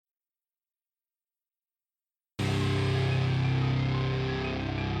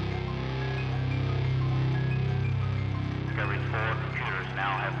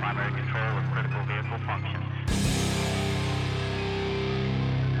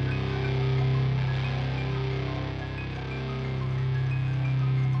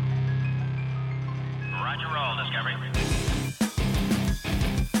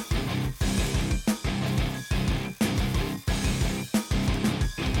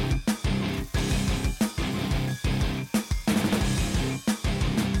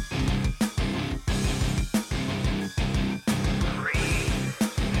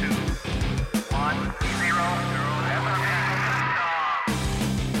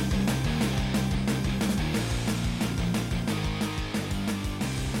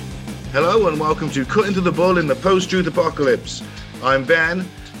Hello and welcome to Cutting to the Bull in the Post-Truth Apocalypse. I'm Ben.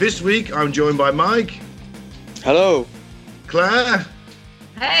 This week I'm joined by Mike. Hello. Claire.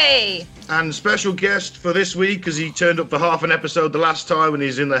 Hey. And special guest for this week, because he turned up for half an episode the last time and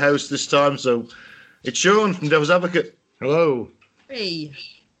he's in the house this time, so it's Sean from Devil's Advocate. Hello. Hey.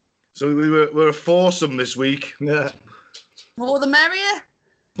 So we're a foursome this week. Yeah. More the merrier.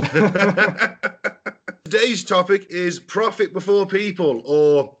 Today's topic is profit before people,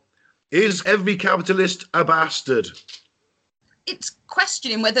 or is every capitalist a bastard? It's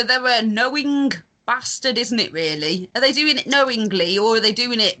questioning whether they're a knowing bastard, isn't it, really? Are they doing it knowingly or are they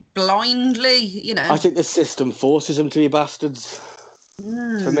doing it blindly, you know? I think the system forces them to be bastards.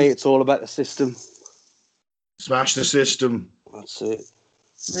 For me, it's all about the system. Smash the system. That's it.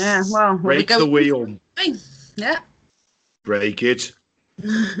 Yeah, well... Break the wheel. Yeah. Break it.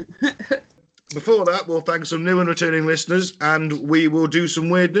 Before that, we'll thank some new and returning listeners, and we will do some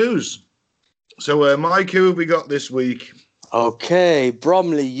weird news. So, Mike, who have we got this week? Okay,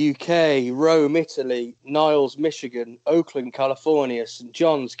 Bromley, UK, Rome, Italy, Niles, Michigan, Oakland, California, St.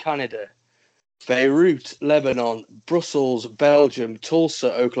 John's, Canada, Beirut, Lebanon, Brussels, Belgium,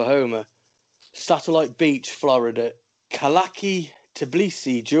 Tulsa, Oklahoma, Satellite Beach, Florida, Kalaki,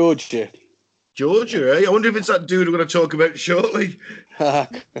 Tbilisi, Georgia. Georgia, eh? I wonder if it's that dude we're going to talk about shortly.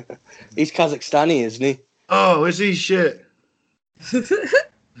 He's Kazakhstani, isn't he? Oh, is he shit?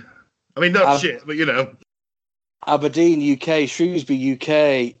 I mean, not shit, but you know. Aberdeen, UK, Shrewsbury,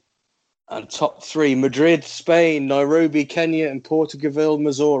 UK, and top three, Madrid, Spain, Nairobi, Kenya, and Porterville,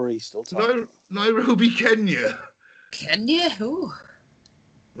 Missouri. Still top. Nairobi, Kenya. Kenya? Ooh.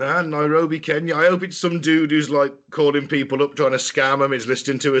 Nairobi, Kenya. I hope it's some dude who's like calling people up trying to scam them. Is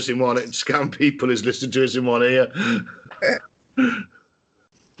listening to us in one ear. Scam people is listening to us in one ear.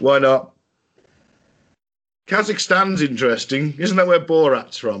 Why not? Kazakhstan's interesting. Isn't that where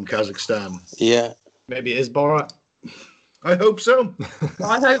Borat's from, Kazakhstan? Yeah. Maybe it is Borat. I hope so.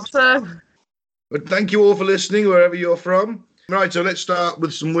 I hope so. But thank you all for listening, wherever you're from. Right, so let's start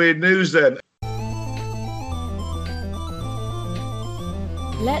with some weird news then.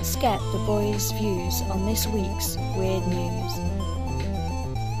 Let's get the boys' views on this week's weird news.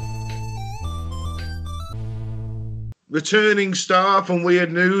 Returning star from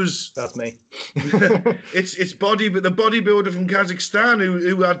Weird News. That's me. It's the bodybuilder from Kazakhstan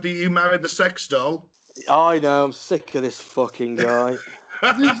who married the sex doll. I know, I'm sick of this fucking guy.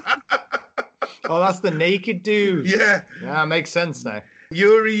 Oh, that's the naked dude. Yeah. Yeah, makes sense now.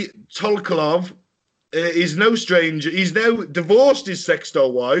 Yuri Tolkolov is no stranger. He's now divorced his sex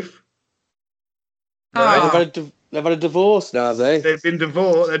doll wife. Right? They've had a divorce now, have they? They've been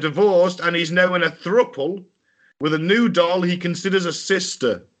divorced. They're divorced, and he's now in a throuple with a new doll he considers a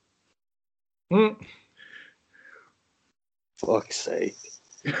sister. Fuck's sake.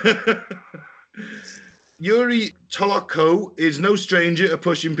 Yuri Toloko is no stranger to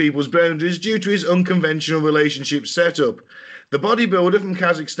pushing people's boundaries due to his unconventional relationship setup. The bodybuilder from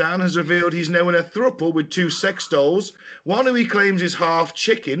Kazakhstan has revealed he's now in a throuple with two sex dolls, one who he claims is half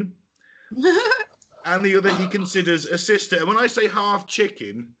chicken, and the other he considers a sister. And when I say half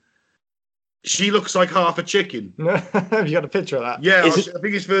chicken, she looks like half a chicken. Have you got a picture of that? Yeah, I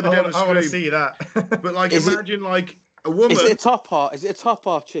think it's further down the screen. I want to see that. But like, imagine like a woman. Is it a top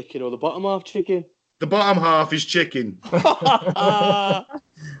half chicken or the bottom half chicken? The bottom half is chicken.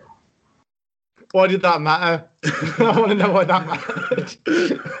 Why did that matter? I want to know why that mattered.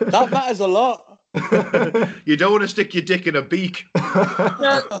 That matters a lot. You don't want to stick your dick in a beak.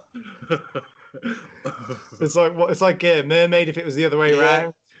 It's like Mermaid if it was the other way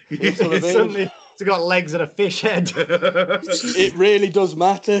around. It's got legs and a fish head. It really does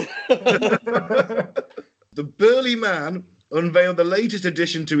matter. The burly man unveiled the latest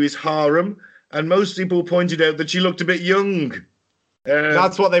addition to his harem, and most people pointed out that she looked a bit young.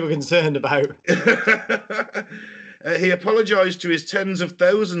 That's what they were concerned about. He apologised to his tens of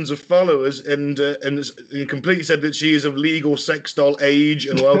thousands of followers and completely said that she is of legal sex doll age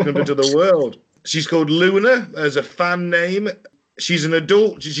and welcomed her to the world. She's called Luna as a fan name. She's an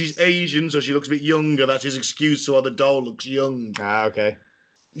adult. She's Asian, so she looks a bit younger. That's his excuse, so the doll looks young. Ah, okay.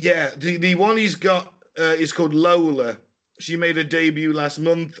 Yeah, the one he's got is called Lola. She made a debut last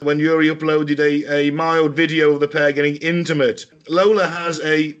month when Yuri uploaded a mild video of the pair getting intimate. Lola has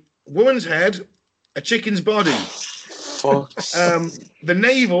a woman's head, a chicken's body. Fuck. The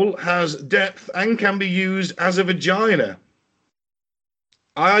navel has depth and can be used as a vagina.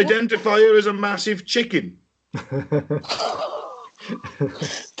 I identify her as a massive chicken.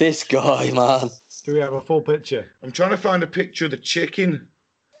 This guy, man. Do we have a full picture? I'm trying to find a picture of the chicken.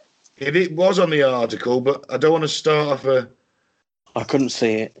 It was on the article, but I don't want to start off a... I couldn't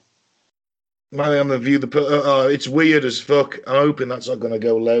see it. Maybe I'm going to view the... it's weird as fuck. I'm hoping that's not going to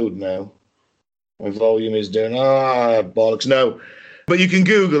go loud now. My volume is doing... bollocks. No. But you can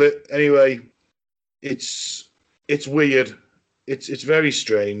Google it. Anyway, it's weird. It's very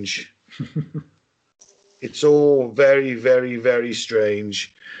strange. It's all very, very, very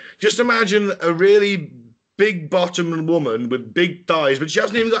strange. Just imagine a really big-bottomed woman with big thighs, but she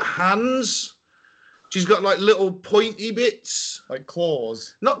hasn't even got hands. She's got, like, little pointy bits. Like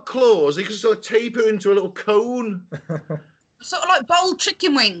claws? Not claws. You can sort of taper into a little cone. Sort of like boiled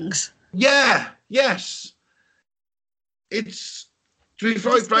chicken wings. Yeah. Yes. It's... To be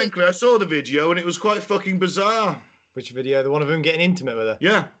frankly, I saw the video and it was quite fucking bizarre. Which video? The one of them getting intimate with her?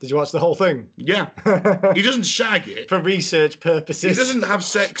 Yeah. Did you watch the whole thing? Yeah. He doesn't shag it. For research purposes. He doesn't have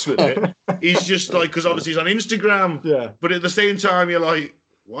sex with it. He's just like, because obviously he's on Instagram. Yeah. But at the same time, you're like,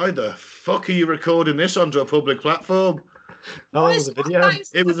 why the fuck are you recording this onto a public platform? How long was the video?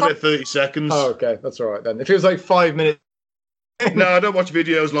 It was about 30 seconds. Oh, okay. That's all right then. If it was like 5 minutes. No, I don't watch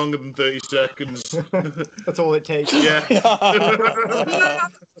videos longer than 30 seconds. That's all it takes. Yeah. I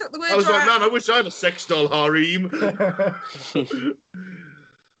I was like, man, I wish I had a sex doll harem.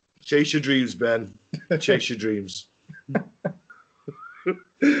 Chase your dreams, Ben. Chase your dreams.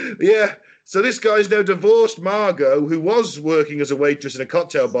 Yeah. So this guy's now divorced Margot, who was working as a waitress in a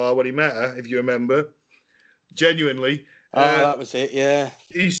cocktail bar when he met her, if you remember. Genuinely. That was it, yeah.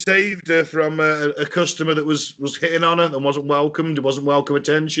 He saved her from a customer that was hitting on her and wasn't welcomed. It wasn't welcome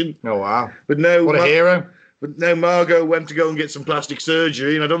attention. Oh, wow. But no, What a hero. But now Margot went to go and get some plastic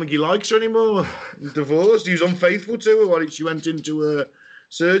surgery, and I don't think he likes her anymore. He's divorced. He was unfaithful to her while she went into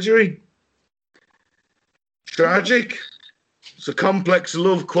surgery. Tragic. It's a complex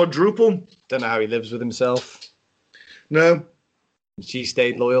love quadruple. Don't know how he lives with himself. No. She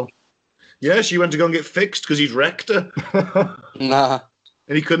stayed loyal. Yeah, she went to go and get fixed because he'd wrecked her. Nah.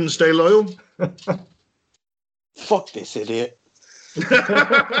 And he couldn't stay loyal. Fuck this idiot.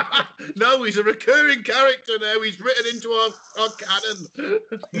 No, he's a recurring character now. He's written into our canon.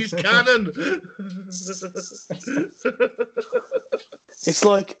 He's canon. It's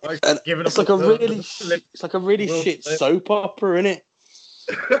like it's like a really shit soap opera, isn't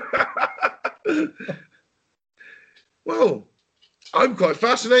it? Well, I'm quite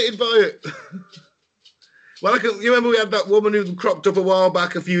fascinated by it. Well, you remember we had that woman who cropped up a while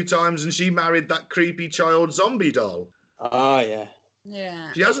back a few times, and she married that creepy child zombie doll. Ah, yeah.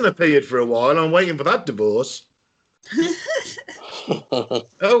 Yeah. She hasn't appeared for a while. I'm waiting for that divorce. Oh,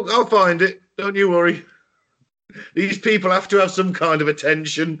 I'll find it. Don't you worry. These people have to have some kind of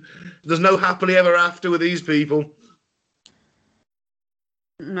attention. There's no happily ever after with these people.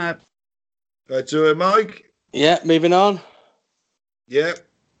 No. Right to it, Mike. Yeah, moving on. Yeah.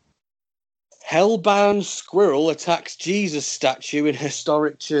 Hellbound squirrel attacks Jesus statue in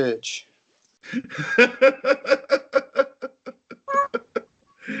historic church.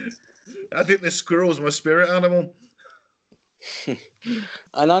 I think the squirrel's my spirit animal.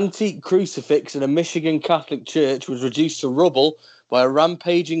 An antique crucifix in a Michigan Catholic church was reduced to rubble by a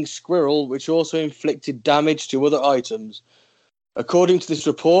rampaging squirrel, which also inflicted damage to other items. According to this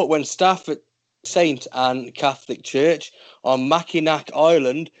report, when staff at St. Anne Catholic Church on Mackinac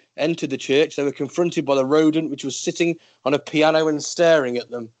Island entered the church, they were confronted by the rodent, which was sitting on a piano and staring at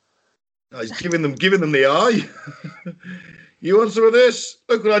them. Oh, he's giving them the eye. You want some of this?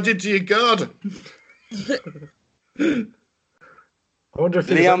 Look what I did to your God. I wonder if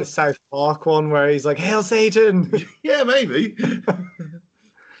it's like the South Park one where he's like, "Hail Satan!" Yeah, maybe.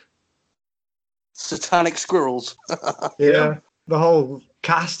 Satanic squirrels. Yeah. The whole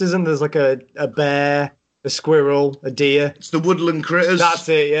cast, isn't there's like a bear, a squirrel, a deer. It's the woodland critters. That's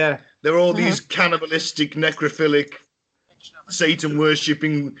it, yeah. They're all these cannibalistic, necrophilic,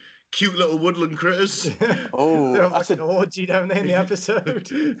 Satan-worshipping, cute little woodland critters. Oh, They have like an orgy down there in the episode.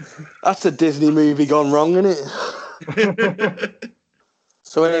 That's a Disney movie gone wrong, isn't it?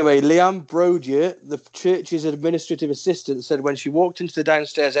 So anyway, Leanne Brodier, the church's administrative assistant, said when she walked into the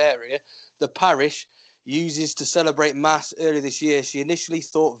downstairs area the parish uses to celebrate Mass earlier this year, she initially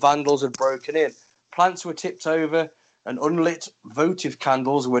thought vandals had broken in. Plants were tipped over and unlit votive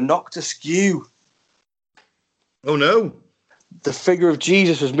candles were knocked askew. Oh, no. The figure of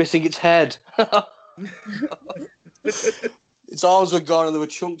Jesus was missing its head. Its arms were gone and there were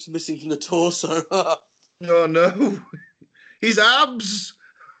chunks missing from the torso. Oh no, his abs.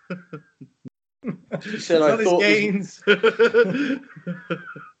 She said, Not his gains.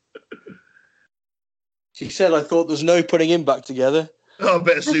 She said, I thought there's no putting him back together. Oh, I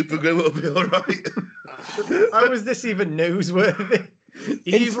bet Superglue will be all right. How was this even newsworthy?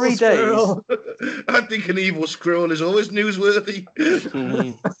 In 3 days. I think an evil squirrel is always newsworthy.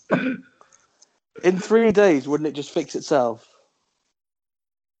 In 3 days, wouldn't it just fix itself?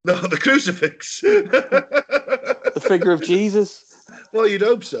 No, the crucifix. The figure of Jesus? Well, you'd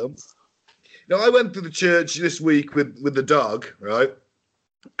hope so. Now, I went to the church this week with the dog, right?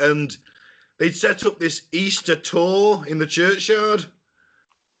 And they'd set up this Easter tour in the churchyard.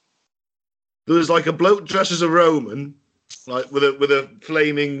 There was like a bloke dressed as a Roman, like with a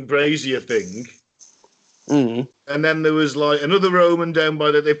flaming brazier thing. Mm. And then there was like another Roman down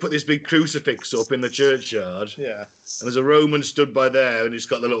by there. They put this big crucifix up in the churchyard. Yeah. And there's a Roman stood by there and it's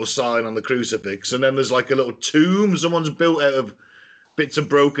got the little sign on the crucifix. And then there's like a little tomb someone's built out of bits of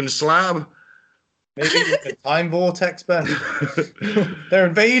broken slab. Maybe a time vortex, Ben. They're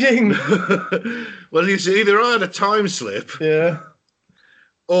invading. Well, you see, either I had a time slip Yeah.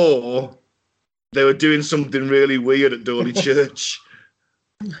 or they were doing something really weird at Dawley Church.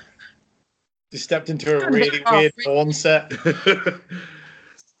 They stepped into a really weird porn set.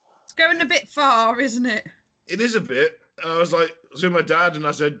 It's going a bit far, isn't it? It is a bit. I was like, I was with my dad and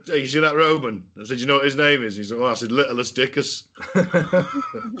I said, hey, you see that Roman? I said, you know what his name is? He said, well, I said, Littlest Dickus.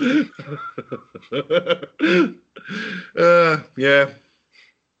 Yeah.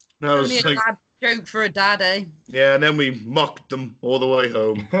 That was Only a like, bad joke for a dad, eh? yeah, and then we mocked them all the way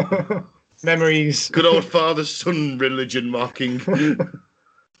home. Memories. Good old father-son religion mocking.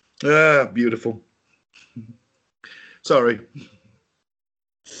 Beautiful. Sorry.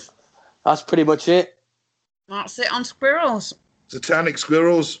 That's pretty much it. That's it on squirrels. Satanic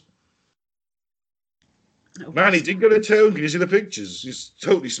squirrels. Man, he did go to town. Can you see the pictures? He's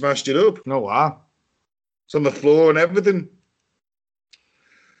totally smashed it up. Oh, wow. It's on the floor and everything.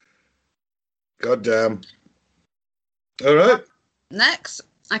 God damn. All right. Next.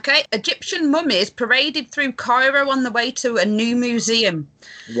 Okay. Egyptian mummies paraded through Cairo on the way to a new museum.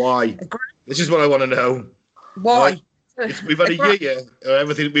 Why? This is what I want to know. Why? We've had a year.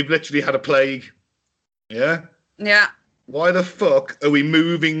 Everything. We've literally had a plague. Yeah? Yeah. Why the fuck are we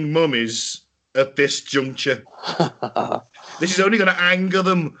moving mummies at this juncture? This is only going to anger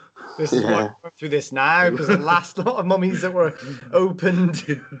them. This is why we're going through this now, because the last lot of mummies that were opened.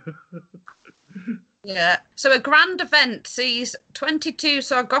 Yeah. So a grand event sees 22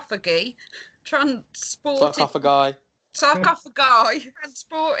 sarcophagi transported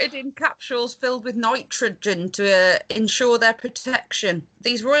in capsules filled with nitrogen to ensure their protection.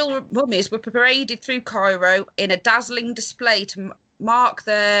 These royal mummies were paraded through Cairo in a dazzling display to mark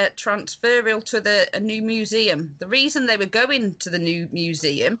their transferal to a new museum. The reason they were going to the new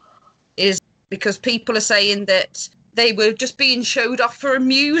museum is because people are saying that they were just being showed off for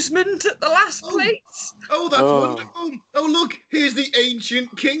amusement at the last place. Oh, that's wonderful. Oh, look, here's the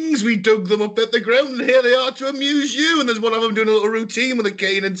ancient kings. We dug them up at the ground, and here they are to amuse you. And there's one of them doing a little routine with a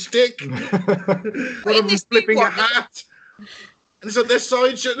cane and stick. One of them flipping a hat. And it's like their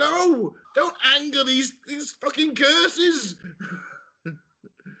side show. No, don't anger these fucking curses.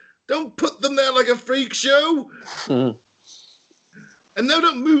 Don't put them there like a freak show. And no,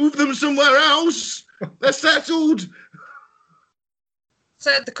 don't move them somewhere else. They're settled.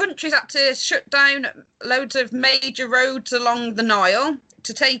 So the country's had to shut down loads of major roads along the Nile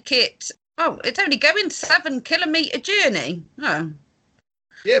to take it. Oh, it's only going 7-kilometre journey. Oh.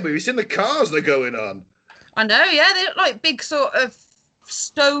 Yeah, but you've seen the cars they're going on. I know, yeah. They look like big sort of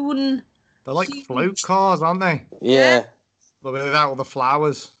stone. They're like float cars, aren't they? Yeah. But without all the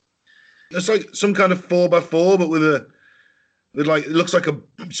flowers. It's like some kind of 4x4, but with like, it looks like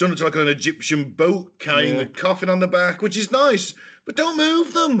something like an Egyptian boat carrying a coffin on the back, which is nice. But don't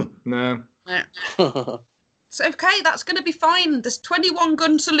move them. No. So, okay, that's going to be fine. This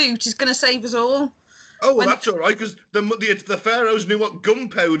 21-gun salute is going to save us all. Oh, well, that's all right, because the pharaohs knew what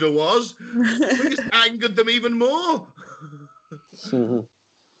gunpowder was. We just angered them even more.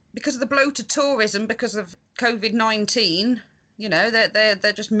 Because of the blow to tourism, because of COVID-19, you know,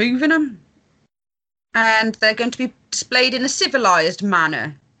 they're just moving them. And they're going to be displayed in a civilised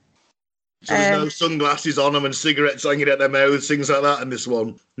manner. So there's no sunglasses on them and cigarettes hanging out their mouths, things like that in this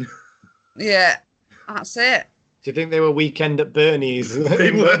one. Yeah, that's it. Do you think they were Weekend at Bernie's?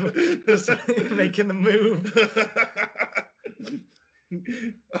 They were. Making the move.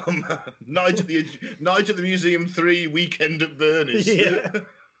 Night at the Museum 3, Weekend at Bernie's. Yeah.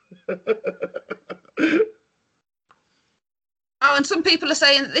 Oh, and some people are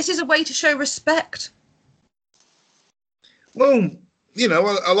saying that this is a way to show respect. Well, you know,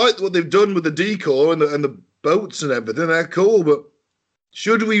 I like what they've done with the decor and the boats and everything. They're cool, but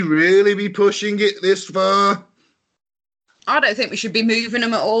should we really be pushing it this far? I don't think we should be moving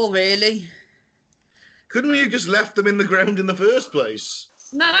them at all, really. Couldn't we have just left them in the ground in the first place?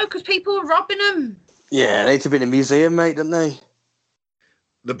 No, because people are robbing them. Yeah, they need to be in a museum, mate, don't they?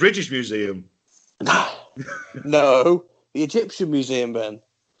 The British Museum. No, the Egyptian Museum, Ben.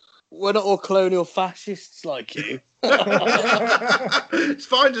 We're not all colonial fascists like you. It's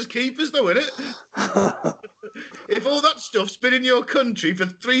fine, just keep us though, innit? If all that stuff's been in your country for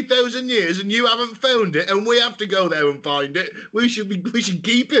 3,000 years and you haven't found it, and we have to go there and find it, we should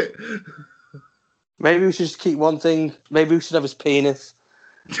keep it. Maybe we should just keep one thing. Maybe we should have his penis.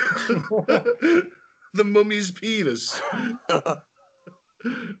 The mummy's penis.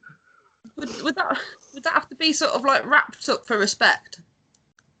 Would that have to be sort of like wrapped up for respect?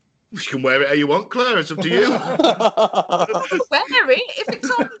 You can wear it how you want, Claire. It's up to you. Wear it if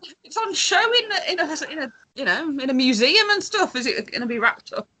it's on show in a museum and stuff. Is it going to be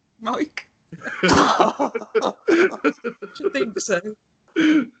wrapped up, Mike? I think so.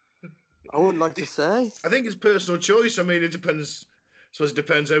 I wouldn't like to say. I think it's personal choice. I mean, it depends. I suppose it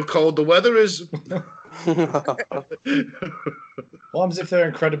depends how cold the weather is. What happens if they're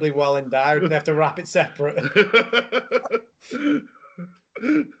incredibly well endowed and they have to wrap it separate?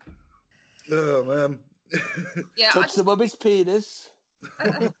 Oh, man. Yeah, Touch the mummy's penis.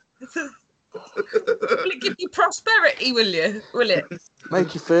 Will it give you prosperity, will you? Will it?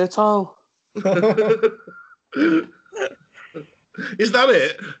 Make you fertile. Is that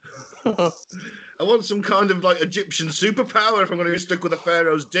it? I want some kind of like Egyptian superpower if I'm going to be stuck with a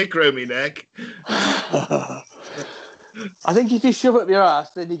pharaoh's dick around my neck. I think if you shove it up your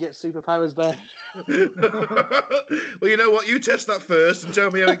ass, then you get superpowers, Ben. Well, you know what? You test that first and tell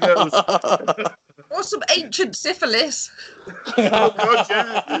me how it goes. Or some ancient syphilis. Oh, God,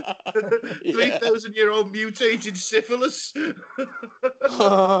 yeah. 3,000-year-old mutated syphilis. Turns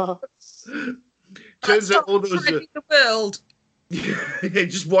out all those... the world. It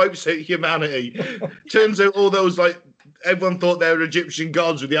just wipes out humanity. Turns out all those, like, everyone thought they were Egyptian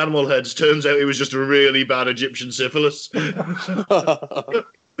gods with the animal heads. Turns out it was just a really bad Egyptian syphilis.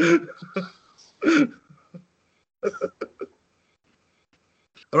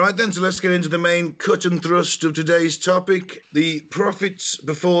 All right, then, so let's get into the main cut and thrust of today's topic, the profits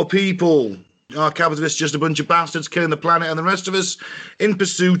before people. Are capitalists just a bunch of bastards killing the planet and the rest of us in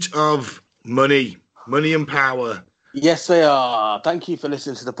pursuit of money and power? Yes, they are. Thank you for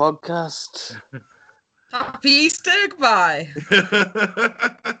listening to the podcast. Happy Easter, goodbye.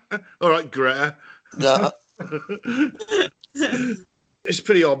 All right, Greta. Yeah. It's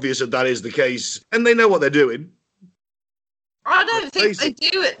pretty obvious that is the case, and they know what they're doing. I don't think they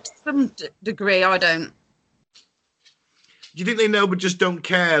do it to some degree. I don't. Do you think they know but just don't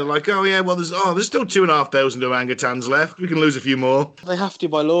care? Like, oh yeah, well there's still 2,500 orangutans left. We can lose a few more. They have to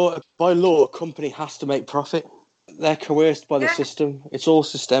by law. By law, a company has to make profit. They're coerced by the system. It's all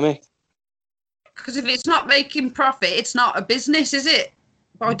systemic. Because if it's not making profit, it's not a business, is it?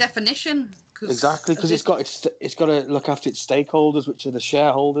 By definition. Exactly, because it's got to look after its stakeholders, which are the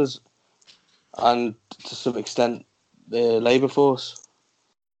shareholders, and to some extent the labour force.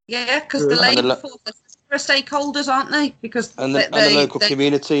 Yeah, because the labour force are stakeholders, aren't they? Because and the local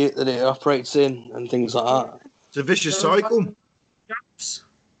community that it operates in, and things like that. It's a vicious cycle.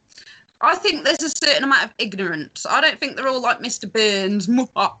 I think there's a certain amount of ignorance. I don't think they're all like Mr. Burns,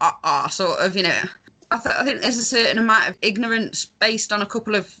 sort of, you know. I think there's a certain amount of ignorance based on a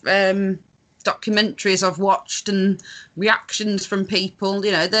couple of documentaries I've watched and reactions from people.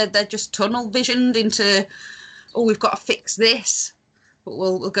 You know, they're just tunnel visioned into, we've got to fix this. But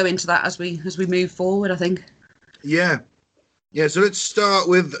we'll go into that as we move forward, I think. Yeah. Yeah, so let's start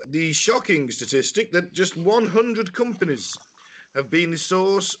with the shocking statistic that just 100 companies have been the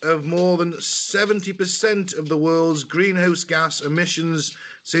source of more than 70% of the world's greenhouse gas emissions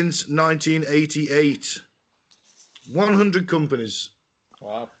since 1988. 100 companies.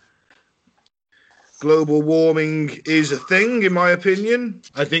 Wow. Global warming is a thing, in my opinion.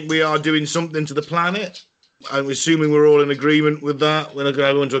 I think we are doing something to the planet. I'm assuming we're all in agreement with that. We're not going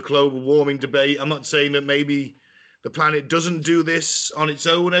to go into a global warming debate. I'm not saying that maybe the planet doesn't do this on its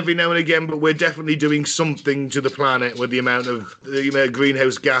own every now and again, but we're definitely doing something to the planet with the amount of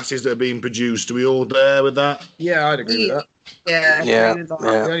greenhouse gases that are being produced. Are we all there with that? Yeah, I'd agree with that. Yeah. Yeah, The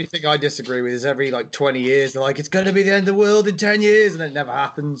yeah. only thing I disagree with is every 20 years they're like, it's going to be the end of the world in 10 years, and it never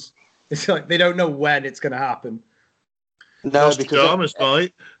happens. It's like they don't know when it's going to happen. No, because Nostradamus,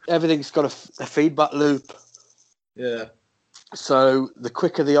 mate. everything's got a feedback loop. Yeah, So the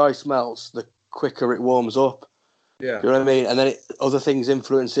quicker the ice melts, the quicker it warms up. yeah. You know what I mean? And then other things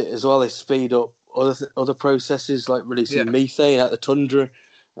influence it as well. They speed up other processes like releasing methane out the tundra,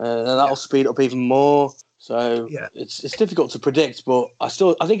 and that'll speed up even more. So it's difficult to predict, but I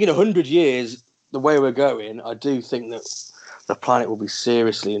think in 100 years, the way we're going, I do think that the planet will be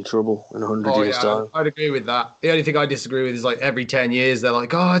seriously in trouble in 100 years' time. I'd agree with that. The only thing I disagree with is every 10 years they're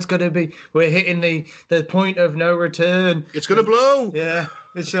like, oh, it's going to be, we're hitting the point of no return. It's going to blow. Yeah.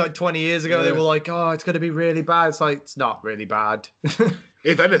 It's 20 years ago they were like, oh, it's going to be really bad. It's like, it's not really bad.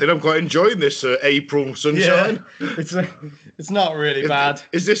 If anything, I'm quite enjoying this April sunshine. Yeah. It's not really bad.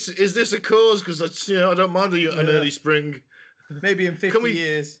 Is this a cause? Because I don't mind an early spring. Maybe in 50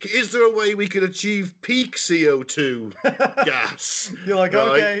 years. Is there a way we could achieve peak CO2 gas? You're like, right?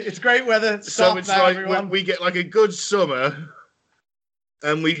 okay, it's great weather. So it's now, like everyone. we get a good summer,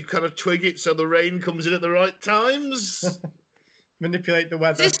 and we kind of twig it so the rain comes in at the right times. Manipulate the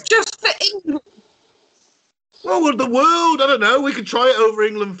weather. It's just for England. Well, with the world, I don't know. We could try it over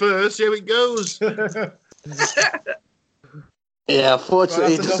England first, see how it goes. Yeah,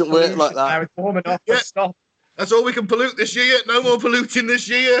 unfortunately, it doesn't work like that. Now it's warm enough. Yeah. Stop. That's all we can pollute this year. No more polluting this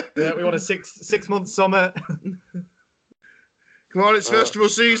year. Yeah, we want a six month summer. Come on, it's festival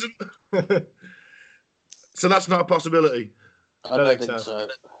season. So that's not a possibility. I don't think so.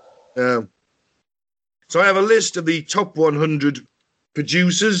 Yeah. So I have a list of the top 100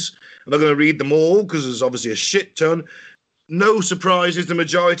 producers. I'm not going to read them all because there's obviously a shit ton. No surprises, the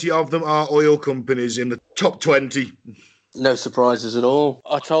majority of them are oil companies in the top 20. No surprises at all.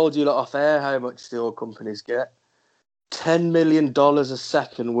 I told you off air how much the oil companies get. $10 million a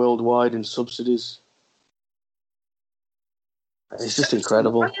second worldwide in subsidies. It's just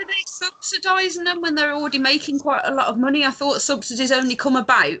incredible. Why are they subsidising them when they're already making quite a lot of money? I thought subsidies only come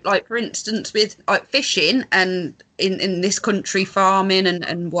about, for instance, with fishing and in this country farming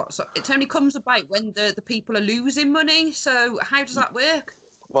and what's. It only comes about when the people are losing money. So how does that work?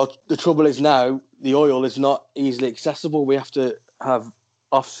 Well, the trouble is now the oil is not easily accessible. We have to have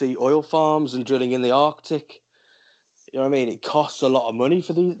off-sea oil farms and drilling in the Arctic. You know what I mean? It costs a lot of money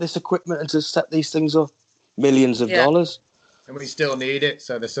for this equipment and to set these things up. Millions of dollars. And we still need it,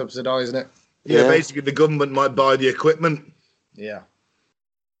 so they're subsidising it. Yeah, basically the government might buy the equipment. Yeah.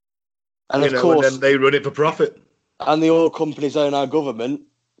 And of course, and then they run it for profit. And the oil companies own our government,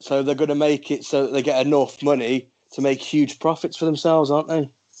 so they're going to make it so that they get enough money to make huge profits for themselves, aren't they?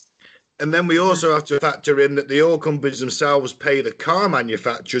 And then we also have to factor in that the oil companies themselves pay the car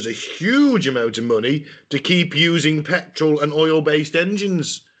manufacturers a huge amount of money to keep using petrol and oil-based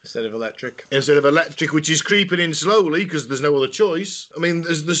engines. Instead of electric, which is creeping in slowly because there's no other choice. I mean,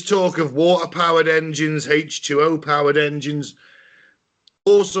 there's talk of water-powered engines, H2O-powered engines,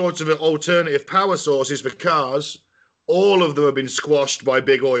 all sorts of alternative power sources for cars. All of them have been squashed by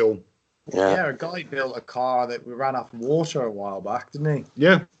big oil. Yeah, a guy built a car that ran off water a while back, didn't he?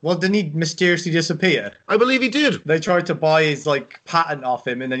 Yeah. Well, didn't he mysteriously disappear? I believe he did. They tried to buy his patent off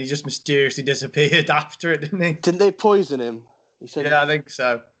him, and then he just mysteriously disappeared after it, didn't he? Didn't they poison him? He said, yeah, I think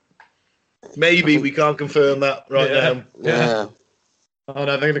so. Maybe we can't confirm that now. Yeah. Oh no,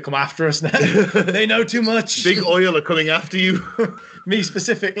 they're going to come after us now. They know too much. Big oil are coming after you. Me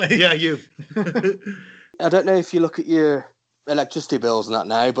specifically. Yeah, you. I don't know if you look at your electricity bills and that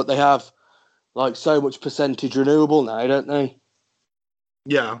now, but they have so much percentage renewable now, don't they?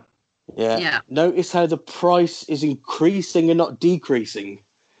 Yeah. Yeah. Notice how the price is increasing and not decreasing,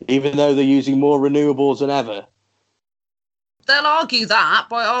 even though they're using more renewables than ever. They'll argue that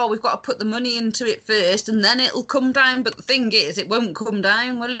by, we've got to put the money into it first and then it'll come down. But the thing is, it won't come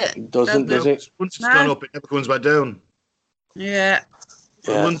down, will it? It doesn't, does it? Once it's gone up, it never comes back down. Yeah.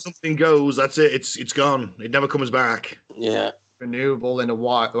 And when something goes, that's it. It's gone. It never comes back. Yeah. Renewable in a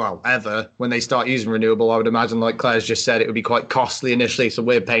while, well, ever. When they start using renewable, I would imagine, like Claire's just said, it would be quite costly initially. So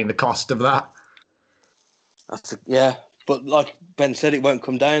we're paying the cost of that. Yeah. But like Ben said, it won't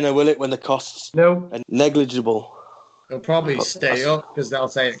come down, though, will it? When the costs are negligible. It'll probably stay up because they'll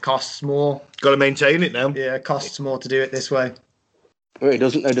say it costs more. Got to maintain it now. Yeah, it costs more to do it this way. Well, it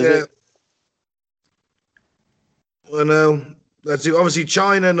doesn't, though, does it? Well, no. That's it. Obviously,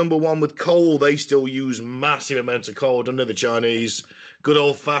 China, number one with coal. They still use massive amounts of coal, don't they, the Chinese? Good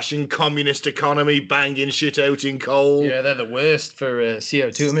old-fashioned communist economy, banging shit out in coal. Yeah, they're the worst for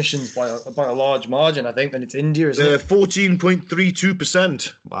CO2 emissions by a large margin, I think. Then it's India, isn't it?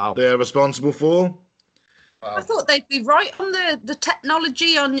 14.32%. Wow. They're responsible for. I thought they'd be right on the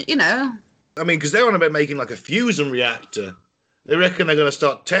technology on, I mean, because they're on about making like a fusion reactor. They reckon they're going to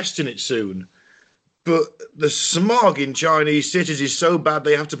start testing it soon. But the smog in Chinese cities is so bad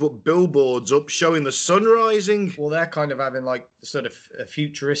they have to put billboards up showing the sun rising. Well, they're kind of having like sort of a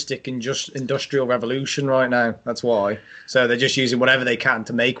futuristic industrial revolution right now. That's why. So they're just using whatever they can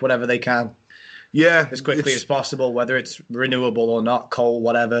to make whatever they can. Yeah. As quickly as possible, whether it's renewable or not, coal,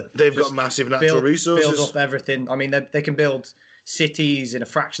 whatever. They've got massive natural resources. Build up everything. I mean, they can build cities in a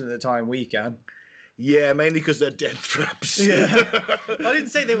fraction of the time we can. Yeah, mainly because they're death traps. Yeah. I didn't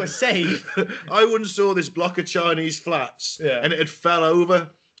say they were safe. I once saw this block of Chinese flats, and it had fell over.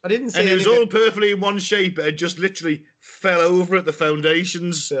 I didn't say and it was all perfectly in one shape. It had just literally fell over at the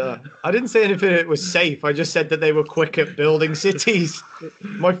foundations. Yeah. I didn't say anything it was safe. I just said that they were quick at building cities.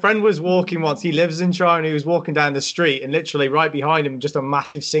 My friend was walking once. He lives in China. He was walking down the street, and literally right behind him, just a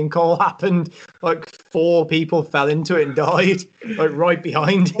massive sinkhole happened. Like 4 people fell into it and died, like right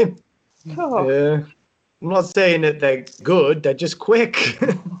behind him. Oh. Yeah. I'm not saying that they're good. They're just quick.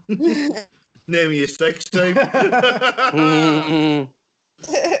 Name your sex tape.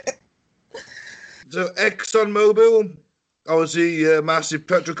 So ExxonMobil, obviously a massive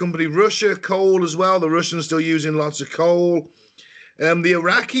petrol company. Russia, coal as well. The Russians still using lots of coal. The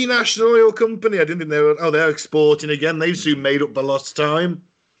Iraqi National Oil Company, I didn't think they were... Oh, they're exporting again. They've soon made up the lost time.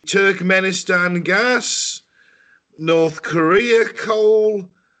 Turkmenistan gas. North Korea coal.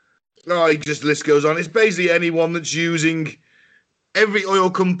 Oh, just the list goes on. It's basically anyone that's using every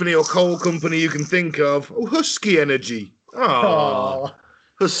oil company or coal company you can think of. Oh, Husky Energy. Oh,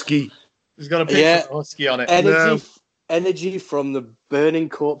 Husky. There's got a picture of Husky on it. Energy from the burning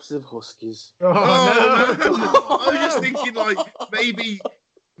corpses of Huskies. No. I was just thinking, like,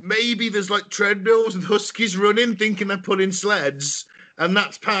 maybe there's like treadmills and Huskies running, thinking they're pulling sleds. And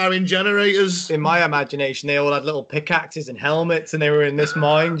that's powering generators. In my imagination, they all had little pickaxes and helmets, and they were in this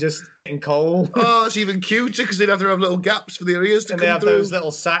mine just in coal. Oh, it's even cuter because they'd have to have little gaps for their ears to come through. And they have those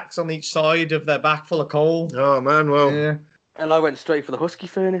little sacks on each side of their back full of coal. Oh, man, well. Yeah. And I went straight for the Husky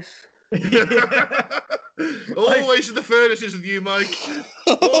furnace. Always to the furnaces with you, Mike.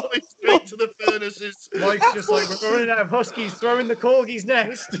 Always straight to the furnaces. Mike's just like, we're running out of Huskies, throw in the Corgis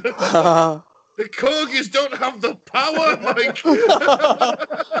next. The Corgis don't have the power, Mike.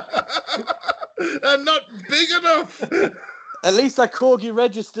 They're not big enough. At least I Corgi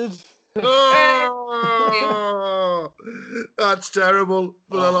registered. Oh, that's terrible,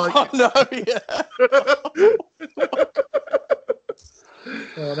 but I like it. No, yeah.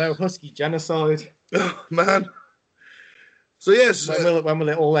 Oh no, Husky genocide. Oh, man. So, yes. When will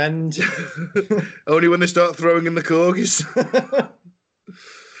it all end? Only when they start throwing in the Corgis.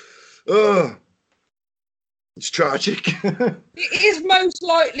 Oh, it's tragic. It is most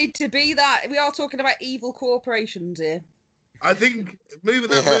likely to be that. We are talking about evil corporations here. I think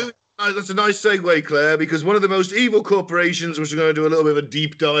that's a nice segue, Claire, because one of the most evil corporations, which we're going to do a little bit of a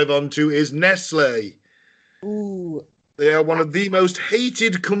deep dive onto, is Nestle. Ooh. They are one of the most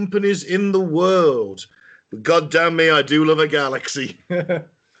hated companies in the world. But God damn me, I do love a galaxy.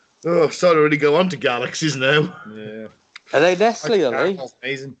 Oh, sorry to really go on to galaxies now. Yeah. Are they Nestle, are they? That's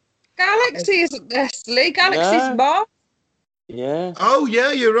amazing. Galaxy isn't Nestle. Galaxy's Mars. Yeah. Oh,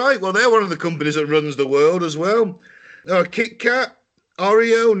 yeah, you're right. Well, they're one of the companies that runs the world as well. Kit Kat,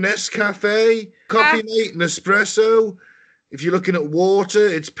 Oreo, Nescafe, Coffee Mate, Nespresso. If you're looking at water,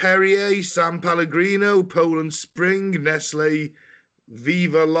 it's Perrier, San Pellegrino, Poland Spring, Nestle,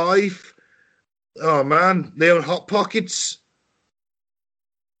 Viva Life. Oh, man. They own Hot Pockets.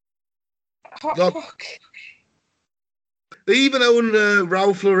 Hot Pocket. They even own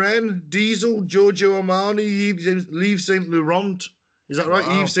Ralph Lauren, Diesel, Giorgio Armani, Yves Saint Laurent. Is that right?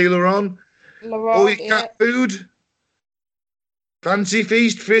 Wow. Yves Saint Laurent. All your cat food. Fancy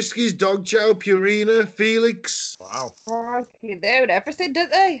Feast, Friskies, Dog Chow, Purina, Felix. Wow. Crikey, they own everything,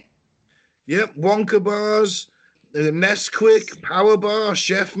 don't they? Yep, Wonka bars, Nesquik, Power Bar,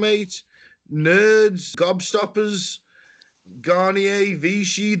 Chefmate, Nerds, Gobstoppers, Garnier,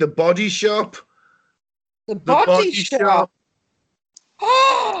 Vichy, The Body Shop. The Body Shop.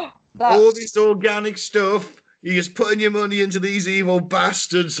 Oh, all this organic stuff. You're just putting your money into these evil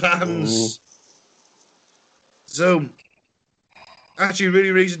bastards' hands. So, actually, a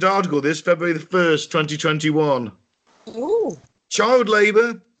really recent article, this February the 1st, 2021. Ooh. Child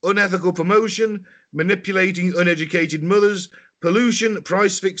labour, unethical promotion, manipulating uneducated mothers, pollution,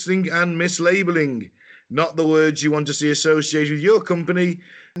 price fixing, and mislabelling. Not the words you want to see associated with your company.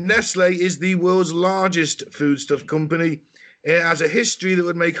 Nestle is the world's largest foodstuff company. It has a history that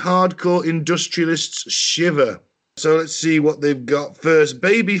would make hardcore industrialists shiver. So let's see what they've got first.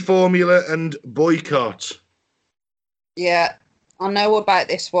 Baby formula and boycott. Yeah, I know about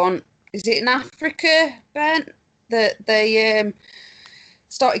this one. Is it in Africa, Ben, that they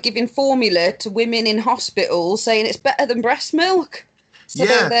started giving formula to women in hospitals, saying it's better than breast milk? So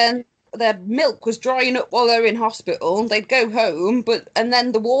Yeah. then their milk was drying up while they were in hospital. They'd go home, and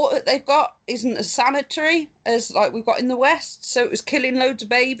then the water they've got isn't as sanitary as like we've got in the West. So it was killing loads of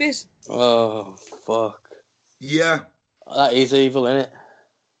babies. Oh, fuck. Yeah. That is evil, isn't it?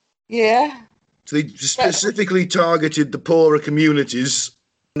 Yeah. So they specifically targeted the poorer communities.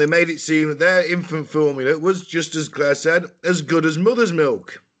 They made it seem that their infant formula was, just as Claire said, as good as mother's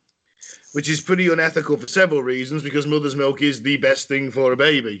milk, which is pretty unethical for several reasons, because mother's milk is the best thing for a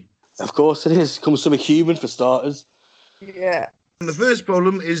baby. Of course it is. Comes from a human, for starters. Yeah. And the first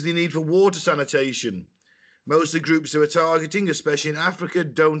problem is the need for water sanitation. Most of the groups they were targeting, especially in Africa,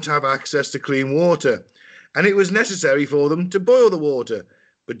 don't have access to clean water, and it was necessary for them to boil the water.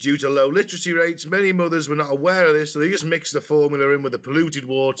 But due to low literacy rates, many mothers were not aware of this, so they just mixed the formula in with the polluted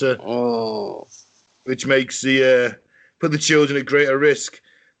water, which makes put the children at greater risk.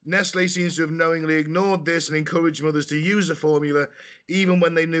 Nestle seems to have knowingly ignored this and encouraged mothers to use the formula even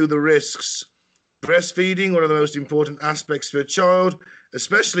when they knew the risks. Breastfeeding, one of the most important aspects for a child,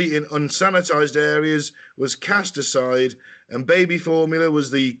 especially in unsanitized areas, was cast aside, and baby formula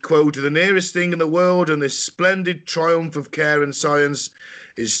was the, quote, the nearest thing in the world, and this splendid triumph of care and science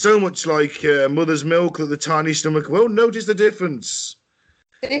is so much like mother's milk that the tiny stomach won't notice the difference.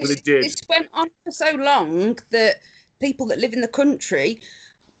 But it did. This went on for so long that people that live in the country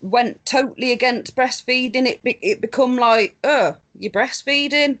went totally against breastfeeding. It become like, you're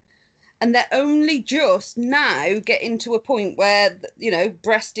breastfeeding. And they're only just now getting to a point where, you know,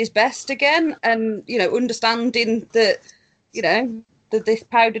 breast is best again, and, you know, understanding that, you know, that this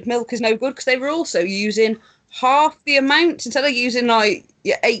powdered milk is no good, because they were also using half the amount. Instead of using like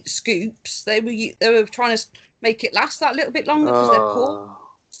 8 scoops, they were trying to make it last that little bit longer because they're poor.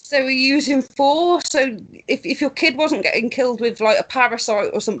 So they were using 4. So if your kid wasn't getting killed with like a parasite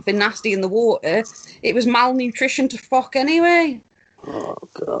or something nasty in the water, it was malnutrition to fuck anyway. Oh,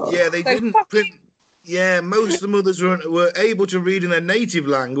 God. Yeah, they didn't print. Yeah, most of the mothers were able to read in their native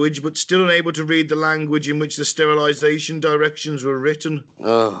language, but still unable to read the language in which the sterilization directions were written.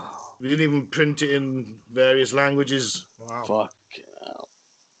 Oh. We didn't even print it in various languages. Wow. Fuck.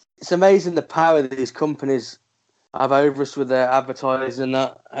 It's amazing the power that these companies have over us with their advertising and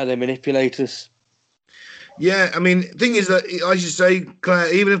that, how they manipulate us. Yeah, I mean, the thing is that, I should say,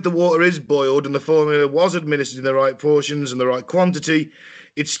 Claire, even if the water is boiled and the formula was administered in the right portions and the right quantity,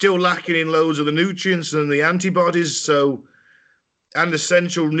 it's still lacking in loads of the nutrients and the antibodies, and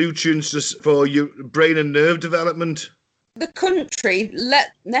essential nutrients for your brain and nerve development. The country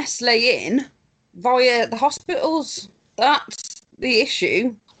let Nestle in via the hospitals. That's the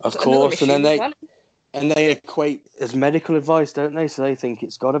issue. Of course, and then they equate as medical advice, don't they? So they think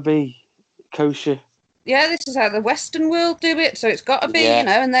it's got to be kosher. Yeah, this is how the Western world do it, so it's got to be, you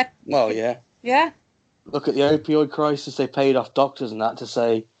know, and they're... Well, yeah. Yeah. Look at the opioid crisis. They paid off doctors and that to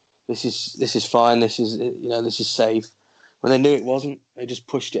say, this is fine, this is safe. When they knew it wasn't, they just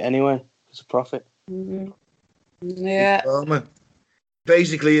pushed it anyway. It's a profit. Mm-hmm. Yeah.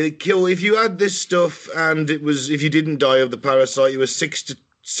 Basically, if you had this stuff and if you didn't die of the parasite, you were 6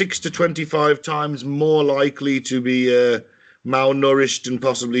 to 25 times more likely to be malnourished and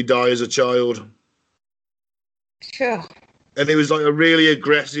possibly die as a child. Sure. And it was like a really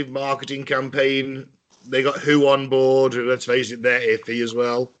aggressive marketing campaign. They got WHO on board. Let's face it, they're iffy as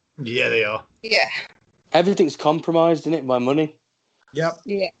well. Yeah, they are. Yeah. Everything's compromised, isn't it, by money? Yep.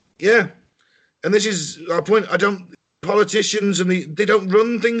 Yeah. Yeah. And this is our point. Politicians they don't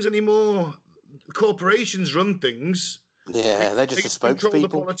run things anymore. Corporations run things. Yeah, they're just the spokespeople. Control the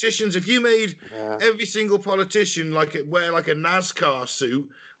politicians. If you made every single politician wear like a NASCAR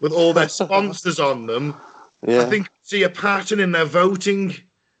suit with all their sponsors on them, I think you'd see a pattern in their voting.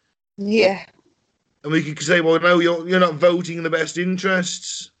 Yeah. And we could say, well, no, you're not voting in the best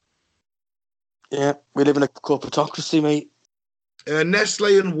interests. Yeah, we live in a corporatocracy, mate.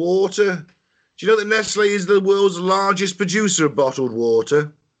 Nestle and water. Do you know that Nestle is the world's largest producer of bottled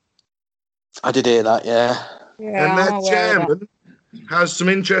water? I did hear that, yeah. And their chairman has some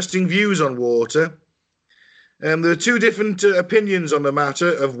interesting views on water. There are 2 different opinions on the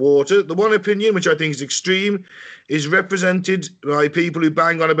matter of water. The one opinion, which I think is extreme, is represented by people who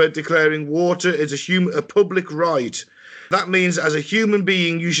bang on about declaring water as a public right. That means as a human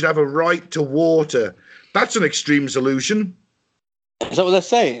being, you should have a right to water. That's an extreme solution. Is that what they're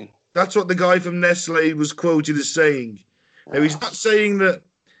saying? That's what the guy from Nestle was quoted as saying. Now, he's not saying that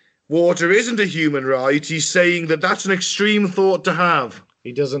water isn't a human right. He's saying that that's an extreme thought to have.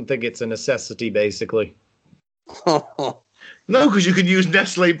 He doesn't think it's a necessity, basically. No, because you could use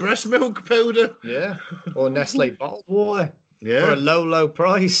Nestle breast milk powder. Yeah. Or Nestle bottled water. Yeah. For a low, low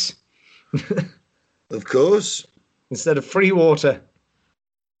price. Of course. Instead of free water.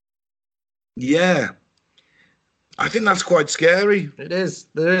 Yeah. I think that's quite scary. It is.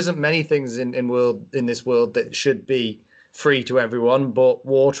 There isn't many things in this world that should be free to everyone, but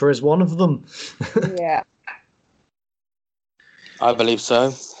water is one of them. Yeah. I believe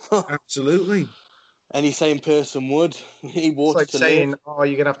so. Absolutely. Any sane person would. He It's water like to saying, live. "Oh,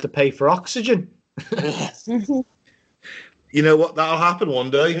 you're gonna have to pay for oxygen." You know what? That'll happen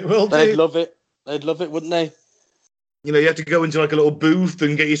one day. It will They'd do. love it. They'd love it, wouldn't they? You know, you have to go into like a little booth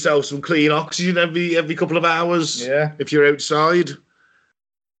and get yourself some clean oxygen every couple of hours. Yeah. If you're outside.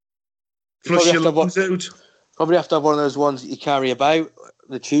 Flush Probably your have to lungs out. Probably have to have one of those ones that you carry about,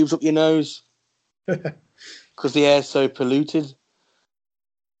 the tubes up your nose, because the air's so polluted.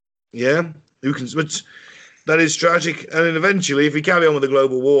 Yeah. But that is tragic. And then eventually, if we carry on with the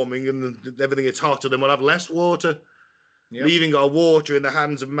global warming and everything gets hotter, then we'll have less water. Yep. Leaving our water in the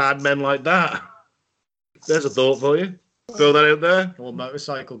hands of madmen like that. There's a thought for you. Throw that out there. Or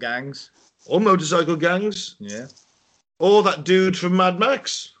motorcycle gangs. Or motorcycle gangs. Yeah. Or that dude from Mad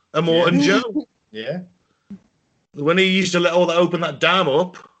Max. Immortan Joe. Yeah. When he used to let all that open that dam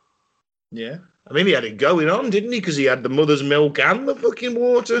up. Yeah. I mean, he had it going on, didn't he? Because he had the mother's milk and the fucking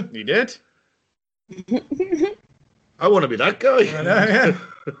water. He did. I want to be that guy. I know, yeah.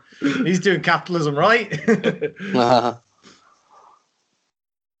 He's doing capitalism right.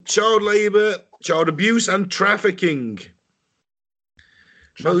 Child labour, child abuse and trafficking.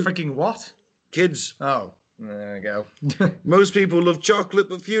 Freaking what? Kids. Oh, there we go. Most people love chocolate,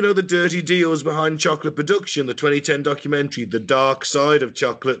 but few know the dirty deals behind chocolate production. The 2010 documentary, The Dark Side of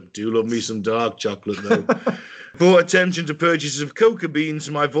Chocolate. Do love me some dark chocolate, though. Brought attention to purchases of coca beans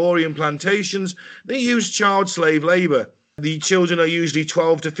from Ivorian plantations. They use child slave labour. The children are usually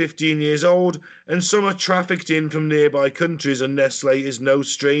 12 to 15 years old, and some are trafficked in from nearby countries, and Nestlé is no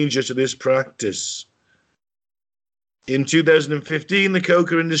stranger to this practice. In 2015, the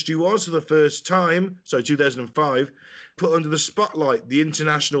coca industry was, for the first time, 2005, put under the spotlight. The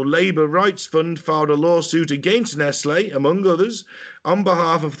International Labour Rights Fund filed a lawsuit against Nestlé, among others, on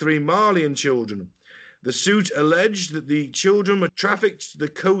behalf of 3 Malian children. The suit alleged that the children were trafficked to the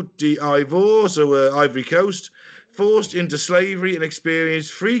Côte d'Ivoire, so Ivory Coast, forced into slavery and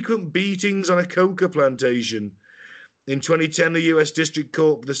experienced frequent beatings on a coca plantation. In 2010, the U.S. District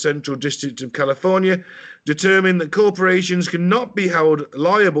Court for the Central District of California determined that corporations cannot be held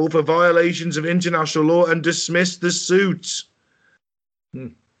liable for violations of international law and dismissed the suit,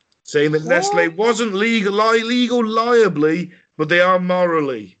 saying that Nestlé wasn't legal liably, but they are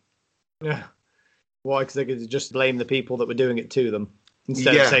morally. Yeah. Why? Because they could just blame the people that were doing it to them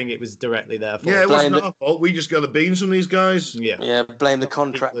instead of saying it was directly their fault. Yeah, it wasn't our fault. We just got the beans from these guys. Yeah, blame the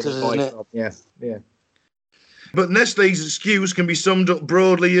contractors, isn't it? Yeah, yeah. But Nestlé's excuse can be summed up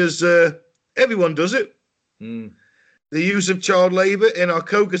broadly as everyone does it. The use of child labour in our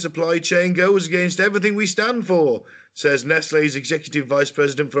coca supply chain goes against everything we stand for, says Nestlé's Executive Vice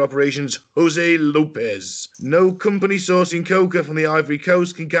President for Operations, Jose Lopez. No company sourcing coca from the Ivory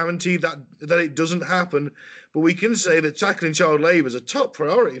Coast can guarantee that it doesn't happen, but we can say that tackling child labour is a top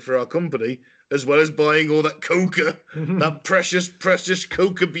priority for our company, as well as buying all that coca, that precious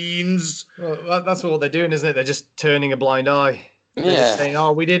coca beans. Well, that's what they're doing, isn't it? They're just turning a blind eye. They're just saying,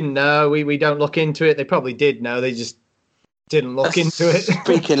 oh, we didn't know. We don't look into it. They probably did know. They just didn't look into it.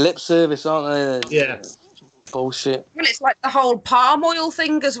 Speaking lip service, aren't they? Yeah. Bullshit. Well, it's like the whole palm oil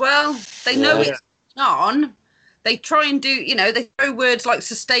thing as well. They know it's on. They try and do, they throw words like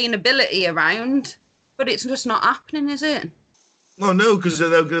sustainability around, but it's just not happening, is it? Well, no, because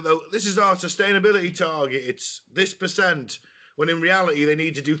this is our sustainability target. It's this %, when in reality they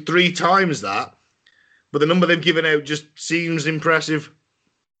need to do 3 times that. But the number they've given out just seems impressive.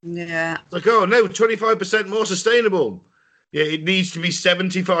 Yeah. It's like, oh, no, 25% more sustainable. Yeah, it needs to be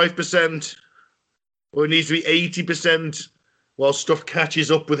 75%, or it needs to be 80%, while stuff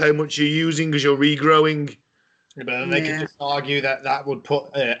catches up with how much you're using because you're regrowing. But then they can just argue that would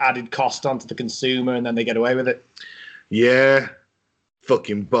put added cost onto the consumer, and then they get away with it. Yeah.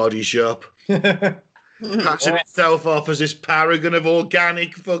 Fucking Body Shop. Passing itself off as this paragon of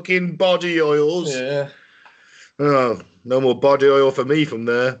organic fucking body oils. Yeah. Oh, no more body oil for me from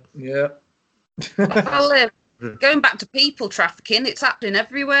there. Yeah. Well, going back to people trafficking, it's happening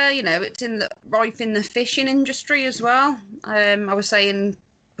everywhere. It's rife in the fishing industry as well. I was saying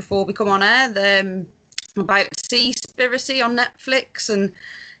before we come on air about Seaspiracy on Netflix, and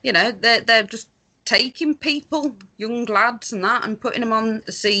they're just taking people, young lads and that, and putting them on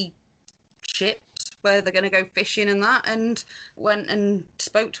the sea ships where they're going to go fishing and that, and went and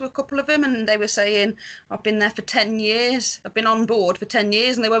spoke to a couple of them, and they were saying, I've been there for 10 years. I've been on board for 10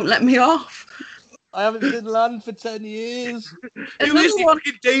 years and they won't let me off. I haven't seen land for 10 years. Who is he,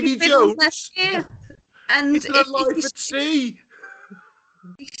 fucking Davy Jones? And It's not life at sea.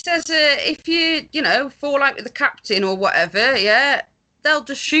 he says, if you fall out with the captain or whatever, yeah, they'll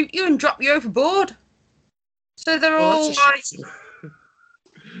just shoot you and drop you overboard. So they're all like...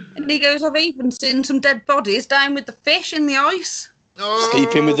 And he goes, I've even seen some dead bodies down with the fish in the ice.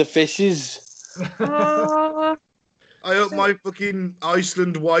 Sleeping with the fishes. Oh. I hope my fucking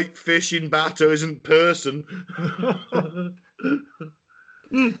Iceland white fish in batter isn't person.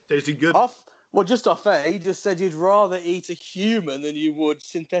 Tasting good. Just off air, he just said you'd rather eat a human than you would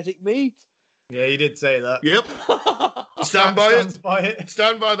synthetic meat. Yeah, you did say that. Yep. Stand by it.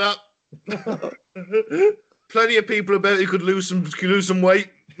 Stand by that. Plenty of people about who could lose some weight.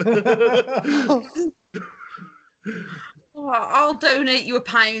 I'll donate you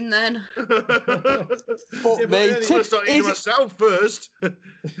 £1 then. But mate, I'm start eating myself first.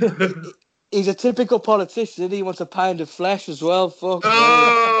 He's a typical politician. He wants £1 of flesh as well. Fuck.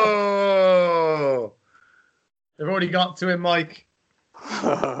 Oh, They've already got to him, Mike. They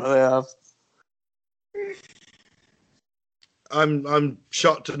have. I'm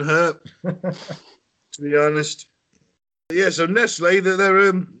shocked and hurt, to be honest. Yeah, so Nestle,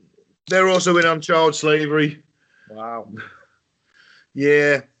 they're also in on child slavery. Wow.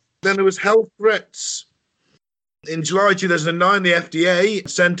 Yeah. Then there was health threats. In July 2009, the FDA,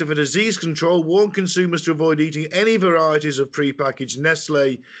 Centre for Disease Control, warned consumers to avoid eating any varieties of prepackaged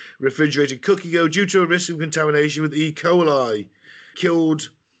Nestle refrigerated cookie dough due to a risk of contamination with E. coli.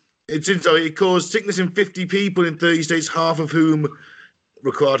 It caused sickness in 50 people in 30 states, half of whom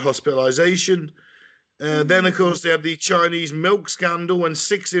required hospitalization. Then, of course, they had the Chinese milk scandal when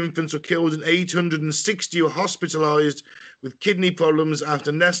 6 infants were killed and 860 were hospitalized with kidney problems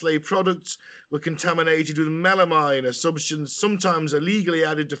after Nestle products were contaminated with melamine, a substance sometimes illegally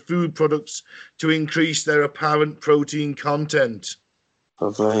added to food products to increase their apparent protein content.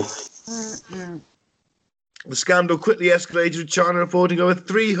 Lovely. The scandal quickly escalated, with China reporting over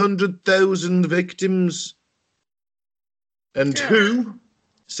 300,000 victims. And WHO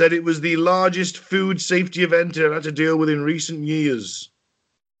said it was the largest food safety event it had to deal with in recent years.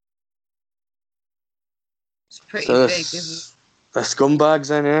 It's pretty big, isn't it? They're scumbags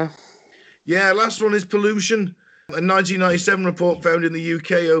then, yeah? Yeah, last one is pollution. A 1997 report found in the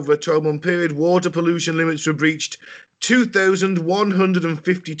UK over a 12-month period, water pollution limits were breached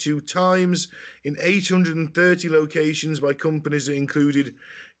 2,152 times in 830 locations by companies that included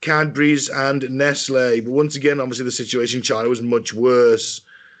Cadbury's and Nestle. But once again, obviously the situation in China was much worse.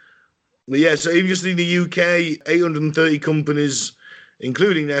 But yeah, so even just in the UK, 830 companies,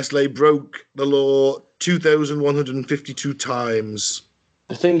 including Nestle, broke the law 2,152 times.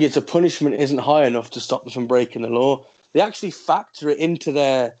 The thing is, the punishment isn't high enough to stop them from breaking the law. They actually factor it into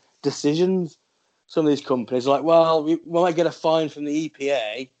their decisions. Some of these companies are like, well, we might get a fine from the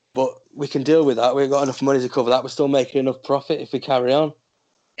EPA, but we can deal with that. We've got enough money to cover that. We're still making enough profit if we carry on.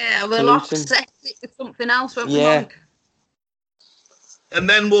 Yeah, we'll offset it with something else, won't we, Mike? And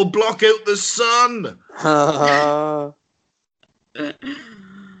then we'll block out the sun.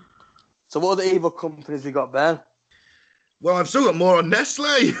 So what are the evil companies we got, Ben? Well, I've still got more on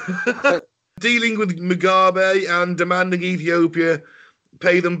Nestle. Dealing with Mugabe and demanding Ethiopia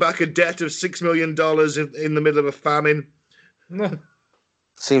pay them back a debt of $6 million in the middle of a famine.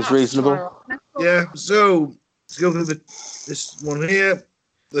 Seems reasonable. Yeah, so let's go through this one here.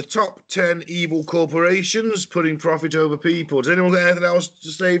 The top 10 evil corporations putting profit over people. Does anyone got anything else to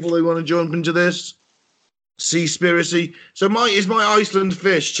say before they want to jump into this? Seaspiracy. So my Iceland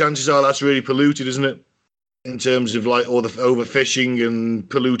fish, chances are that's really polluted, isn't it? In terms of like all the overfishing and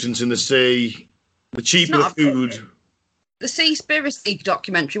pollutants in the sea. The cheaper food. The Seaspiracy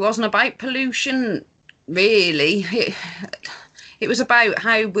documentary wasn't about pollution, really. It was about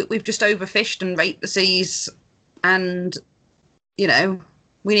how we've just overfished and raped the seas, and, you know,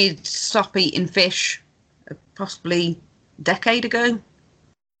 we need to stop eating fish possibly a decade ago.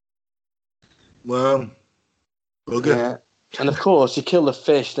 Well, okay. Yeah. And of course, you kill the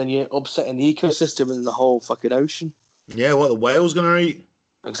fish, then you're upsetting the ecosystem and the whole fucking ocean. Yeah, what the whales going to eat?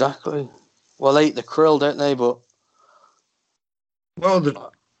 Exactly. Well, they eat the krill, don't they? But well, I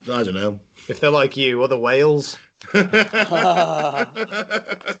don't know. If they're like you, other whales.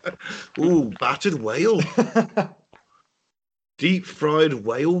 Ooh, battered whale. Deep fried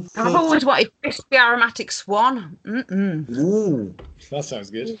whale. I've always wanted crispy aromatic swan. Ooh, that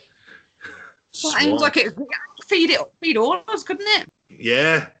sounds good. Sounds like it feed all of us, couldn't it?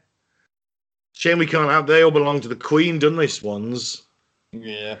 Yeah. Shame we can't have. They all belong to the Queen, don't they? Swans.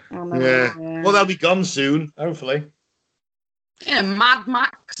 Yeah. Oh, no, Yeah. Well, they'll be gone soon. Hopefully. Mad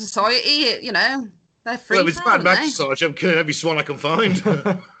Max society. They're free. Well, if it's Mad Max Society, I'm killing every swan I can find.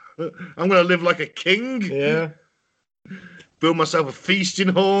 I'm going to live like a king. Yeah. Build myself a feasting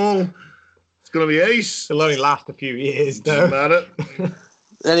hall. It's going to be ace. It'll only last a few years, though. Doesn't matter.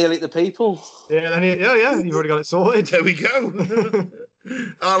 Then he'll eat the people. Yeah, you've already got it sorted. There we go.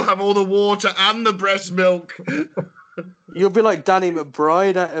 I'll have all the water and the breast milk. You'll be like Danny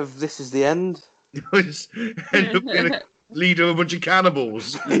McBride out of This Is the End. Just end up being a leader of a bunch of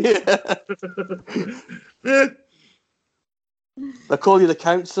cannibals. Yeah. Yeah. They'll call you the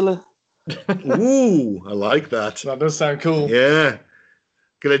counsellor. Ooh, I like that. That does sound cool. Yeah.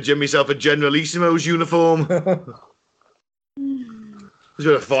 Gonna gem myself a Generalissimo's uniform. Just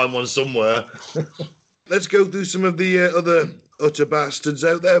gotta find one somewhere. Let's go through some of the other utter bastards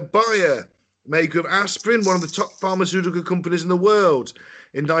out there. Bayer, maker of aspirin, one of the top pharmaceutical companies in the world.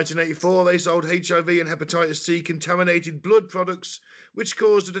 In 1984, they sold HIV and hepatitis C contaminated blood products, which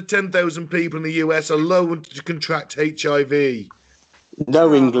caused up to 10,000 people in the US alone to contract HIV.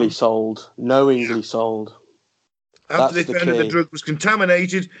 Knowingly sold. Knowingly sold. After That's they the found that the key. drug was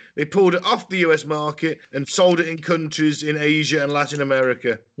contaminated, they pulled it off the US market and sold it in countries in Asia and Latin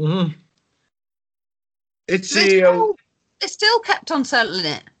America. Mm-hmm. It's They still kept on selling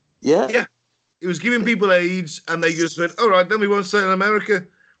it. Yeah. Yeah. It was giving people AIDS, and they just went, all right, then we won't sell it in America.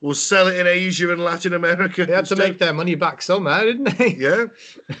 We'll sell it in Asia and Latin America. They had to make their money back somehow, didn't they? Yeah.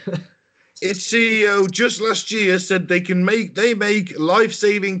 Its CEO just last year said they make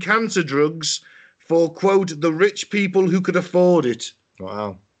life-saving cancer drugs for, quote, the rich people who could afford it.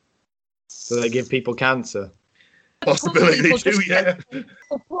 Wow. So they give people cancer. Possibility People too, just yeah.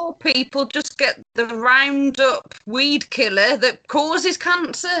 Poor people just get the Roundup weed killer that causes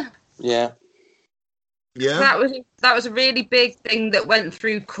cancer. Yeah. Yeah. That was a really big thing that went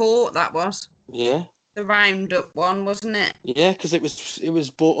through court. That was Yeah. the Roundup one, wasn't it? Yeah, because it was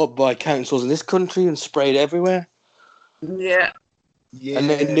bought up by councils in this country and sprayed everywhere. Yeah. Yeah. And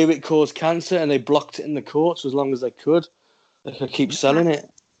they knew it caused cancer, and they blocked it in the courts as long as they could. They could keep selling it.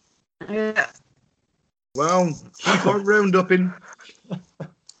 Yeah. Well, keep on round-upping.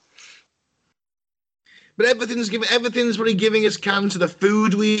 But everything's probably giving us cancer. The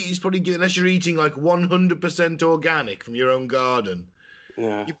food we eat is probably giving, unless you're eating like 100% organic from your own garden.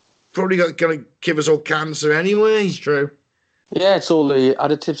 Yeah. Probably going to give us all cancer anyway. It's true. Yeah, it's all the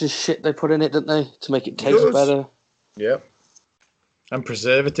additives and shit they put in it, don't they? To make it taste does. better. Yeah. And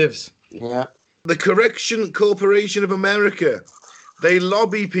preservatives. Yeah. The Correction Corporation of America. They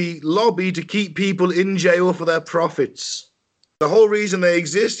lobby to keep people in jail for their profits. The whole reason they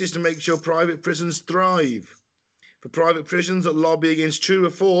exist is to make sure private prisons thrive. For private prisons that lobby against true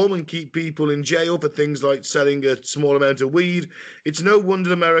reform and keep people in jail for things like selling a small amount of weed, it's no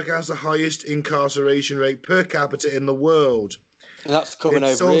wonder America has the highest incarceration rate per capita in the world. And that's coming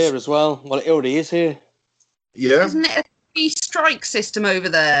It's over also- here as well. Well, it already is here. Yeah? Isn't it a three-strike system over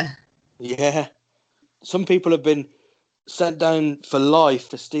there? Yeah. Some people have been sent down for life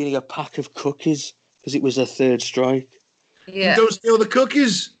for stealing a pack of cookies because it was their third strike. Yeah. Don't steal the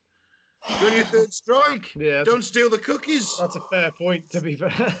cookies. You're on your third strike. Yeah. Don't steal the cookies. That's a fair point, to be fair.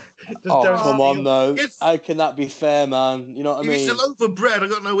 Just Oh, don't come steal. on, though. It's- How can that be fair, man? You know what I If it's mean? a loaf of bread, I've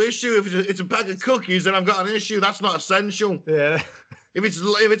got no issue. If it's a pack of cookies, then I've got an issue. That's not essential. Yeah. If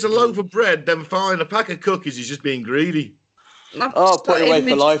it's a loaf of bread, then fine. A pack of cookies is just being greedy. I've Oh, just put got it away for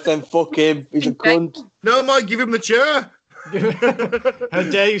image- life then. Fuck him. He's a cunt. No, I might give him the chair. How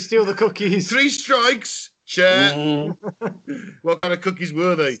dare you steal the cookies? 3 strikes, chair. Mhm. What kind of cookies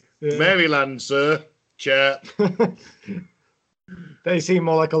were they? Yeah. Maryland, sir. Chair. They seem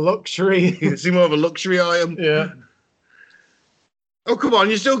more like a luxury. You see more of a luxury item. Yeah. Oh, come on.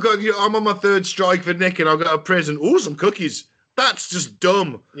 You still got. I'm on my 3rd strike for nicking. I'll go to prison. Oh, some cookies. That's just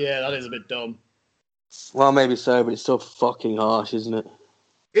dumb. Yeah, that is a bit dumb. Well, maybe so, but it's still fucking harsh, isn't it?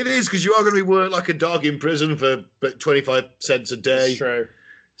 It is, because you are going to be worked like a dog in prison for 25 cents a day. It's true.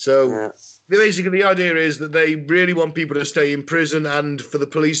 So Yeah. basically the idea is that they really want people to stay in prison and for the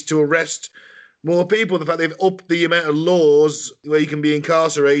police to arrest more people. The fact they've upped the amount of laws where you can be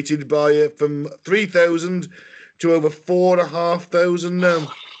incarcerated by from 3,000 to over 4,500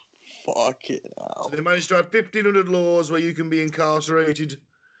 now. Fuck it. So they managed to have 1,500 laws where you can be incarcerated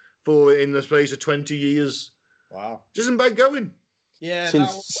for in the space of 20 years. Wow. Which isn't bad going. Yeah,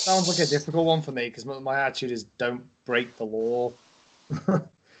 Since- that sounds like a difficult one for me because my attitude is don't break the law.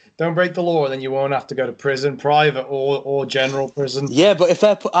 Don't break the law, and then you won't have to go to prison, private or general prison. Yeah, but if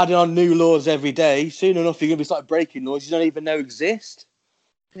they're adding on new laws every day, soon enough you're going to be starting breaking laws you don't even know exist.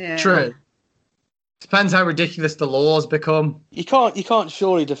 Yeah. True. Depends how ridiculous the laws become. You can't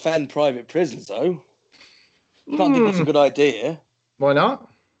surely defend private prisons, though. You can't think that's a good idea. Why not?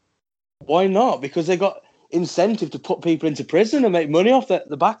 Why not? Because they got incentive to put people into prison and make money off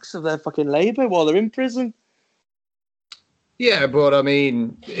the backs of their fucking labour while they're in prison. Yeah, but I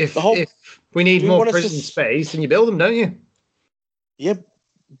mean, if we need Do you more want us prison to- space, then you build them, don't you? Yeah,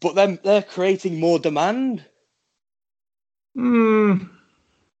 but then they're creating more demand. Don't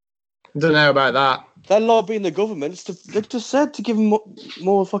know about that. They're lobbying the governments they just said to give them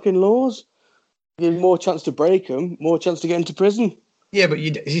more fucking laws. Give them more chance to break them, more chance to get into prison. Yeah, but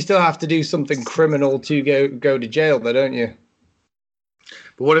you still have to do something criminal to go to jail, though, don't you?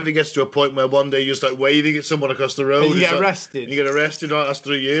 But what if it gets to a point where one day you're just like waving at someone across the road? And you get like, arrested. You get arrested. Like, that's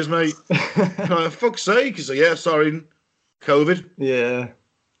 3 years, mate. Like, fuck's sake. He's like, yeah, sorry, COVID. Yeah.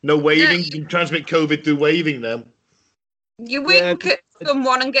 No waving. Yeah. You can transmit COVID through waving now. You wink at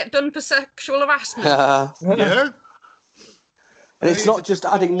someone and get done for sexual harassment. Yeah. And it's not just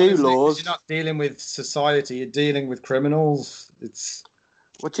adding new laws. You're not dealing with society. You're dealing with criminals. It's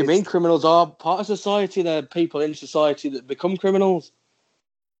What do you mean? Criminals are part of society. They're people in society that become criminals.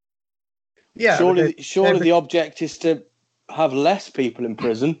 yeah. Surely but the object is to have less people in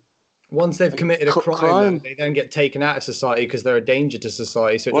prison. once they've committed a Cut crime, crime. they then get taken out of society because they're a danger to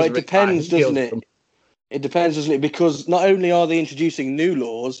society. So Well, it doesn't really depends, matter who doesn't kills it? them. It depends, doesn't it? Because not only are they introducing new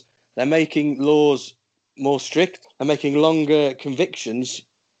laws, they're making laws more strict. They're making longer convictions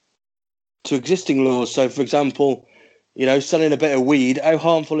to existing laws. So, for example, selling a bit of weed, how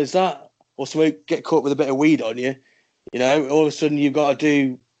harmful is that? Or someone get caught with a bit of weed on you, all of a sudden you've got to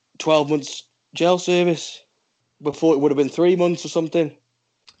do 12 months jail service. Before it would have been 3 months or something.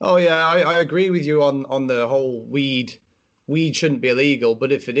 Oh yeah, I agree with you on the whole weed. Weed shouldn't be illegal,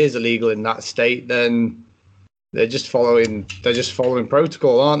 but if it is illegal in that state, then they're just following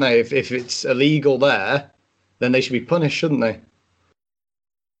protocol, aren't they? If it's illegal there, then they should be punished, shouldn't they?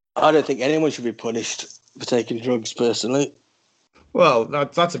 I don't think anyone should be punished for taking drugs, personally. Well,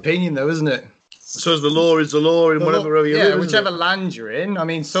 that's opinion, though, isn't it? So as the law is the law in whatever area you live, isn't whichever it? land you're in. I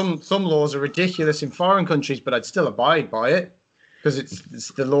mean, some laws are ridiculous in foreign countries, but I'd still abide by it because it's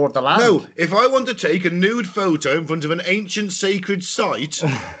the law of the land. No, if I want to take a nude photo in front of an ancient sacred site,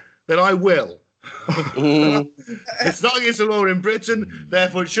 then I will. It's not against the law in Britain,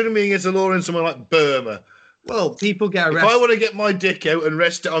 therefore it shouldn't be against the law in somewhere like Burma. Well, people get If arrested. I want to get my dick out and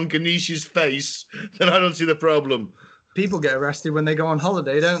rest it on Ganesh's face, then I don't see the problem. People get arrested when they go on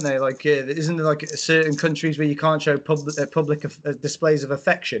holiday, don't they? Like, isn't there like certain countries where you can't show public displays of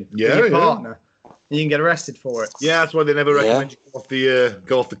affection Yeah, with your yeah. partner, and you can get arrested for it? Yeah, that's why they never recommend Yeah. you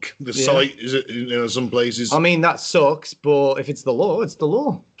go off the site. Is it some places? I mean, that sucks, but if it's the law, it's the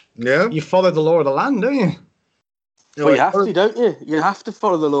law. Yeah. You follow the law of the land, don't you? Well, you have to, don't you? You have to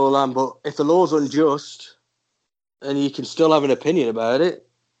follow the law of land, but if the law's unjust, then you can still have an opinion about it.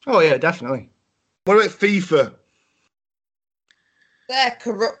 Oh yeah, definitely. What about FIFA? They're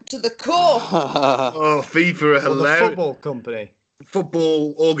corrupt to the core. Oh, FIFA are Well, the hilarious. football company.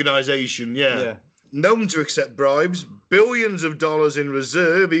 Football organisation, Yeah. known to accept bribes, billions of dollars in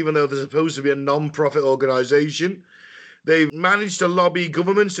reserve, even though they're supposed to be a non-profit organisation. They've managed to lobby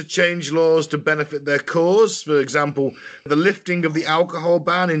governments to change laws to benefit their cause. For example, the lifting of the alcohol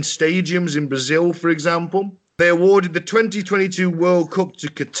ban in stadiums in Brazil, for example. They awarded the 2022 World Cup to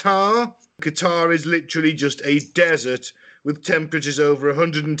Qatar. Qatar is literally just a desert with temperatures over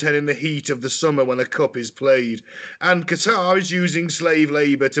 110 in the heat of the summer when a cup is played. And Qatar is using slave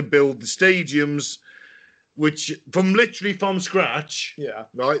labour to build the stadiums, which from scratch. Yeah.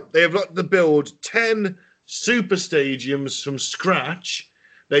 Right? They have got to build 10 super stadiums from scratch.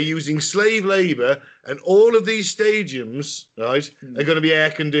 They're using slave labour, and all of these stadiums, right, are going to be air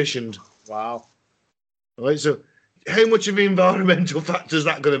conditioned. Wow. Right? So, how much of an environmental factor is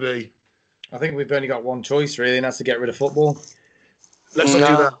that going to be? I think we've only got one choice, really, and that's to get rid of football Let's not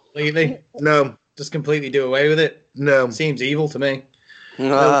do that. completely. No, Just completely do away with it. no. Seems evil to me.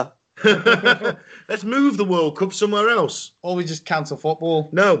 Let's move the World Cup somewhere else. Or we just cancel football.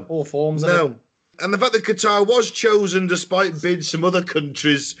 No, All forms of it. no. And the fact that Qatar was chosen despite bids from other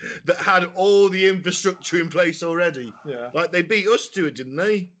countries that had all the infrastructure in place already. Yeah. Like they beat us to it, didn't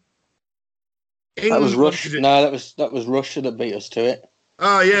they? That was England Russia. wanted it. No, that was Russia that beat us to it.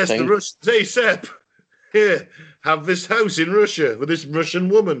 Ah, yes, I the think. Russians. Hey, Sepp, here, have this house in Russia with this Russian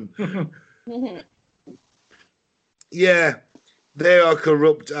woman. Yeah, they are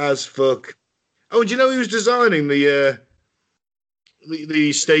corrupt as fuck. Oh, do you know who was designing the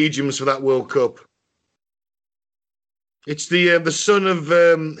stadiums for that World Cup? It's the son of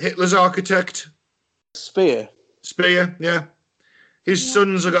Hitler's architect, Spear. Speer. Yeah, His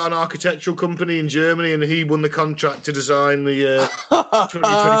sons have got an architectural company in Germany, and he won the contract to design the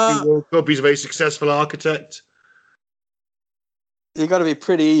 2022 World Cup. He's a very successful architect. You've got to be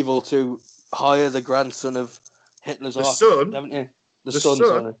pretty evil to hire the grandson of Hitler's architect, haven't you? The son,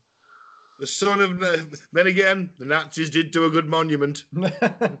 sorry. The son of... Then again, the Nazis did do a good monument.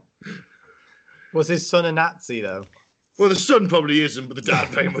 Was his son a Nazi, though? Well, the son probably isn't, but the dad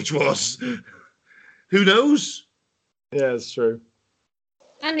very much was. Who knows? Yeah, it's true.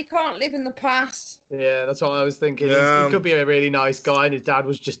 And he can't live in the past. Yeah, that's what I was thinking. He could be a really nice guy, and his dad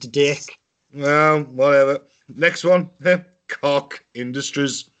was just a dick. Well, whatever. Next one. Koch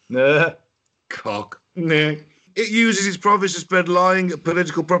Industries. Koch. It uses its profits to spread lying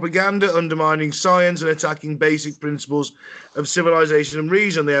political propaganda, undermining science and attacking basic principles of civilization and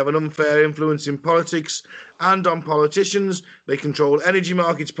reason. They have an unfair influence in politics and on politicians. They control energy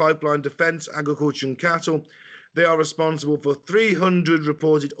markets, pipeline, defense, agriculture and cattle. They are responsible for 300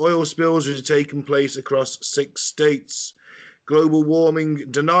 reported oil spills which have taken place across 6 states. Global warming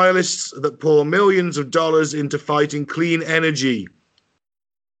denialists that pour millions of dollars into fighting clean energy.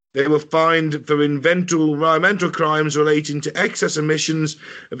 They were fined for environmental crimes relating to excess emissions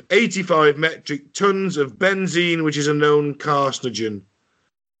of 85 metric tons of benzene, which is a known carcinogen.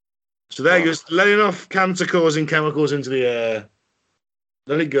 So they're just letting off cancer-causing chemicals into the air.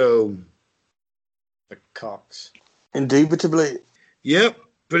 Let it go. The Kochs. Indubitably. Yep,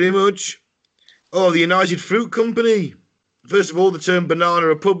 pretty much. Oh, the United Fruit Company. First of all, the term Banana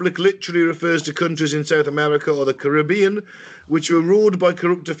Republic literally refers to countries in South America or the Caribbean, which were ruled by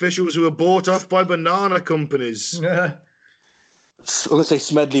corrupt officials who were bought off by banana companies. I'm going to say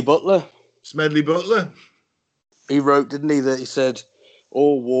Smedley Butler. Smedley Butler. He wrote, didn't he, that he said,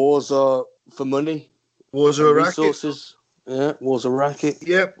 all wars are for money. Wars are a resources. Racket. Yeah, wars are a racket.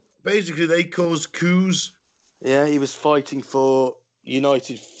 Yep. Basically, they caused coups. Yeah, he was fighting for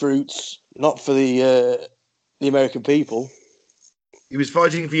United Fruits, not for the American people. He was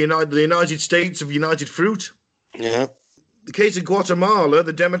fighting for the United States of United Fruit. Yeah. The case of Guatemala,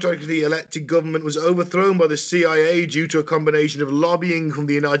 the democratically elected government was overthrown by the CIA due to a combination of lobbying from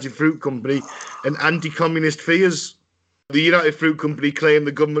the United Fruit Company and anti-communist fears. The United Fruit Company claimed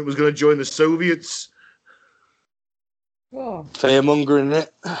the government was going to join the Soviets. Oh. Fearmongering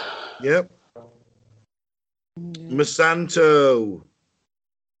it. Yep. Monsanto.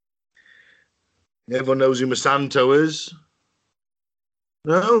 Everyone knows who Monsanto is.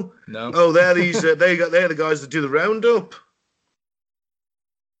 No? No. Oh, they're the guys that do the Roundup.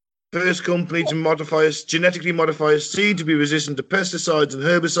 First company to genetically modify a seed to be resistant to pesticides and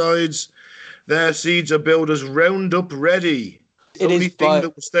herbicides. Their seeds are billed as Roundup ready. The only thing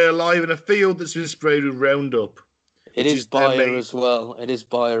that will stay alive in a field that's been sprayed with Roundup. It is Bayer as well. It is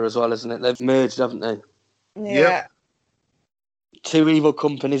Bayer as well, isn't it? They've merged, haven't they? Yeah. Yep. 2 evil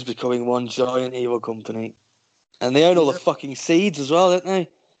companies becoming one giant evil company. And they own all the fucking seeds as well, don't they?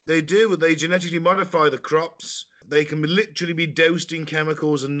 They do. They genetically modify the crops. They can literally be doused in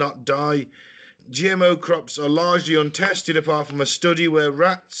chemicals and not die. GMO crops are largely untested apart from a study where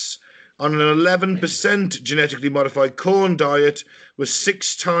rats on an 11% genetically modified corn diet were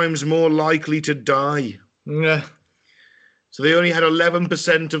 6 times more likely to die. Yeah. So they only had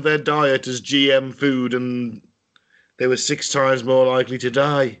 11% of their diet as GM food, and they were 6 times more likely to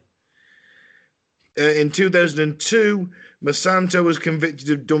die. In 2002, Monsanto was convicted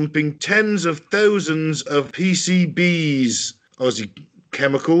of dumping tens of thousands of PCBs, Aussie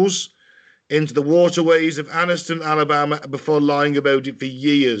chemicals, into the waterways of Anniston, Alabama, before lying about it for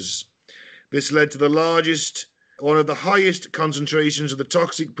years. This led to one of the highest concentrations of the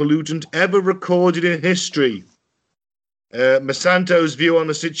toxic pollutant ever recorded in history. Monsanto's view on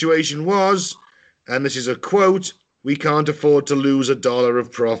the situation was, and this is a quote, "We can't afford to lose $1 of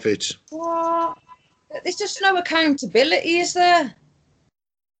profit." What? There's just no accountability, is there?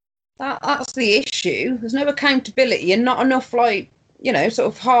 That's the issue. There's no accountability and not enough, sort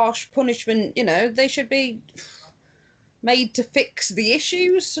of harsh punishment. They should be made to fix the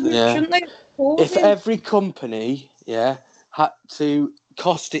issues, shouldn't they? If every company, had to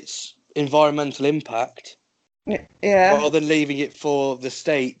cost its environmental impact, rather than leaving it for the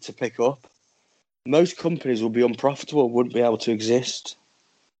state to pick up, most companies would be unprofitable, wouldn't be able to exist.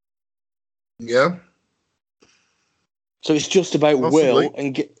 Yeah. So it's just about will,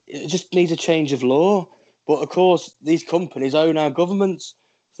 and it just needs a change of law. But of course, these companies own our governments,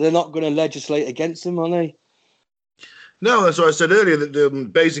 so they're not going to legislate against them, are they? No, that's what I said earlier,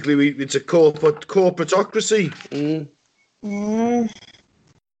 that basically it's a corporatocracy. Mm.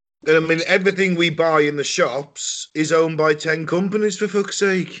 And I mean, everything we buy in the shops is owned by 10 companies, for fuck's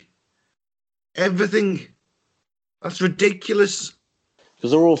sake. Everything. That's ridiculous.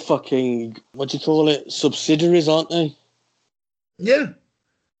 Because they're all fucking, what do you call it, subsidiaries, aren't they? Yeah.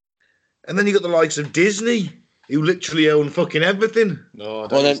 And then you got the likes of Disney, who literally own fucking everything. No,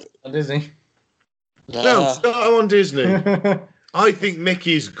 Well, then, Disney. No, start on Disney. I think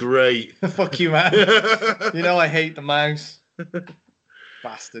Mickey's great. Fuck you, man. You know I hate the mouse.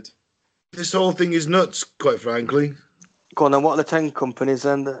 Bastard. This whole thing is nuts, quite frankly. go on then, what are the 10 companies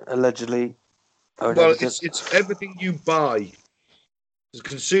then that allegedly own Well, everything? it's everything you buy. There's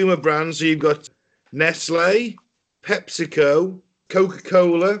consumer brands, so you've got Nestle, PepsiCo,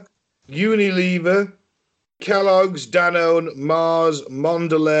 Coca-Cola, Unilever, Kellogg's, Danone, Mars,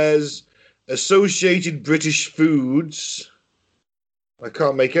 Mondelez, Associated British Foods. I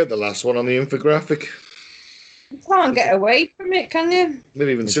can't make out the last one on the infographic. You can't get away from it, can you? Never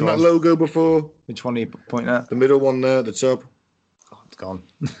even Which seen that one? logo before. Which one are you pointing at? The middle one there at the top. Oh, it's gone.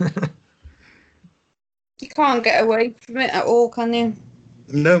 You can't get away from it at all, can you?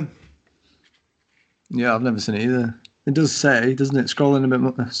 No. Yeah, I've never seen it either. It does say, doesn't it? Scroll in a bit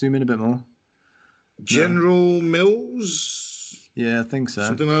more, zoom in a bit more. General Mills? Yeah, I think so.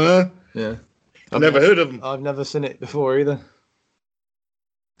 Something like that. Yeah. I've never heard of them. I've never seen it before either.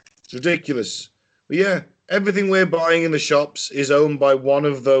 It's ridiculous. But yeah, everything we're buying in the shops is owned by one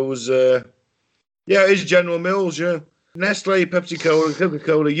of those. Yeah, it's General Mills, yeah. Nestle, PepsiCo,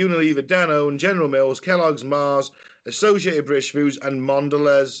 Coca-Cola, Unilever, Danone, General Mills, Kellogg's, Mars, Associated British Foods, and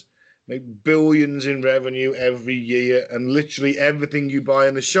Mondelez make billions in revenue every year, and literally everything you buy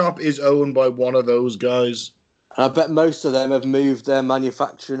in the shop is owned by one of those guys. And I bet most of them have moved their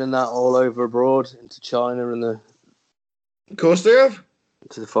manufacturing and that all over abroad into China and Of course they have.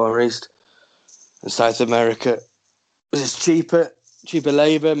 to the Far East and South America. It's cheaper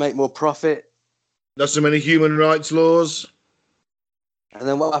labour, make more profit. Not so many human rights laws. And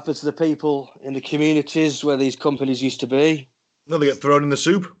then what happens to the people in the communities where these companies used to be? No, they get thrown in the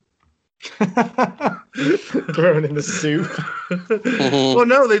soup. Thrown in the soup. Well,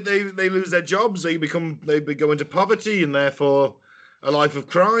 no, they lose their jobs. They go into poverty, and therefore a life of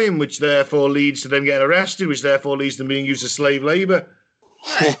crime, which therefore leads to them getting arrested, which therefore leads to them being used as slave labour.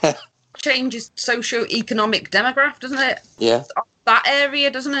 Changes socio-economic demographic, doesn't it? Yeah. That area,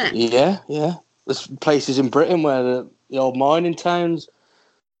 doesn't it? Yeah. There's places in Britain where the old mining towns.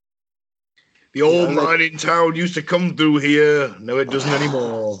 The old mining town used to come through here. No, it doesn't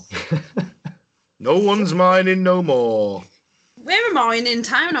anymore. No one's mining no more. We're a mining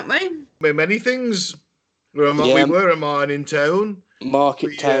town, aren't we? We're many things. We Yeah. were a mining town.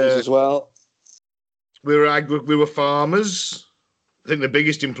 Market towns as well. We were farmers. I think the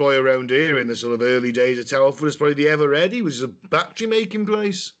biggest employer around here in the sort of early days of Telford is probably the Ever Ready, which is a battery making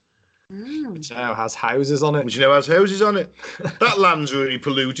place, Which now has houses on it. which now has houses on it. That land's really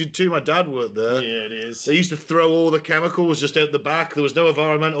polluted too. My dad worked there. Yeah, it is. They used to throw all the chemicals just out the back. There was no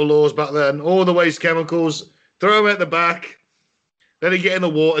environmental laws back then. All the waste chemicals, throw them out the back. Then they get in the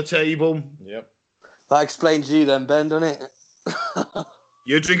water table. Yep. That explains you then, Ben, doesn't it?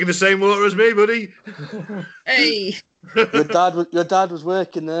 You're drinking the same water as me, buddy. Hey, Your dad was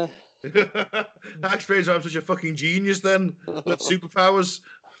working there. That explains why I'm such a fucking genius then. Got superpowers.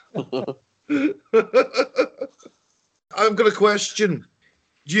 I've got a question.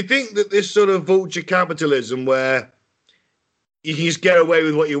 Do you think that this sort of vulture capitalism where you can just get away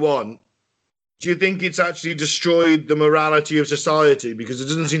with what you want, do you think it's actually destroyed the morality of society? Because there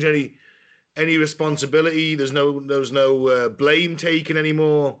doesn't seem to be any responsibility. There's no blame taken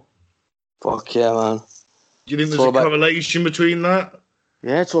anymore. Fuck yeah, man. Do you think It's there's all a about- correlation between that?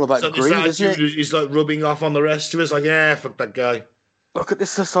 Yeah, it's all about So greed, this isn't it? attitude is like rubbing off on the rest of us, like, yeah, fuck that guy. Look at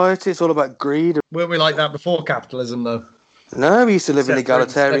this society. It's all about greed. Weren't we like that before capitalism, though? No, we used to live in Except for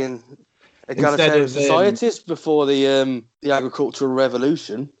egalitarian instead of, societies before the agricultural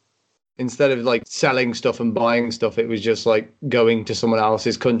revolution. Instead of like selling stuff and buying stuff, it was just like going to someone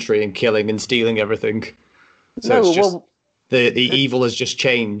else's country and killing and stealing everything. So No, it's just well, the evil has just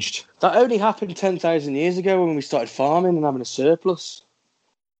changed. that only happened 10,000 years ago when we started farming and having a surplus.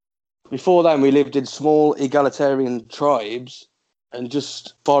 Before then, we lived in small egalitarian tribes and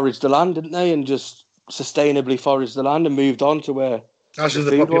just foraged the land, didn't they? And just sustainably foraged the land and moved on to where Actually,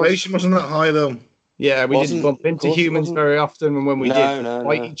 the the food population wasn't that high, though. Yeah, we Wasn't- didn't bump of into course it humans wasn't. very often, and when we No, did, no,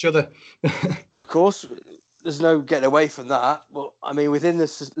 fight no. each other. Of course, there's no getting away from that. But I mean, within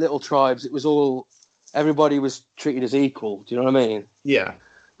the little tribes, it was all everybody was treated as equal. Do you know what I mean? Yeah.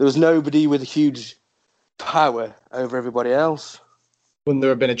 There was nobody with huge power over everybody else. Wouldn't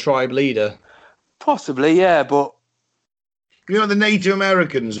there have been a tribe leader? Possibly, yeah, but You know, the Native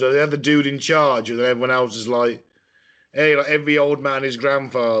Americans, they had the dude in charge, and then everyone else is like, hey, like every old man is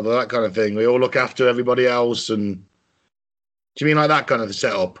grandfather, that kind of thing. We all look after everybody else, and Do you mean like that kind of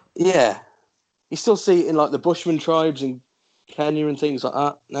setup? Yeah. You still see it in like the Bushman tribes in Kenya and things like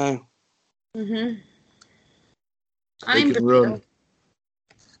that now. Mm-hmm. They can run.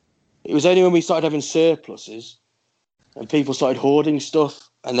 It was only when we started having surpluses and people started hoarding stuff.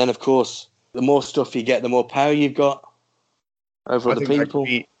 And then, of course, the more stuff you get, the more power you've got over other people.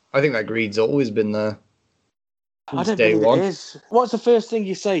 I think that greed's always been there. I don't believe it is. What's the first thing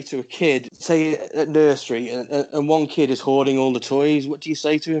you say to a kid, say at nursery, and one kid is hoarding all the toys? What do you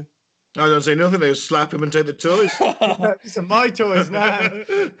say to him? I don't say nothing. They slap him and take the toys. These are my toys now.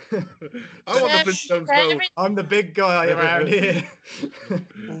 I want the Flintstones phone. I'm the big guy around here.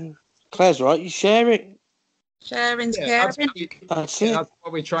 Claire's right. You share it. Sharing's caring. That's it. That's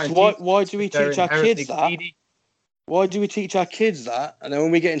what we try and So teach. why do we teach our kids that? Why do we teach our kids that? And then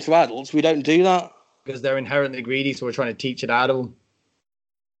when we get into adults, we don't do that. Because they're inherently greedy, so we're trying to teach it out of them.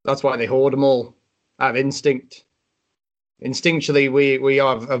 That's why they hoard them all, out of instinct. Instinctually, we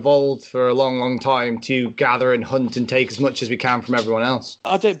have evolved for a long, long time to gather and hunt and take as much as we can from everyone else.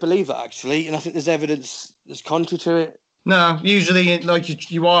 I don't believe that, actually, and I think there's evidence that's contrary to it. No, usually,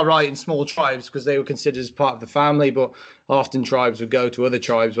 like you are right in small tribes because they were considered as part of the family, but often tribes would go to other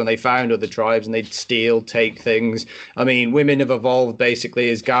tribes when they found other tribes and they'd steal, take things. I mean, women have evolved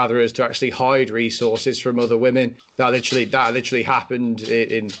basically as gatherers to actually hide resources from other women. That literally happened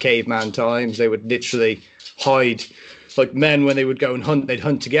in caveman times. They would literally hide. Like men, when they would go and hunt, they'd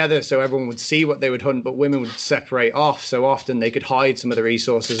hunt together so everyone would see what they would hunt, but women would separate off. So often they could hide some of the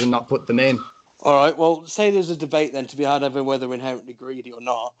resources and not put them in. All right, well, say there's a debate then to be had over whether we're inherently greedy or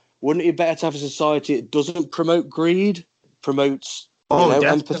not. Wouldn't it be better to have a society that doesn't promote greed, promotes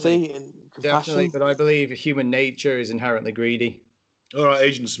empathy and compassion? Definitely, but I believe human nature is inherently greedy. All right,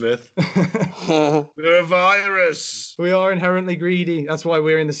 Agent Smith. We're a virus. We are inherently greedy. That's why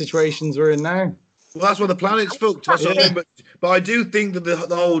we're in the situations we're in now. Well, that's why the planet's fucked. That's what I mean. But I do think that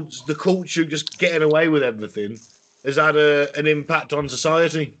the culture just getting away with everything has had an impact on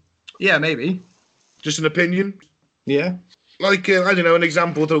society. Yeah, maybe. Just an opinion. Yeah. Like, I don't know, an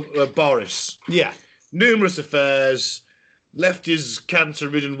example of Boris. Yeah. Numerous affairs, left his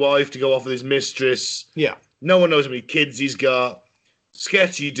cancer-ridden wife to go off with his mistress. Yeah. No one knows how many kids he's got.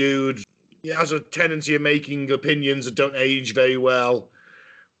 Sketchy dude. He has a tendency of making opinions that don't age very well.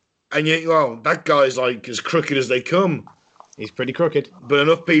 And yet, well, that guy's like as crooked as they come. He's pretty crooked. But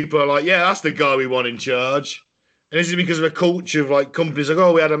enough people are like, yeah, that's the guy we want in charge. And this is because of a culture of like companies like,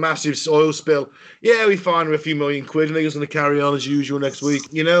 oh, we had a massive oil spill. Yeah, we fined her a few million quid and they're just going to carry on as usual next week.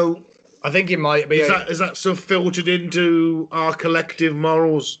 You know, I think it might be. Is that so filtered into our collective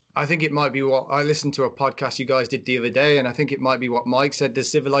morals? I think it might be what I listened to a podcast you guys did the other day, and I think it might be what Mike said, the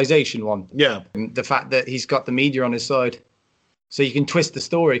civilization one. Yeah. And the fact that he's got the media on his side. So you can twist the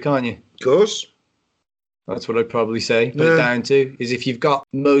story, can't you? Of course. That's what I'd probably say. Put it down to is if you've got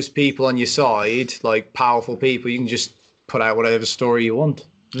most people on your side, like powerful people, you can just put out whatever story you want.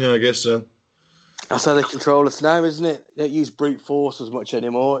 Yeah, I guess so. That's how they control us now, isn't it? They don't use brute force as much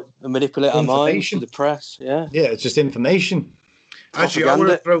anymore. They manipulate our minds through the press. Yeah. Yeah, it's just information. Actually, I want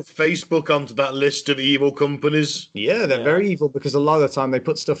to throw Facebook onto that list of evil companies. Yeah, they're very evil because a lot of the time they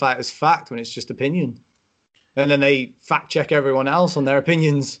put stuff out as fact when it's just opinion. And then they fact check everyone else on their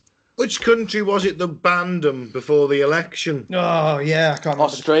opinions. Which country was it that banned them before the election? Oh, yeah, I can't remember.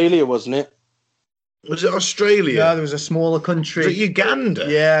 Australia, wasn't it? Was it Australia? Yeah, there was a smaller country. Was it Uganda?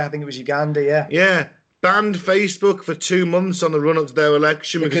 Yeah, I think it was Uganda, yeah. Yeah. Banned Facebook for 2 months on the run-up to their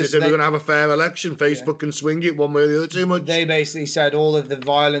election because they said we're going to have a fair election. Facebook can swing it one way or the other too much. They basically said all of the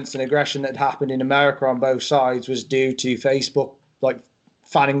violence and aggression that happened in America on both sides was due to Facebook, like,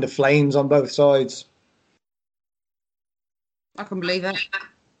 fanning the flames on both sides. I can believe it.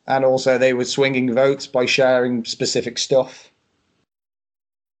 And also they were swinging votes by sharing specific stuff.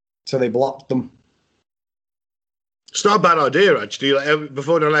 So they blocked them. It's not a bad idea, actually. Like,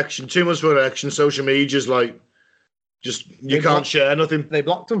 before an election, 2 months before an election, social media's like, just, you can't share nothing. They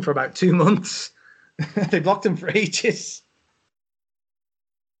blocked them for about 2 months. They blocked them for ages.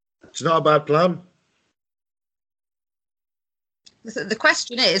 It's not a bad plan. The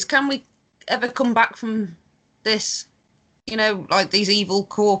question is, can we ever come back from this? You know, like these evil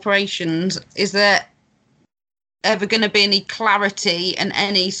corporations, is there ever going to be any clarity and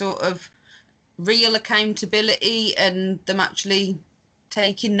any sort of real accountability and them actually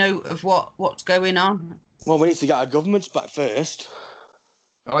taking note of what's going on? Well, we need to get our governments back first.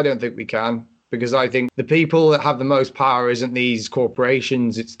 I don't think we can, because I think the people that have the most power isn't these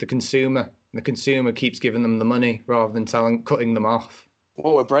corporations, it's the consumer. The consumer keeps giving them the money rather than cutting them off.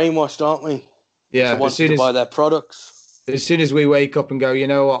 Well, we're brainwashed, aren't we? Yeah, to want to buy their products. As soon as we wake up and go, you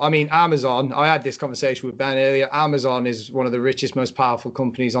know what? I mean, Amazon, I had this conversation with Ben earlier. Amazon is one of the richest, most powerful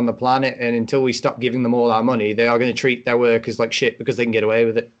companies on the planet. And until we stop giving them all our money, they are going to treat their workers like shit because they can get away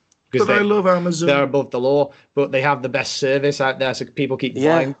with it. Because But I love Amazon. They're above the law, but they have the best service out there, so people keep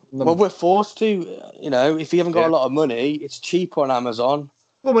buying them. Well, we're forced to. You know, if you haven't got a lot of money, it's cheaper on Amazon.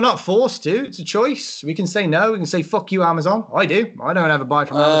 Well, we're not forced to. It's a choice. We can say no. We can say, fuck you, Amazon. I do. I don't ever buy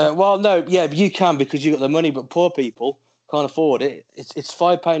from Amazon. Well, no, yeah, but you can because you got the money, but poor people can't afford it. It's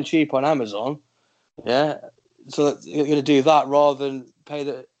 £5 cheaper on Amazon. Yeah. So you're going to do that rather than pay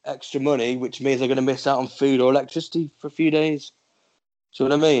the extra money, which means they're going to miss out on food or electricity for a few days. Do you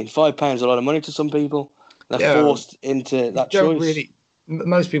know what I mean? £5 is a lot of money to some people. They're forced into that choice.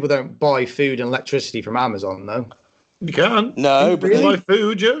 Most people don't buy food and electricity from Amazon, though. You can. No, but they buy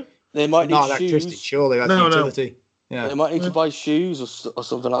food, yeah. They might need electricity, shoes. surely. That's utility. Yeah. They might need to buy shoes or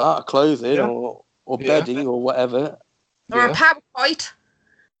something like that, clothing or bedding or whatever. Or a power kite.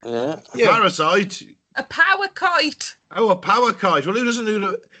 Yeah. Parasite. A power kite. Oh, a power kite. Well, who doesn't do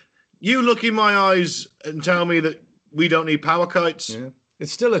that? You look in my eyes and tell me that we don't need power kites. Yeah.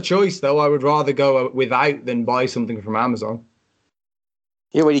 It's still a choice, though. I would rather go without than buy something from Amazon.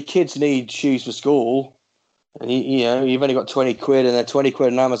 Yeah, well, your kids need shoes for school. And, you know, you've only got 20 quid and they're 20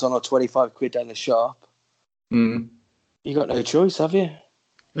 quid on Amazon or 25 quid down the shop. Mm. You got no choice, have you?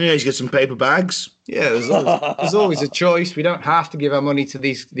 Yeah, you get some paper bags. Yeah, there's always a choice. We don't have to give our money to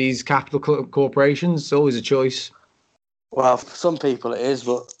these capital corporations. It's always a choice. Well, for some people it is,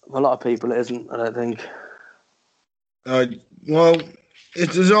 but for a lot of people it isn't, I don't think. Well,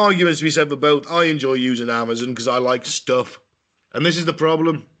 there's arguments to be said for both. I enjoy using Amazon because I like stuff. And this is the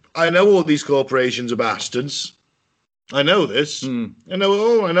problem. I know all these corporations are bastards. I know this. I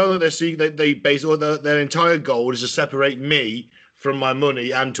know that they base all their entire goal is to separate me from my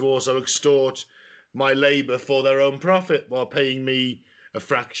money and to also extort my labour for their own profit while paying me a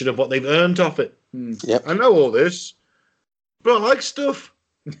fraction of what they've earned off it. Yep. I know all this, but I like stuff.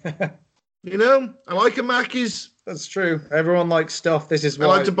 You know, I like a Macca's. That's true. Everyone likes stuff. This is why I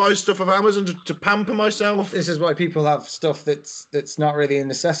like to buy stuff off Amazon to pamper myself. This is why people have stuff that's not really a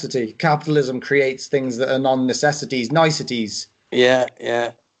necessity. Capitalism creates things that are non-necessities, niceties. Yeah,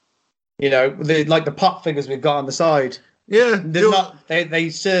 yeah. You know, like the pop figures we've got on the side. Yeah, they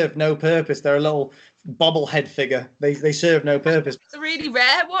serve no purpose. They're a little bobblehead figure. They serve no purpose. The really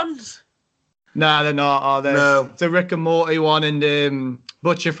rare ones. No, they're not, are they? No. It's a Rick and Morty one and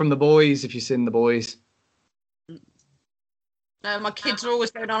Butcher from The Boys, if you've seen The Boys. No, my kids are always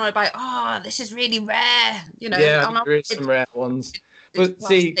going on about, this is really rare. You know, yeah, there is some rare ones. But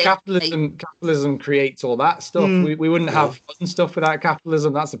see, capitalism creates all that stuff. We wouldn't have fun stuff without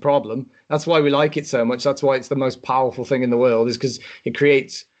capitalism. That's the problem. That's why we like it so much. That's why it's the most powerful thing in the world, is because it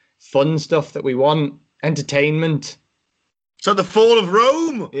creates fun stuff that we want, entertainment. So the fall of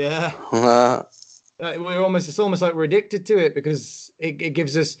Rome. Yeah. It's almost like we're addicted to it because it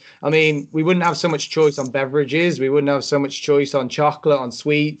gives us, I mean, we wouldn't have so much choice on beverages. We wouldn't have so much choice on chocolate, on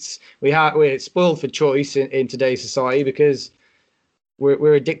sweets. We're spoiled for choice in today's society because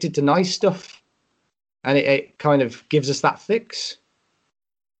we're addicted to nice stuff. And it kind of gives us that fix.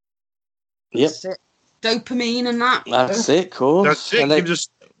 Yep. Dopamine and that. That's it, of course. That's it. And they,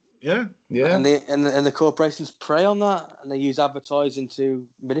 yeah. And the corporations prey on that and they use advertising to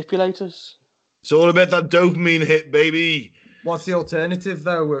manipulate us. It's all about that dopamine hit, baby. What's the alternative,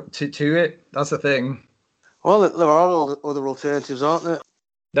 though, to it? That's the thing. Well, there are other alternatives, aren't there?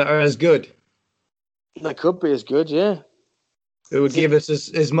 That are as good. That could be as good, yeah. It would give us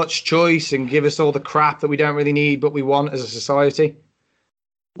as much choice and give us all the crap that we don't really need, but we want as a society.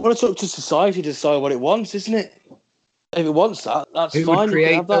 Well, it's up to society to decide what it wants, isn't it? If it wants that, that's who fine. Would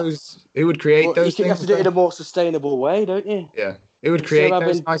create those, who would create those things? You have to do it in a more sustainable way, don't you? Yeah. It would create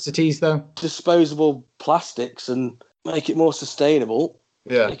those niceties, though. Disposable plastics and make it more sustainable.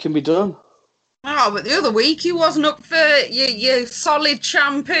 Yeah. It can be done. Oh, but the other week you wasn't up for your solid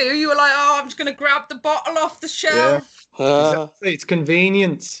shampoo. You were like, I'm just going to grab the bottle off the shelf. Yeah. Exactly. It's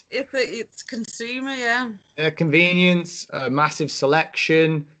convenience. It's consumer, yeah. Convenience, massive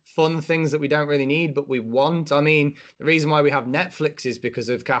selection, fun things that we don't really need, but we want. I mean, the reason why we have Netflix is because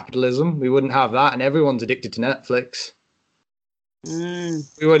of capitalism. We wouldn't have that, and everyone's addicted to Netflix.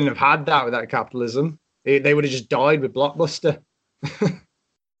 We wouldn't have had that without capitalism. They would have just died with Blockbuster.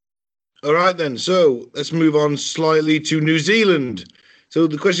 All right, then. So let's move on slightly to New Zealand. So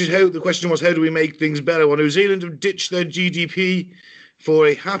the question was, how do we make things better? Well, New Zealand have ditched their GDP for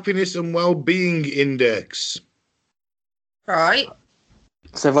a happiness and well-being index. Right.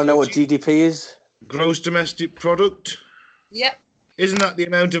 Does everyone know what GDP is? Gross domestic product. Yep. Isn't that the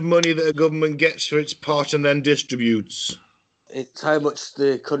amount of money that a government gets for its part and then distributes? It's how much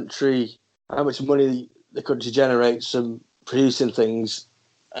money the country generates from producing things,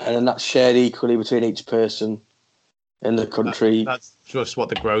 and then that's shared equally between each person in the country. That's just what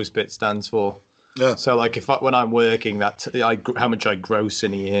the gross bit stands for. Yeah. So, like, when I'm working, how much I gross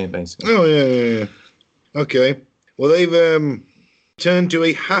in a year, basically. Oh, yeah. Okay. Well, they've turned to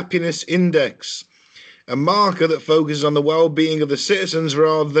a happiness index, a marker that focuses on the well-being of the citizens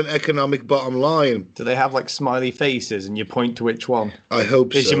rather than economic bottom line. Do they have, like, smiley faces, and you point to which one I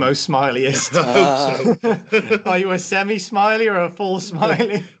hope is so. your most smiliest? I hope so. Are you a semi-smiley or a full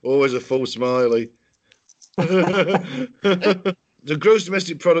smiley? Always a full smiley. The gross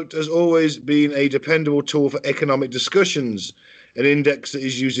domestic product has always been a dependable tool for economic discussions, an index that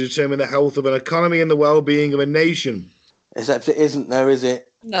is used to determine the health of an economy and the well-being of a nation. Except it isn't, though, is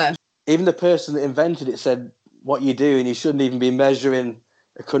it? No. Even the person that invented it said, what you do, and you shouldn't even be measuring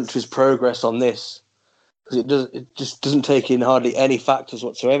a country's progress on this. Because it just doesn't take in hardly any factors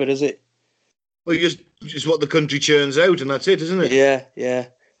whatsoever, does it? Well, just what the country churns out, and that's it, isn't it? Yeah.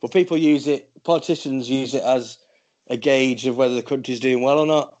 But people use it, politicians use it as a gauge of whether the country's doing well or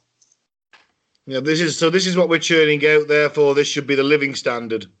not. Yeah, this is what we're churning out, therefore this should be the living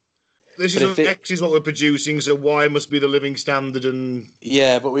standard. X is what we're producing, so Y must be the living standard. And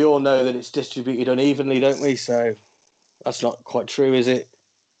yeah, but we all know that it's distributed unevenly, don't we? So that's not quite true, is it?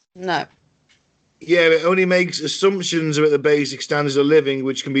 No. Yeah, it only makes assumptions about the basic standards of living,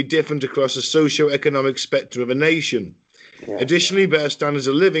 which can be different across the socio-economic spectrum of a nation. Yeah. Additionally, better standards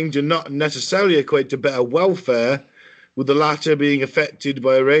of living do not necessarily equate to better welfare, with the latter being affected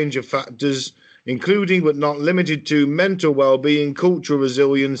by a range of factors, including but not limited to mental well-being, cultural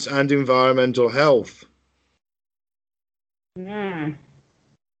resilience, and environmental health. Mm.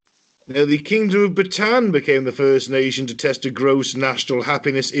 Now, the Kingdom of Bhutan became the first nation to test a gross national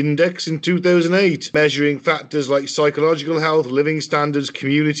happiness index in 2008, measuring factors like psychological health, living standards,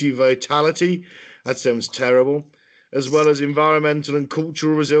 community vitality, that sounds terrible, as well as environmental and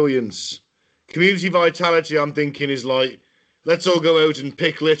cultural resilience. Community vitality, I'm thinking, is like, let's all go out and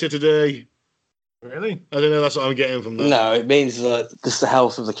pick litter today. Really? I don't know, that's what I'm getting from that. No, it means just the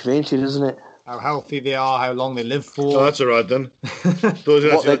health of the community, doesn't it? How healthy they are, how long they live for. Oh, that's all right then. Those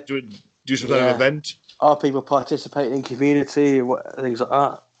are actually do some kind of event. Are people participating in community and things like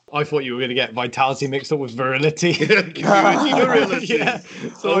that? I thought you were going to get vitality mixed up with virility. Community virility. Yeah.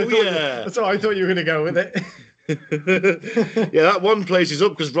 So that's what I thought you were going to go with it. Yeah, that one place is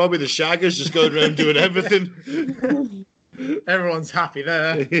up because Robbie the Shagger's just going around doing everything. Everyone's happy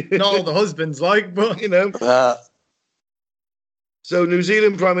there. Not all the husbands but you know. So New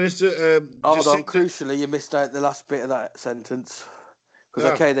Zealand Prime Minister. Hold on, crucially, you missed out the last bit of that sentence.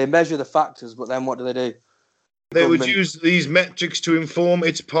 Because they measure the factors, but then what do? They would use these metrics to inform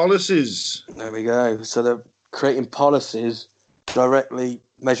its policies. There we go. So they're creating policies directly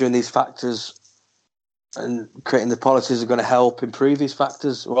measuring these factors, and creating the policies are going to help improve these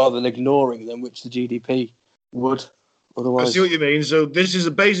factors rather than ignoring them, which the GDP would otherwise. I see what you mean. So this is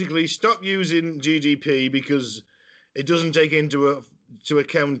basically stop using GDP because it doesn't take into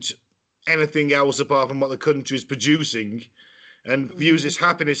account anything else apart from what the country is producing, and use this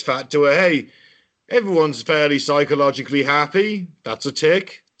happiness factor where, hey, everyone's fairly psychologically happy. That's a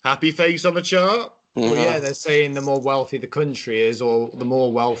tick. Happy face on the chart. Well, yeah, they're saying the more wealthy the country is, or the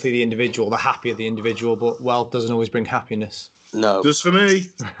more wealthy the individual, the happier the individual, but wealth doesn't always bring happiness. No. Just for me.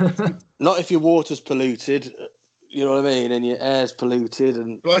 Not if your water's polluted, you know what I mean, and your air's polluted.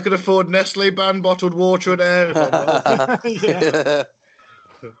 And I could afford Nestle brand bottled water and air. Yeah.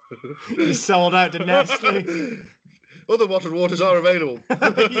 You sold out to Nestle. Other bottled waters are available.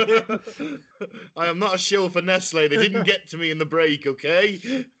 I am not a shill for Nestle. They didn't get to me in the break,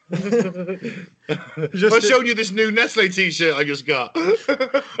 okay? I've shown you this new Nestle t-shirt I just got.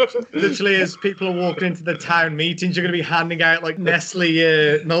 Literally, as people are walking into the town meetings, you're going to be handing out like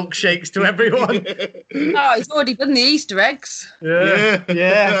Nestle milkshakes to everyone. Oh, he's already done the Easter eggs.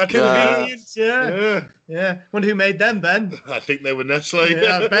 Yeah. Convenience. Yeah. Wonder who made them, Ben? I think they were Nestle.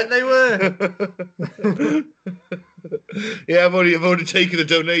 Yeah, I bet they were. Yeah, I've already taken the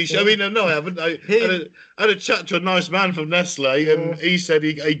donation. I mean, no, I haven't. I had a chat to a nice man from Nestle, and he said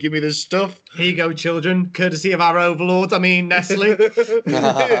he'd give me this stuff. Here you go, children, courtesy of our overlord. I mean, Nestle.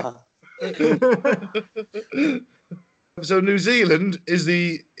 So New Zealand is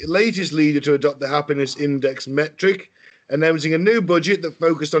the latest leader to adopt the happiness index metric, announcing a new budget that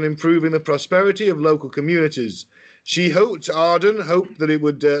focused on improving the prosperity of local communities. Ardern hoped that it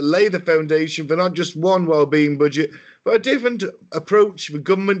would lay the foundation for not just one well-being budget, but a different approach for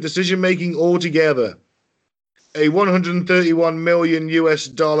government decision-making altogether. a 131 million US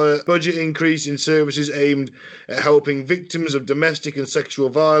dollar budget increase in services aimed at helping victims of domestic and sexual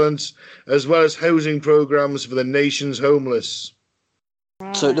violence, as well as housing programs for the nation's homeless.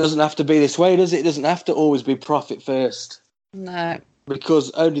 So it doesn't have to be this way, does it? It doesn't have to always be profit first. No.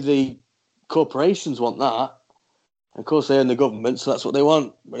 Because only the corporations want that. Of course, they own the government, so that's what they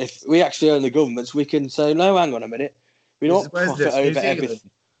want. But if we actually own the governments, we can say, no, hang on a minute. We don't want profit over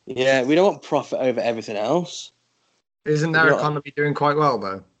everything. Yeah, we don't want profit over everything else. Isn't their economy doing quite well,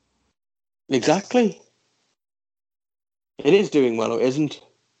 though? Exactly. It is doing well, or isn't?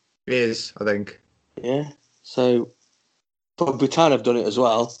 It is, I think. Yeah. So, but Bhutan have done it as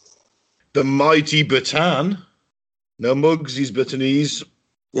well. The mighty Bhutan. No mugs, he's Bhutanese.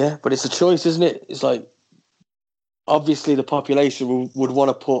 Yeah, but it's a choice, isn't it? It's like, obviously the population would want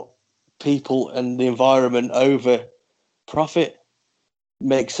to put people and the environment over profit.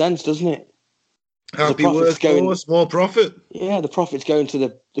 Makes sense, doesn't it? Happy workforce, more profit. Yeah, the profit's going to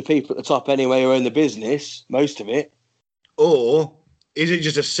the people at the top anyway who own the business, most of it. Or is it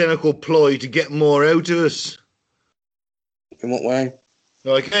just a cynical ploy to get more out of us? In what way?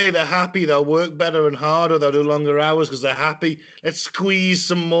 Like, hey, they're happy, they'll work better and harder, they'll do longer hours because they're happy. Let's squeeze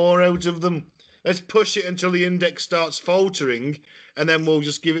some more out of them. Let's push it until the index starts faltering, and then we'll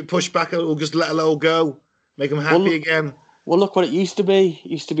just give it pushback, we'll just let it all go. Make them happy again. Well, look what it used to be. It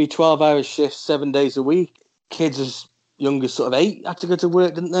used to be 12-hour shifts, 7 days a week. Kids as young as sort of 8 had to go to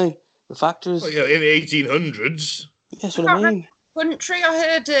work, didn't they? The factories. Well, yeah, in the 1800s. That's what I mean. Country,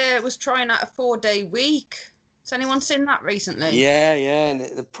 I heard, was trying out a 4-day week. Has anyone seen that recently? Yeah, and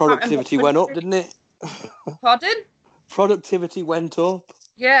the productivity went up, didn't it? Pardon? Productivity went up.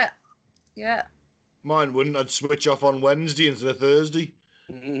 Yeah. Mine wouldn't. I'd switch off on Wednesday instead of Thursday.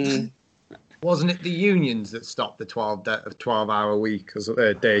 Mm. Wasn't it the unions that stopped the 12-hour week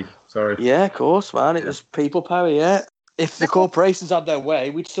day? Sorry. Yeah, of course, man. It was people power, yeah. If the corporations had their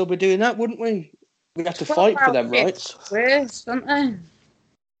way, we'd still be doing that, wouldn't we? We'd have to fight for them rights. Worst, don't they?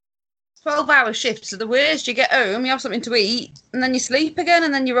 12-hour shifts are the worst. You get home, you have something to eat, and then you sleep again,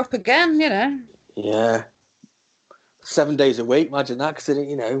 and then you're up again, you know. Yeah. 7 days a week, imagine that, because,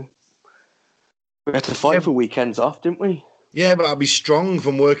 you know, we had to fight for weekends off, didn't we? Yeah, but I'd be strong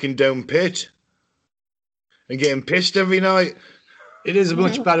from working down pit and getting pissed every night. It is a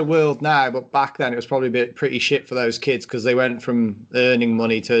much better world now, but back then it was probably pretty shit for those kids because they went from earning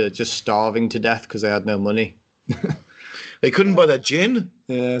money to just starving to death because they had no money. They couldn't buy their gin.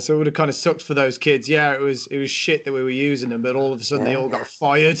 Yeah, so it would have kind of sucked for those kids. Yeah, it was shit that we were using them, but all of a sudden they all got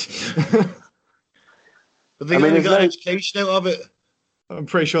fired. But they got an education out of it. I'm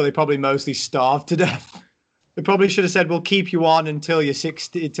pretty sure they probably mostly starved to death. They probably should have said, "We'll keep you on until you're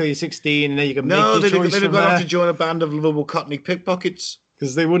 16, and then you can make your choice from there." No, they'd have gone off to join a band of lovable Cockney pickpockets.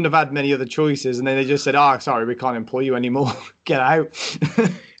 Because they wouldn't have had many other choices, and then they just said, sorry, we can't employ you anymore. Get out.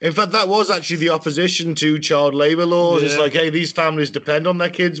 In fact, that was actually the opposition to child labour laws. Yeah. It's like, hey, these families depend on their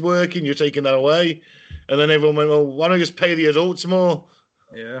kids working, you're taking that away. And then everyone went, well, why don't you just pay the adults more?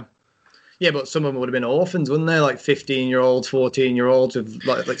 Yeah. Yeah, but some of them would have been orphans, wouldn't they? Like 15-year-olds, 14-years with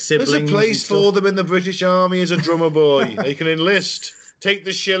like siblings. There's a place for them in the British Army as a drummer boy. They can enlist, take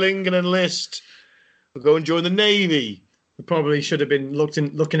the shilling and enlist. We'll go and join the Navy. We probably should have been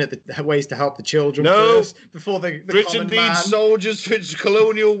looking at the ways to help the children first before the Britain needs soldiers for its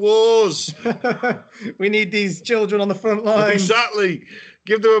colonial wars. We need these children on the front line. Exactly.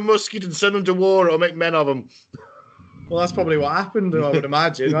 Give them a musket and send them to war. It'll make men of them. Well, that's probably what happened, I would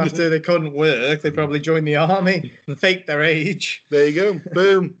imagine. After they couldn't work, they probably joined the army and faked their age. There you go.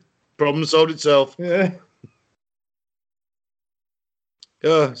 Boom. Problem solved itself. Yeah.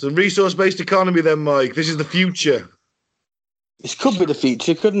 Yeah, it's a resource-based economy then, Mike. This is the future. This could be the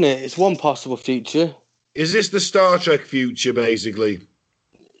future, couldn't it? It's one possible future. Is this the Star Trek future, basically?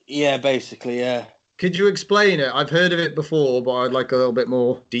 Yeah, basically, yeah. Could you explain it? I've heard of it before, but I'd like a little bit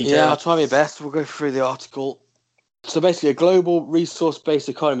more detail. Yeah, I'll try my best. We'll go through the article. So basically, a global resource-based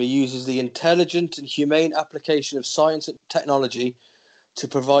economy uses the intelligent and humane application of science and technology to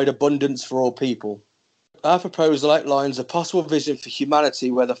provide abundance for all people. Our proposal outlines a possible vision for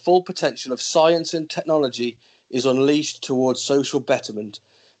humanity where the full potential of science and technology is unleashed towards social betterment.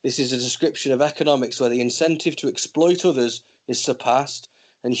 This is a description of economics where the incentive to exploit others is surpassed,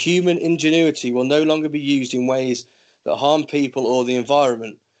 and human ingenuity will no longer be used in ways that harm people or the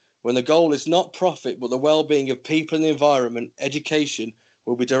environment. When the goal is not profit but the well-being of people and the environment, education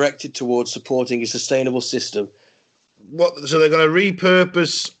will be directed towards supporting a sustainable system. So they're going to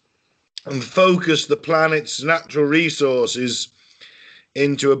repurpose and focus the planet's natural resources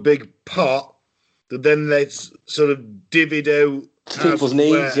into a big pot that then let's sort of divvied out to people's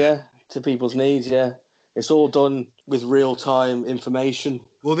needs, yeah. To people's needs, yeah. It's all done with real-time information.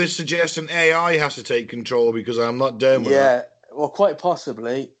 Will this suggest an AI has to take control because I'm not down with that? Yeah, well, quite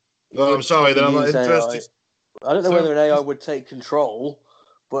possibly. Well, I'm sorry, then I'm not Use AI. interested. I don't know whether an AI would take control,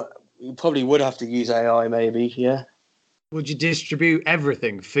 but you probably would have to use AI, maybe. Yeah. Would you distribute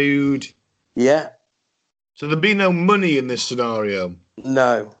everything? Food? Yeah. So there'd be no money in this scenario.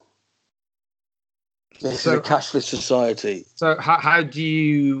 No. This is a cashless society. So how do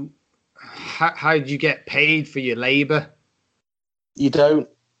you get paid for your labour? You don't.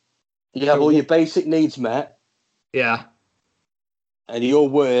 You have all your basic needs met, Yeah. and your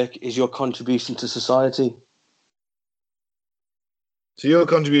work is your contribution to society. So your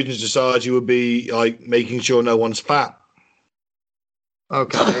contribution to society would be like making sure no one's fat.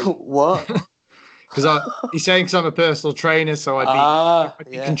 Okay. What? Because he's saying because I'm a personal trainer, so I'd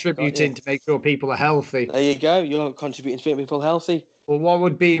be contributing to make sure people are healthy. There you go. You're contributing to make people healthy. Well, what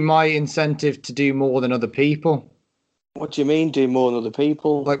would be my incentive to do more than other people? What do you mean, do more than other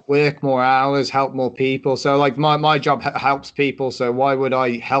people? Like work more hours, help more people. So like my job helps people. So why would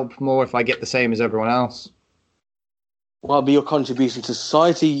I help more if I get the same as everyone else? Well, it'd be your contribution to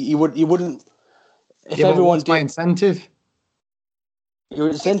society. You wouldn't. If Yeah, but everyone what's my incentive? your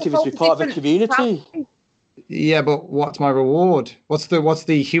incentive is to be part of a community. Yeah, but what's my reward? What's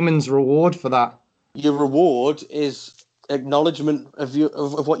the human's reward for that? Your reward is acknowledgement of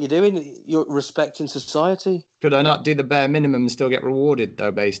what you're doing. You're respecting society. Could I not do the bare minimum and still get rewarded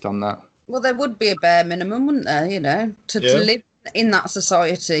though, based on that? Well, there would be a bare minimum, wouldn't there? You know, to live in that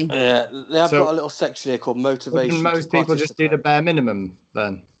society. Yeah, they have got a little section here called motivation. Wouldn't most people just do the bare minimum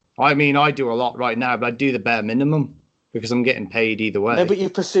then? I mean, I do a lot right now, but I do the bare minimum because I'm getting paid either way. No, but you're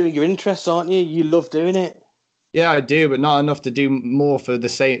pursuing your interests, aren't you? You love doing it. Yeah, I do, but not enough to do more for the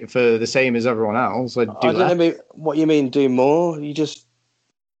same as everyone else. I don't know what you mean. Do more? You just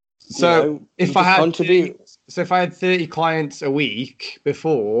if I had 30 clients a week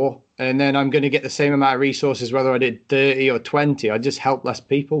before, and then I'm going to get the same amount of resources whether I did 30 or 20, I'd just help less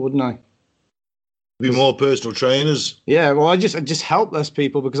people, wouldn't I? Be more personal trainers. Yeah, well, I just help less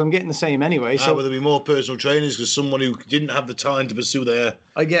people because I'm getting the same anyway. So there'd be more personal trainers because someone who didn't have the time to pursue their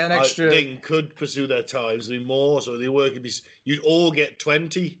I get an extra thing could pursue their time. So there'd be more. So the work would be. You'd all get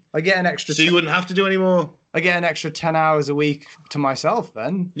 20. I get an extra. So you wouldn't have to do any more. I get an extra 10 hours a week to myself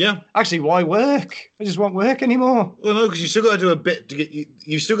then. Yeah. Actually, why work? I just won't work anymore. Well, no, because you still got to do a bit to get.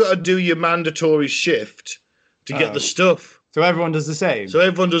 You still got to do your mandatory shift to get the stuff. So everyone does the same? So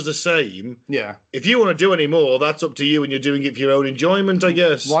everyone does the same. Yeah. If you want to do any more, that's up to you and you're doing it for your own enjoyment, I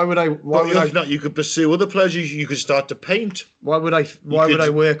guess. Why would I... If not, you could pursue other pleasures. You could start to paint. Why would I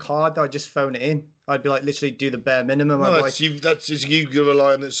work hard? I'd just phone it in. I'd be like, literally do the bare minimum. No, that's you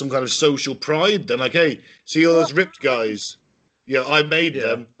rely on some kind of social pride then. Like, hey, see all those ripped guys? Yeah, I made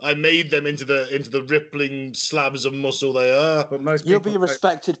them. I made them into the rippling slabs of muscle they are. But most you'll be a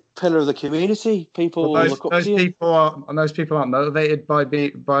respected pillar of the community. People will look up to you. Most people aren't motivated by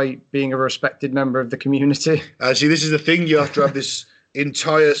being a respected member of the community. See, this is the thing. You have to have this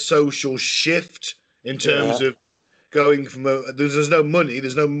entire social shift in terms of going from there's no money.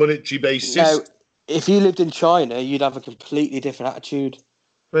 There's no monetary based system. If you lived in China, you'd have a completely different attitude.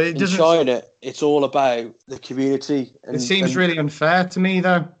 But in China, it's all about the community. It seems really unfair to me,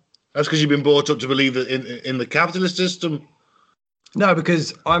 though. That's because you've been brought up to believe that in the capitalist system. No,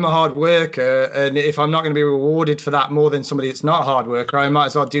 because I'm a hard worker, and if I'm not going to be rewarded for that more than somebody that's not a hard worker, I might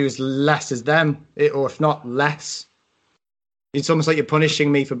as well do as less as them, or if not less. It's almost like you're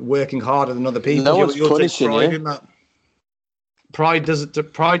punishing me for working harder than other people. No one's punishing you. In that. Pride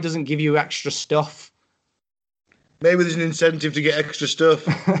doesn't give you extra stuff. Maybe there's an incentive to get extra stuff.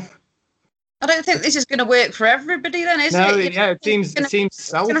 I don't think this is going to work for everybody then, is it? Yeah, it seems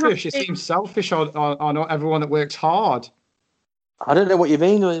selfish. It seems selfish on everyone that works hard. I don't know what you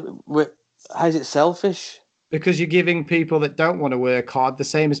mean. How is it selfish? Because you're giving people that don't want to work hard the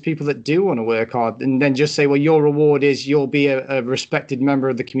same as people that do want to work hard, and then just say, well, your reward is you'll be a respected member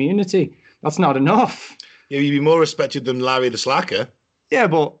of the community. That's not enough. Yeah, you'd be more respected than Larry the Slacker. Yeah,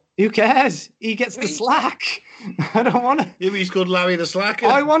 but who cares? He gets the slack. I don't want to. Yeah, but he's called Larry the Slacker.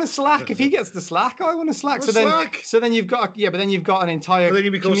 I want to slack. If he gets the slack, I want to slack. So then you've got an entire. But then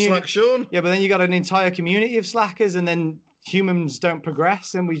you become Slack Sean. Yeah, but then you got an entire community of slackers, and then humans don't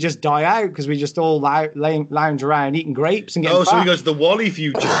progress, and we just die out because we just all lounge around eating grapes and getting. Oh, so we go to the Wally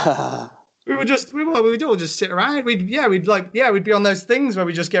future. We would all just sit around. We'd be on those things where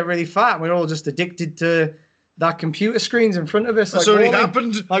we just get really fat. And we're all just addicted to that computer screens in front of us. That's already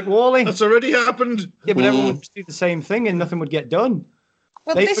happened. Like Wally. That's already happened. Yeah, but everyone would do the same thing and nothing would get done.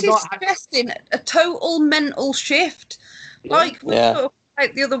 Well, this is suggesting a total mental shift. Like,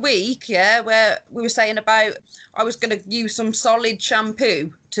 about the other week, where we were saying about I was going to use some solid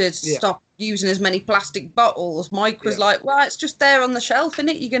shampoo to stop using as many plastic bottles. Mike was like, well, it's just there on the shelf, isn't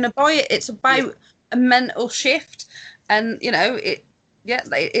it? You're going to buy it. It's about a mental shift. And, you know,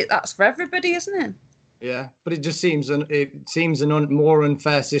 that's for everybody, isn't it? Yeah, but it just seems a more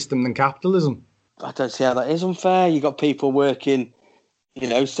unfair system than capitalism. I don't see how that is unfair. You got people working,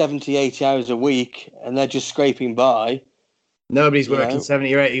 70, 80 hours a week, and they're just scraping by. Nobody's working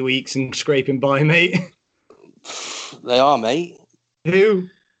 70 or 80 weeks and scraping by, mate. They are, mate. Who?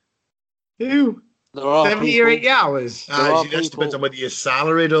 There are 70 people, or 80 hours? It just depends on whether you're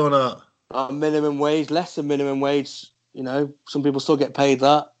salaried or not. Minimum wage, less than minimum wage. Some people still get paid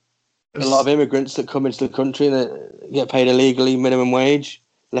that. A lot of immigrants that come into the country and they get paid illegally minimum wage,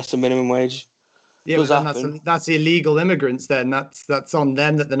 less than minimum wage. Yeah, but then that's illegal immigrants then. That's on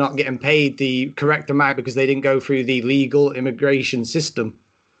them that they're not getting paid the correct amount because they didn't go through the legal immigration system.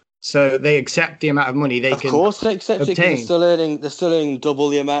 So they accept the amount of money they can. Of course they accept it because they're still earning double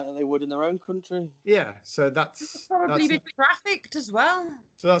the amount that they would in their own country. Yeah, so that's probably been trafficked as well.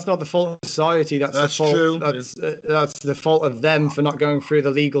 So that's not the fault of society. That's the fault. True. That's the fault of them for not going through the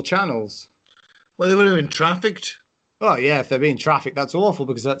legal channels. Well, they would have been trafficked. Oh yeah, if they're being trafficked, that's awful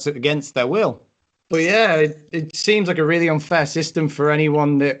because that's against their will. But yeah, it seems like a really unfair system for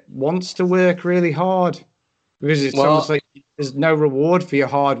anyone that wants to work really hard. Because it's almost like there's no reward for your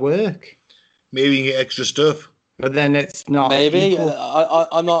hard work. Maybe you can get extra stuff. But then it's not. Maybe.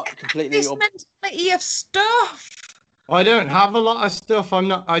 I'm not completely... This mentality of stuff. I don't have a lot of stuff.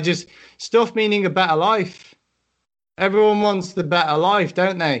 Stuff meaning a better life. Everyone wants the better life,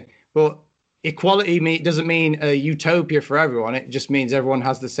 don't they? But equality doesn't mean a utopia for everyone. It just means everyone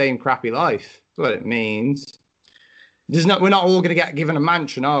has the same crappy life. That's what it means. We're not all going to get given a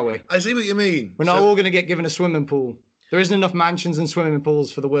mansion, are we? I see what you mean. We're not all going to get given a swimming pool. There isn't enough mansions and swimming pools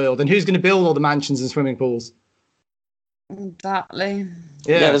for the world. And who's going to build all the mansions and swimming pools? Exactly.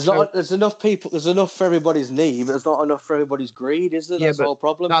 Yeah, there's enough people. There's enough for everybody's need, but there's not enough for everybody's greed, is there? That's the whole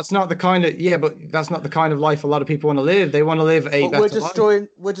problem. That's not the kind of life a lot of people want to live. They want to live a better life.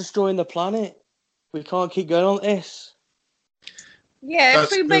 We're destroying the planet. We can't keep going on this. Yeah,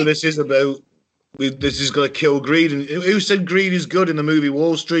 that's who this is about. This is going to kill greed. And who said greed is good in the movie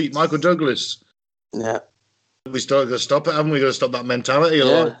Wall Street? Michael Douglas. Yeah. We still got to stop it, haven't we? Got to stop that mentality.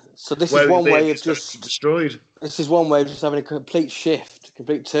 Yeah. So this is one way of just destroyed. This is one way of just having a complete shift, a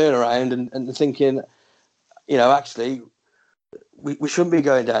complete turnaround, and thinking, actually, we shouldn't be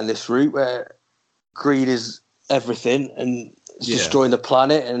going down this route where greed is everything and it's destroying the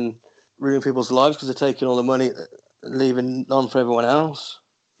planet and ruining people's lives because they're taking all the money and leaving none for everyone else.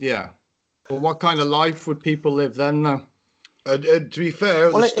 Yeah. Well, what kind of life would people live then, though? To be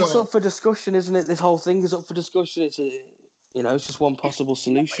fair, it's up for discussion, isn't it? This whole thing is up for discussion. It's just one possible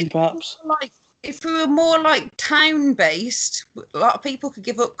solution, perhaps. Like, if we were more like town-based, a lot of people could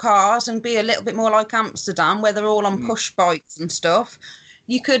give up cars and be a little bit more like Amsterdam, where they're all on push bikes and stuff.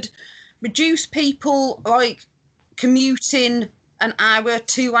 You could reduce people like commuting an hour,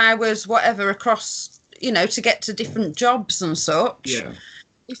 2 hours, whatever, across, to get to different jobs and such. Yeah.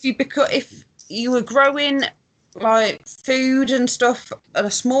 If you were growing like food and stuff at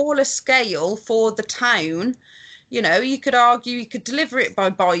a smaller scale for the town, you could argue you could deliver it by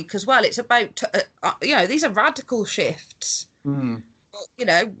bike as well. It's about these are radical shifts.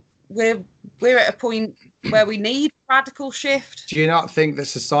 But, we're at a point where we need radical shift. Do you not think that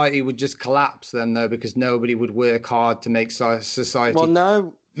society would just collapse then, though, because nobody would work hard to make society? Well,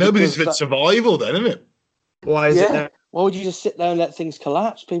 no, because it's survival then, isn't it? Why is it? Why would you just sit there and let things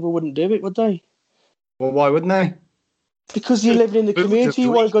collapse? People wouldn't do it, would they? Well, why wouldn't they? Because you're living in the community,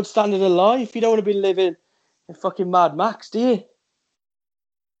 you want a good standard of life. You don't want to be living in fucking Mad Max, do you?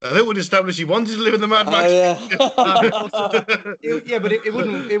 I think we'd establish you wanted to live in the Mad Max. Yeah, but it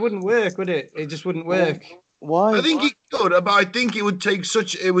wouldn't work, would it? It just wouldn't work. Why? I think it could, but I think it would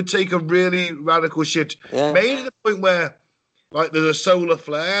take a really radical shift. Yeah. Mainly to the point where, like, there's a solar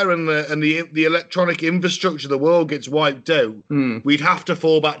flare and the electronic infrastructure of the world gets wiped out. We'd have to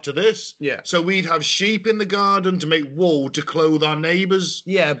fall back to this. Yeah. So we'd have sheep in the garden to make wool to clothe our neighbours.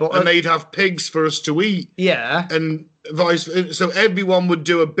 Yeah, but and they'd have pigs for us to eat. Yeah. And vice. So everyone would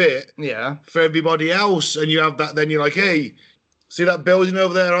do a bit. Yeah. For everybody else, and you have that. Then you're like, hey, see that building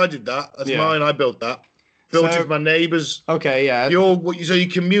over there? I did that. That's mine. I built that. Built it with my neighbours. Okay. Yeah. Your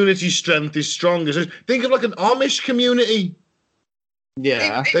community strength is stronger. So think of like an Amish community.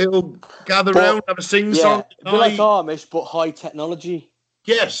 Yeah. They all gather around, have a sing-song. Yeah, like Amish, but high technology.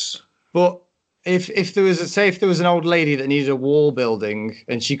 Yes. But if there was if there was an old lady that needed a wall building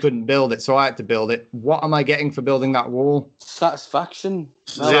and she couldn't build it, so I had to build it, what am I getting for building that wall? Satisfaction.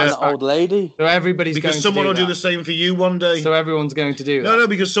 No, Yeah. that old lady. So everybody's Because going someone to will do do the that. same for you one day. So everyone's going to do that. No,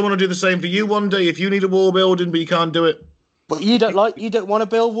 because someone will do the same for you one day. If you need a wall building, but you can't do it. But you don't want to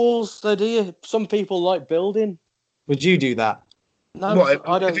build walls, though, do you? Some people like building. Would you do that? No, What,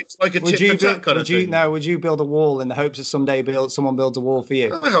 I if don't. it's like a Would tit you for tat kind of thing? would you build a wall in the hopes that someday someone builds a wall for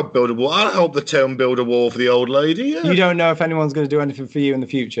you? I'll help build a wall. I'll help the town build a wall for the old lady. Yeah. You don't know if anyone's going to do anything for you in the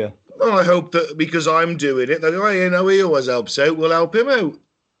future. Well, I hope that because I'm doing it, they go, hey, he always helps out. We'll help him out.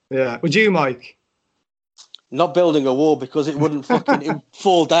 Yeah. Would you, Mike? Not building a wall because it wouldn't it'd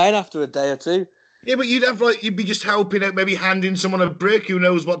fall down after a day or two. Yeah, but you'd be just helping out, maybe handing someone a brick who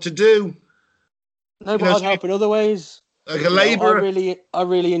knows what to do, No, but know, I'd help in other ways. like a You know, labourer. I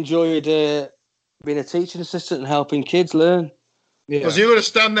really enjoyed being a teaching assistant and helping kids learn. Yeah. So you're going to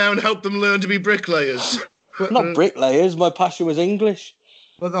stand there and help them learn to be bricklayers. Not bricklayers. My passion was English.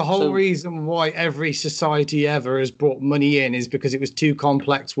 But the whole So- reason why every society ever has brought money in is because it was too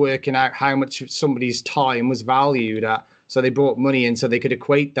complex working out how much somebody's time was valued at. So they brought money in so they could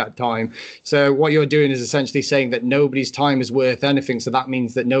equate that time. So what you're doing is essentially saying that nobody's time is worth anything. So that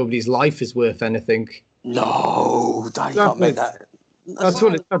means that nobody's life is worth anything. No, you can't make that. That's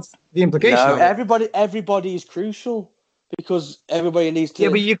the implication. No, of it. everybody is crucial because everybody needs to. Yeah,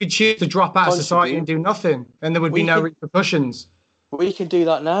 but you could choose to drop out of society and contribute. do nothing, and there would be We no could- repercussions. We can do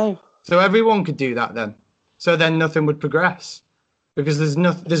that now. So everyone could do that then. So then nothing would progress. Because there's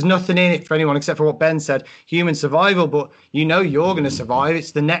nothing in it for anyone except for what Ben said, human survival. But you know you're going to survive.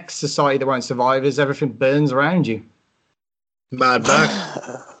 It's the next society that won't survive as everything burns around you. Mad Max.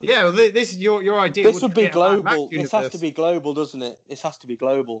 Yeah, well, this is your idea. This would be create a Mad Max global. This has universe. to be global, doesn't it? This has to be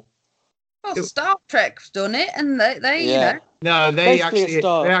global. Well, Star Trek's done it, and they Yeah. No, they Basically, it's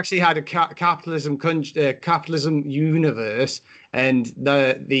dark. actually had a capitalism universe, and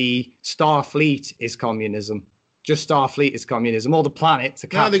the Starfleet is communism. Just Starfleet is communism. All the planets are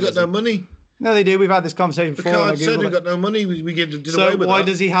No, they got no capitalism. money. No, they do. We've had this conversation before. and I Picard said Googled we it. got no money. We did away So with why that.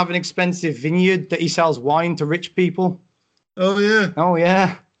 does he have an expensive vineyard that he sells wine to rich people? Oh, yeah. Oh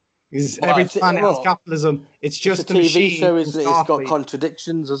yeah, because Well, every it's- planet has well, capitalism. It's just It's a TV machine. show, isn't it? It's got Starfleet.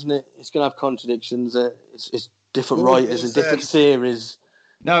 contradictions, isn't it? It's going to have contradictions. It's different Well, writers and different series.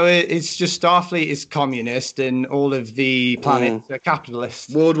 No, it's just Starfleet is communist, and all of the planets are capitalist,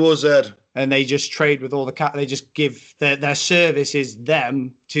 World War Z. and they just trade with all the They just give their service is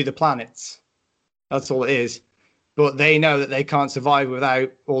them to the planets. That's all it is. But they know that they can't survive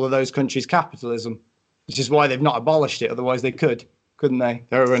without all of those countries' capitalism, which is why they've not abolished it. Otherwise, they couldn't they?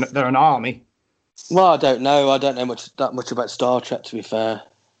 They're an army. Well, I don't know. I don't know that much about Star Trek, to be fair.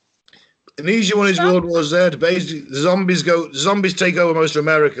 An easy one is World War Z. Basically, zombies take over most of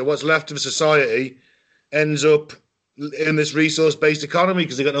America. What's left of society ends up in this resource-based economy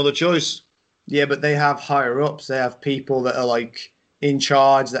because they got no other choice. Yeah, but they have higher ups. They have people that are like in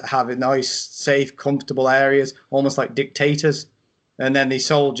charge that have nice, safe, comfortable areas, almost like dictators. And then these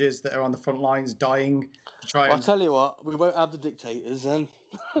soldiers that are on the front lines dying to try I'll and... tell you what, we won't have the dictators then.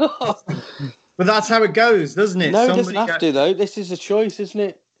 But that's how it goes, doesn't it? No, it Somebody doesn't have get- to, though. This is a choice, isn't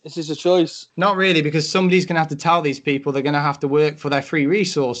it? This is a choice. Not really, because somebody's going to have to tell these people they're going to have to work for their free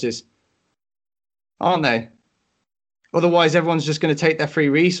resources. Aren't they? Otherwise, everyone's just going to take their free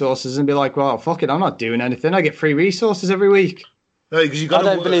resources and be like, well, fuck it, I'm not doing anything. I get free resources every week. No, because you I got.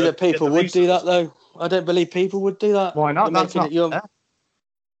 don't believe that people would do that, though. I don't believe people would do that. Why not? They're Eh? That's making not it young. fair.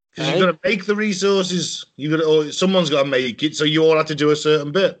 Because you've got to make the resources. Someone's got to make it, so you all have to do a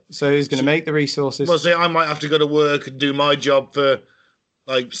certain bit. So who's going to make the resources? Well, say I might have to go to work and do my job for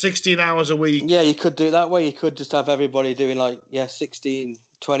like 16 hours a week. Yeah, you could do it that way. You could just have everybody doing 16,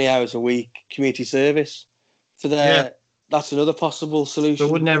 20 hours a week community service for their. Yeah. That's another possible solution.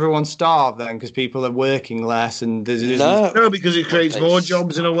 So wouldn't everyone starve then because people are working less and there's No. No, because it creates more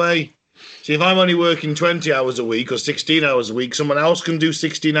jobs in a way. See, if I'm only working 20 hours a week or 16 hours a week, someone else can do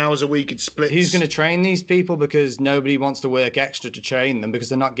 16 hours a week. It splits. Who's going to train these people? Because nobody wants to work extra to train them because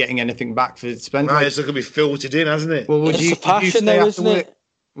they're not getting anything back for spend. Right, it's going to be filtered in, hasn't it? Well, would It's you, a passion, stay though, after isn't work? it?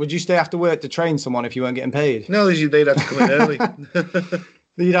 Would you stay after work to train someone if you weren't getting paid? No, they'd have to come in early.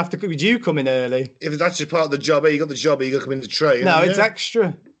 You'd have to. Would you come in early? If that's just part of the job, you got the job, you got to come in to train. No, yeah. it's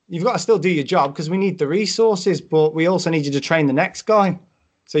extra. You've got to still do your job because we need the resources, but we also need you to train the next guy.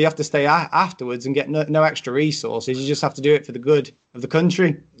 So you have to stay afterwards and get no extra resources. You just have to do it for the good of the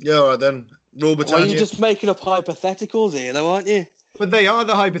country. Yeah, all right then. Rule Well, Britannia. you're just making up hypotheticals here, though, aren't you? But they are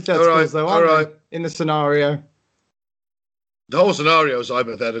the hypotheticals, All right, though, all aren't right. they? In the scenario. The whole scenario is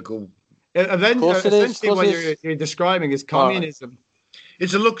hypothetical. course it is, Essentially, of what course it is. you're describing is communism.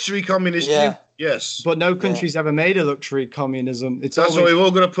 It's a luxury communist Yeah. view. Yes. But no country's ever made a luxury communism. It's That's why always, we've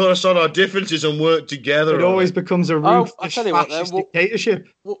all got to put aside our differences and work together. it on always it. becomes a Oh, ruthless I tell you what, then, fascist we'll- dictatorship.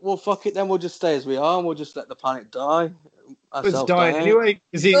 Well, fuck it then. We'll just stay as we are, and we'll just let the planet die. It's Ourselves dying die. anyway.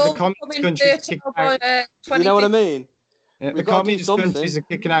 Because the All communist becoming countries fertile kick by, out, You know what I 2050. mean? the We've got to do communist countries something. are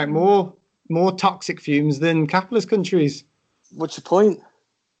kicking out more toxic fumes than capitalist countries. What's your point?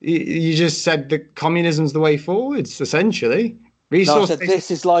 You just said that communism's the way forwards, essentially. No, I Resource said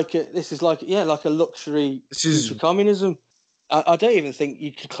this is like a luxury This is- future communism. I don't even think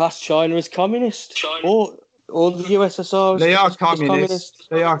you could class China as communist or the USSR. They are as communists.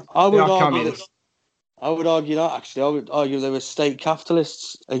 They are. I They would are argue communists. I would argue not. Actually, I would argue they were state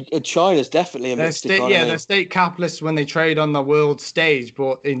capitalists. And China's definitely a They're mixed economy. they're state capitalists when they trade on the world stage,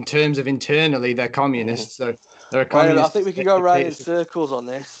 but in terms of internally, they're communists. So they're a Well, communist. I think we can go around in dictatorship. circles on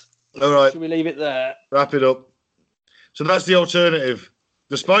this. All right, Should we leave it there? wrap it up. So that's the alternative.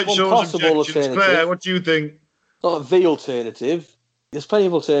 Despite One Sean's possible objections, alternative. Claire, what do you think? Not the alternative. There's plenty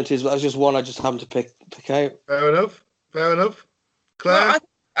of alternatives, but that's just one I just happened to pick out. Fair enough. Fair enough. Claire? Well,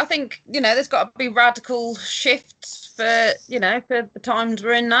 I think, there's got to be radical shifts for the times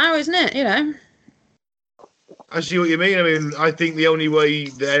we're in now, isn't it? I see what you mean. I mean, I think the only way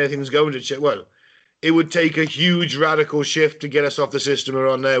that anything's going to change, well, it would take a huge radical shift to get us off the system we're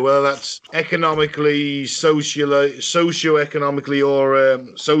on there, whether that's economically, socio-economically, or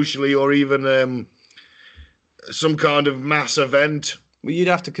socially, or even some kind of mass event. Well, you'd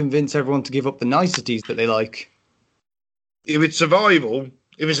have to convince everyone to give up the niceties that they like. If it's survival,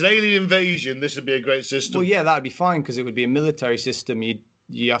 if it's an alien invasion, this would be a great system. Well, yeah, that'd be fine because it would be a military system.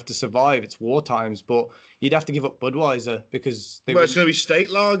 You have to survive. It's war times, but you'd have to give up Budweiser because Well, it's going to be state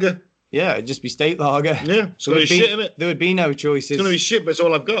lager. yeah, it'd just be state lager. Yeah, it's going to be shit, isn't it? There would be no choices. It's going to be shit, but it's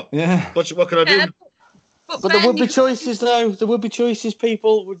all I've got. Yeah. What can I do? Yeah, But there would be choices, though. There would be choices.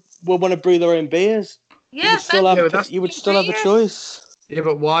 People would want to brew their own beers. You Yeah, would still Yeah, but have, that's- you would still have a choice. Yeah,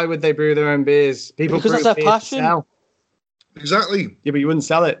 but why would they brew their own beers? People Because brew that's their beer to passion. sell. Exactly. Yeah, but you wouldn't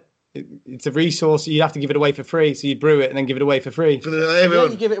sell it. It's a resource. You'd have to give it away for free. So you'd brew it and then give it away for free. For Yeah,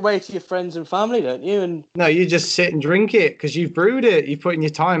 everyone. you give it away to your friends and family, don't you? And No, you just sit and drink it because you've brewed it. You've put in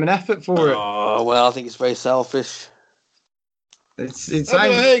your time and effort for it. oh well, I think it's very selfish. It Oh, sounds,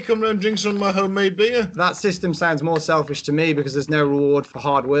 hey, come round and drink some of my homemade beer. that system sounds more selfish to me because there's no reward for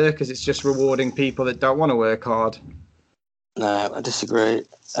hard work, because it's just rewarding people that don't want to work hard. No, I disagree.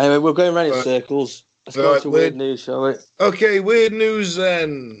 Anyway, we're going around in Right. circles. Let's go Right, to weird- weird news, shall we? Okay, weird news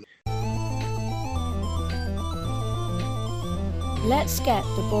then. Let's get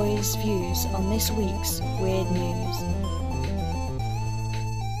the boys' views on this week's weird news.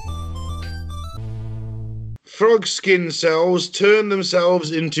 Frog skin cells turn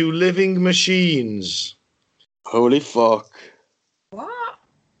themselves into living machines. Holy fuck. What?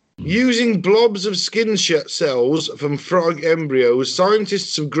 Using blobs of skin cells from frog embryos,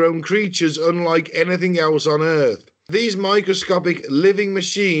 scientists have grown creatures unlike anything else on Earth. These microscopic living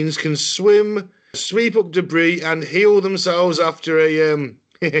machines can swim, sweep up debris, and heal themselves after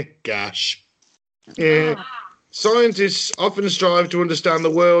a gash. Yeah. Scientists often strive to understand the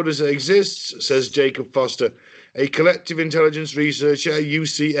world as it exists, says Jacob Foster, a collective intelligence researcher at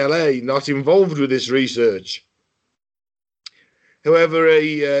UCLA, not involved with this research. However,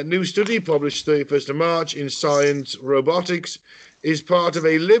 a new study published 31st of March in Science Robotics is part of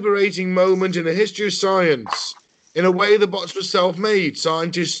a liberating moment in the history of science. In a way, the bots were self-made.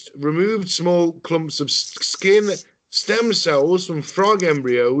 Scientists removed small clumps of skin stem cells from frog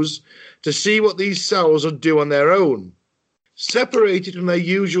embryos to see what these cells would do on their own. Separated from their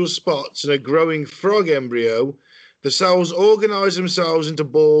usual spots in a growing frog embryo, the cells organized themselves into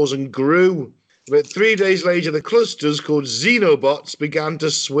balls and grew. But 3 days later, the clusters, called xenobots, began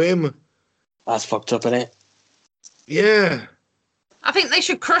to swim. That's fucked up, innit? Yeah. I think they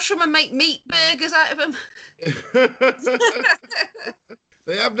should crush them and make meat burgers out of them.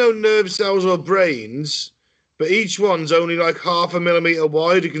 They have no nerve cells or brains, but each one's only like 0.5 millimeter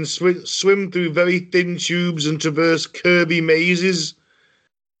wide. It can swim through very thin tubes and traverse curvy mazes.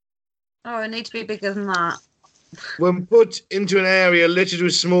 Oh, it needs to be bigger than that. When put into an area littered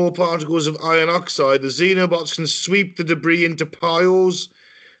with small particles of iron oxide, the xenobots can sweep the debris into piles.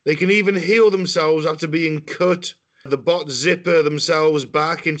 They can even heal themselves after being cut. The bots zipper themselves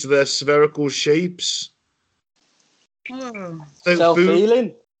back into their spherical shapes. Oh. So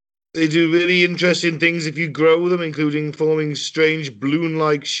Self-healing. they do really interesting things if you grow them, including forming strange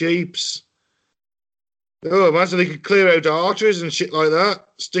balloon-like shapes. Oh, imagine they could clear out arteries and shit like that.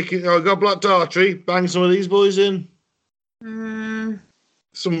 Got blocked artery, bang some of these boys in.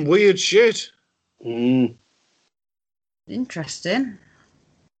 Some weird shit. Mm. Interesting.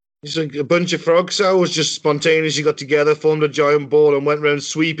 It's like a bunch of frog cells just spontaneously got together, formed a giant ball, and went around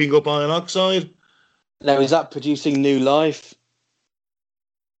sweeping up iron oxide. Now, is that producing new life?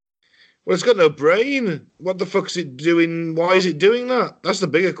 Well, it's got no brain. What the fuck's it doing? Why is it doing that? That's the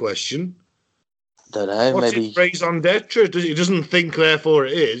bigger question. Don't know. What's Maybe its raison d'etre? It doesn't think, therefore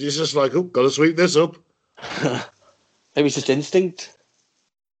it is. It's just like, oh, got to sweep this up. maybe it's just instinct.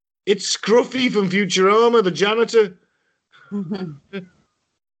 It's Scruffy from Futurama, the janitor.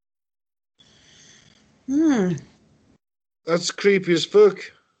 That's creepy as fuck.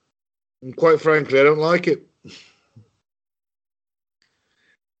 And quite frankly, I don't like it.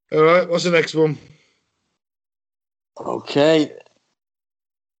 All right, what's the next one? Okay.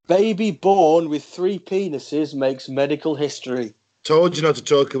 Baby born with 3 penises makes medical history. Told you not to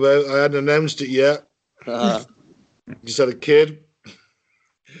talk about. I hadn't announced it yet. Just had a kid.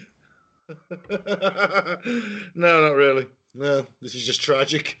 No, not really. No, this is just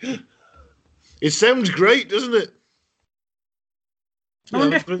tragic. It sounds great, doesn't it? I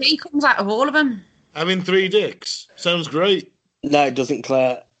wonder if he comes out of all of them. Having 3 dicks sounds great. No, it doesn't,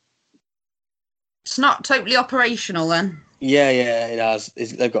 Claire. It's not totally operational then. Yeah, it has.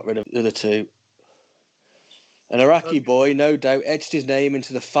 They've got rid of the other 2. An Iraqi boy, no doubt, etched his name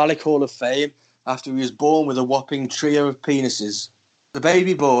into the Phallic Hall of Fame after he was born with a whopping trio of penises. The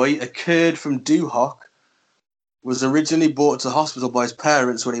baby boy, a Kurd from Duhok, was originally brought to hospital by his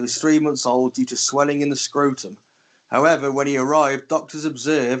parents when he was 3 months old due to swelling in the scrotum. However, when he arrived, doctors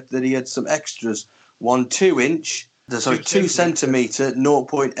observed that he had some extras. 2 centimetre,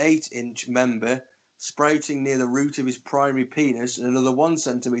 0.8 inch member sprouting near the root of his primary penis, and another 1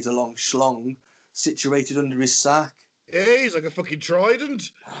 centimetre long schlong situated under his sack. Yeah, he's like a fucking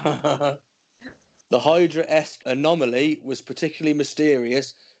trident. The Hydra-esque anomaly was particularly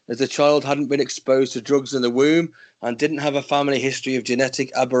mysterious as the child hadn't been exposed to drugs in the womb and didn't have a family history of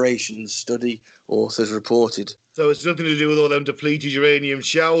genetic aberrations, study authors reported. So it's nothing to do with all them depleted uranium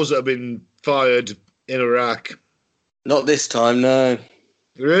shells that have been fired in Iraq. Not this time, no.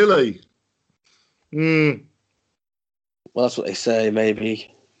 Really? Well, that's what they say,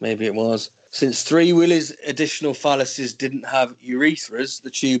 maybe. Maybe it was. Since 3 Willie's additional phalluses didn't have urethras, the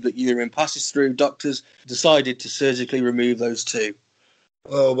tube that urine passes through, doctors decided to surgically remove those 2.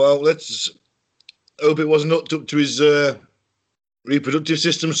 Oh, well, let's hope it wasn't hooked up to his reproductive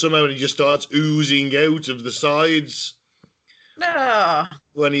system somehow and he just starts oozing out of the sides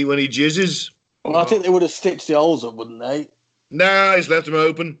when he jizzes. Well, I think they would have stitched the holes up, wouldn't they? Nah, he's left them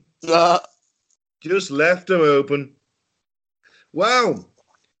open. Just left them open. Wow.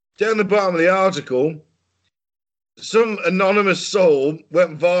 Down the bottom of the article, some anonymous soul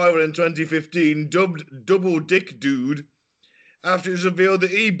went viral in 2015, dubbed Double Dick Dude, after it was revealed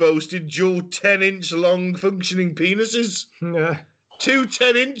that he boasted dual 10-inch long functioning penises. 2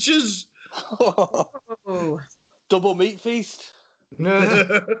 10 inches. Oh. Double meat feast.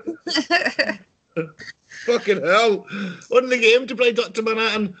 Fucking hell. Wouldn't they get him to play Dr.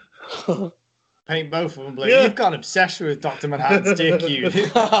 Manhattan? Paint both of them blue. Yeah. You've got an obsession with Dr. Manhattan's dick, you.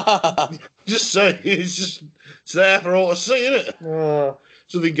 Just say it's there for all to see, isn't it?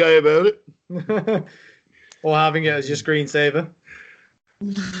 Something gay about it. Or having it as your screensaver.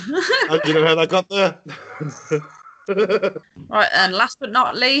 I don't know how that got there. Right, and last but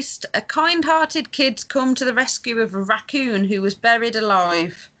not least, a kind-hearted kid's come to the rescue of a raccoon who was buried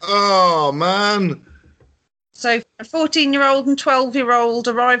alive. Oh, man. So a 14-year-old and 12-year-old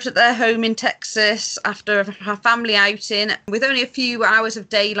arrived at their home in Texas after a family outing. With only a few hours of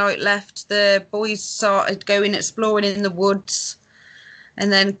daylight left, the boys started going exploring in the woods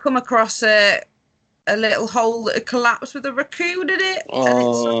and then come across a little hole that had collapsed with a raccoon in it.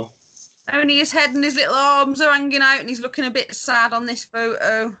 Oh. And it's only his head and his little arms are hanging out and he's looking a bit sad on this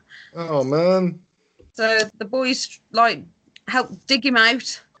photo. Oh, man. So the boys, helped dig him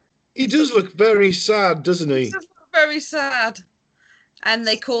out. He does look very sad, doesn't he? He does look very sad. And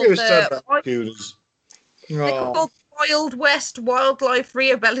they called Very sad, the that raccoon is. Wild West Wildlife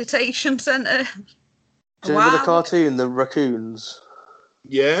Rehabilitation Centre. Do you remember the cartoon, The Raccoons?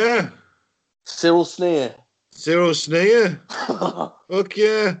 Yeah. Cyril Sneer. Cyril Sneer. Fuck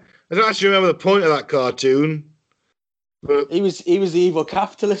yeah. I don't actually remember the point of that cartoon. But He was the evil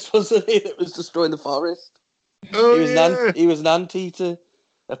capitalist, wasn't he, that was destroying the forest? oh, He was an anteater,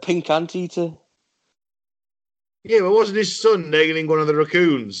 a pink anteater. Yeah, but wasn't his son nailing one of the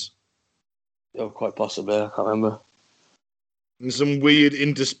raccoons? Oh, quite possibly, I can't remember. In some weird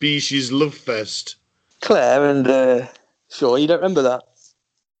interspecies love fest. Claire and Sean, you don't remember that?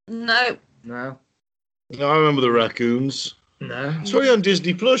 No. No. No, I remember the raccoons. No. It's only on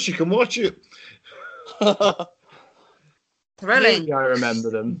Disney Plus. You can watch it. Really? Maybe I remember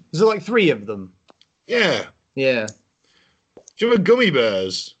them. There's like 3 of them. Yeah. Yeah, Do you remember Gummy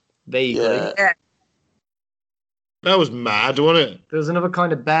Bears? vaguely. Yeah. That was mad, wasn't it? There was another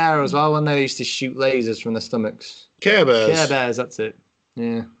kind of bear as well when they used to shoot lasers from their stomachs. Care Bears. Care Bears, that's it.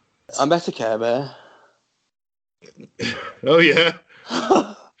 Yeah. I met a Care Bear. Oh, yeah.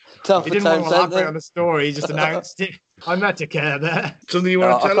 Telford He didn't Town want to elaborate Centre. on the story, he just announced it. I met a Care Bear. Something you No,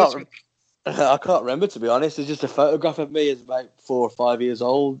 want to I tell us? can't, I can't remember, to be honest. It's just a photograph of me as about 4 or 5 years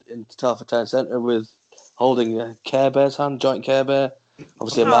old in Telford Town Centre with holding a Care Bear's hand, giant Care Bear.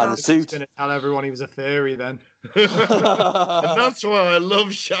 Obviously a man in a He's suit. going to tell everyone he was a furry then. And that's why I love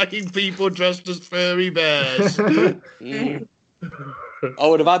shagging people dressed as furry bears. Mm. I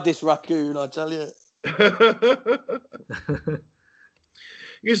would have had this raccoon, I tell you.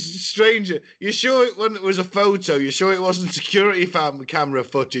 You're stranger. You're sure when it was a photo, you're sure it wasn't security camera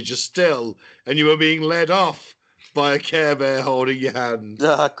footage, or still, and you were being led off by a Care Bear holding your hand.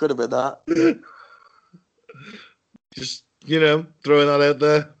 Yeah, it could have been that. Just, throwing that out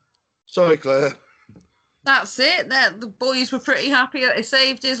there. Sorry, Claire. That's it. The boys were pretty happy that they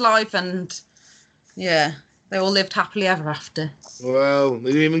saved his life, and yeah, they all lived happily ever after. Well,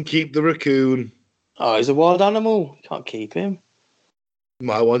 they didn't even keep the raccoon. Oh, he's a wild animal. You can't keep him.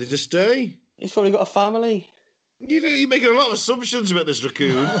 I wanted to stay. He's probably got a family. You're making a lot of assumptions about this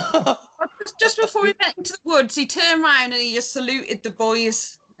raccoon. Just before we went into the woods, he turned round and he just saluted the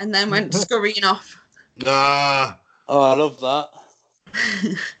boys and then went scurrying off. Ah. Oh, I love that.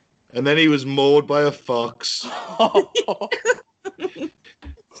 And then he was mauled by a fox.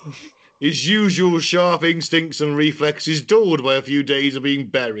 His usual sharp instincts and reflexes dulled by a few days of being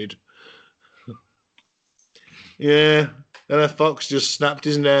buried. Yeah, and a fox just snapped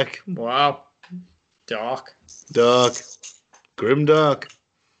his neck. Wow. Dark. Dark. Grim dark.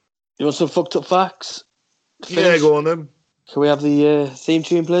 You want some fucked up facts? Yeah, go on then. Can we have the theme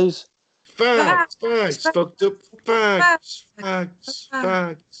tune, please? Facts, fucked up facts,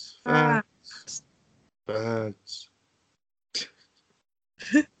 facts.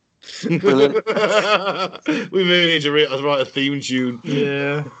 Brilliant. We really need to write a theme tune.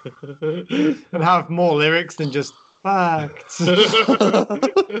 Yeah. And have more lyrics than just facts. Who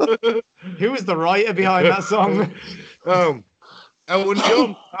was the writer behind that song? Elton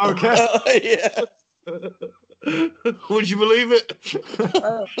John. Okay. Yeah. Would you believe it?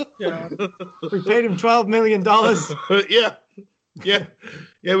 We paid him $12 million.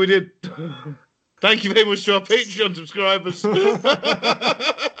 Yeah, we did. Thank you very much to our Patreon subscribers.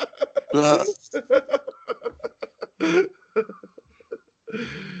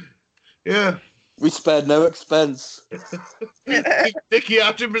 Yeah. We spared no expense. Nicky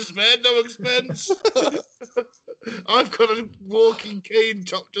Atom spared no expense. I've got a walking cane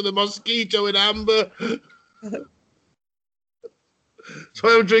talked to the mosquito in amber. That's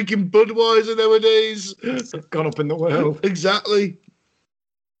why I'm drinking Budweiser nowadays. Gone up in the world. Exactly.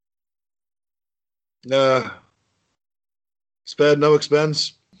 Spared no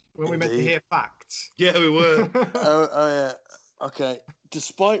expense. When we meant to hear facts. Yeah, we were. Oh, yeah. Okay.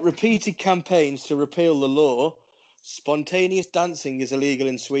 Despite repeated campaigns to repeal the law, spontaneous dancing is illegal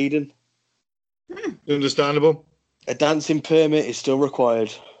in Sweden. Understandable. A dancing permit is still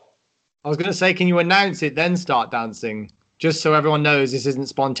required. I was going to say, can you announce it, then start dancing? Just so everyone knows this isn't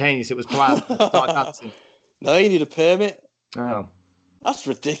spontaneous, it was planned. Start dancing. No, you need a permit. Oh. That's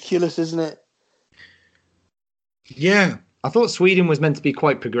ridiculous, isn't it? Yeah. I thought Sweden was meant to be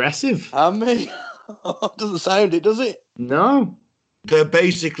quite progressive. Doesn't sound it, does it? No. They're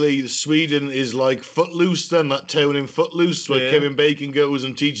basically, Sweden is like Footloose then, that town in Footloose where Kevin Bacon goes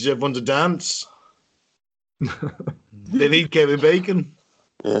and teaches everyone to dance. They need Kevin Bacon.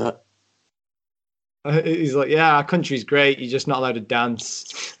 Yeah. He's like, yeah, our country's great, you're just not allowed to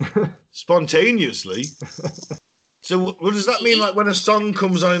dance. Spontaneously. So what does that mean, like when a song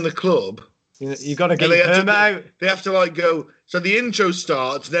comes on in the club? You got to get your permit out. They have to like go. So the intro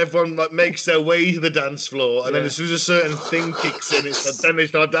starts, and everyone like makes their way to the dance floor, and then as soon as a certain thing kicks in, then they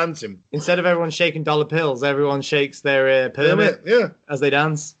start dancing. Instead of everyone shaking dollar bills, everyone shakes their permit as they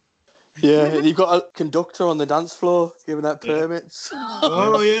dance. Yeah, and you've got a conductor on the dance floor giving out permits.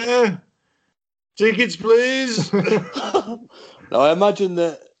 Oh yeah, tickets please. No, I imagine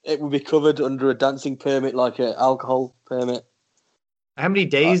that it would be covered under a dancing permit, like an alcohol permit. How many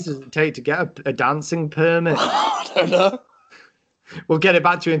days does it take to get a dancing permit? I don't know. We'll get it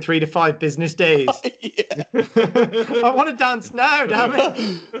back to you in 3 to 5 business days. I want to dance now, damn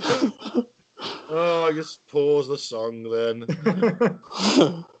it. Oh, I just pause the song then.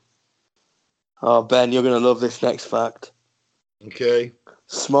 Oh, Ben, you're going to love this next fact. Okay.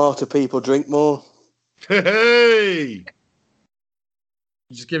 Smarter people drink more. Hey!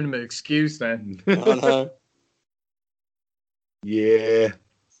 Just giving him an excuse then. I know. Yeah.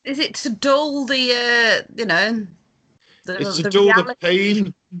 Is it to dull the, It's to the dull the reality?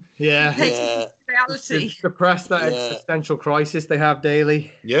 pain. Yeah. Yeah. Reality. Suppress that Yeah. existential crisis they have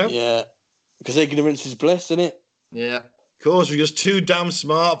daily. Yeah. Yeah. Because ignorance is bliss, isn't it? Yeah. Of course, we're just too damn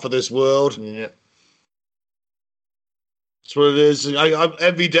smart for this world. Yeah. That's what it is.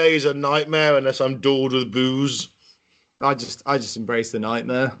 Every day is a nightmare unless I'm dulled with booze. I just embrace the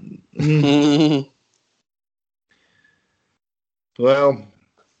nightmare. Well,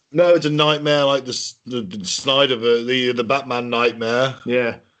 no, it's a nightmare like the Snyder, the Batman nightmare.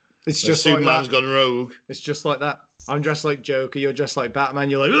 Yeah. It's Just just like Superman's that. gone rogue. It's just like that. I'm dressed like Joker, you're dressed like Batman,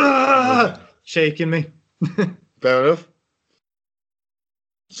 you're like, "Ah!" shaking me. Fair enough.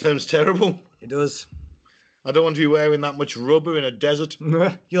 Sounds terrible. It does. I don't want to be wearing that much rubber in a desert.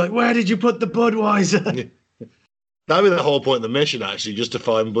 You're like, where did you put the Budweiser? That'd be the whole point of the mission, actually, just to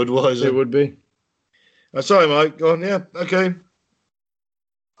find Budweiser. It would be. Sorry, Mike. Go on. Yeah. Okay.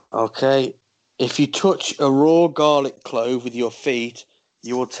 Okay. If you touch a raw garlic clove with your feet,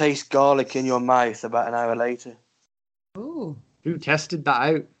 you will taste garlic in your mouth about an hour later. Ooh. Who tested that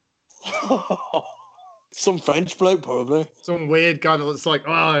out? Some French bloke, probably. Some weird guy that's like,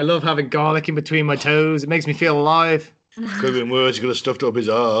 oh, I love having garlic in between my toes. It makes me feel alive. Could have been worse. You could have stuffed up his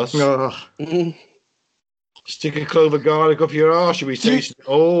arse. Oh. Stick a clove of garlic up your arse. You'll be tasting it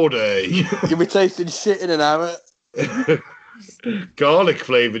all day. You'll be tasting shit in an hour. Garlic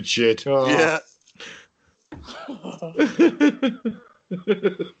flavoured shit. Oh. Yeah.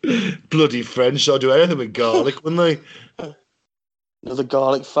 Bloody French. I'll do anything with garlic, wouldn't they? Another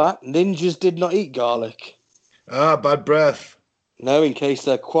garlic fact. Ninjas did not eat garlic. Ah, bad breath. No, in case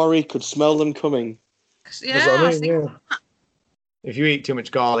their quarry could smell them coming. Yeah, That's what I I mean, think yeah. If you eat too much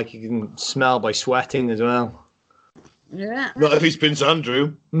garlic, you can smell by sweating as well. yeah. Not if he's Prince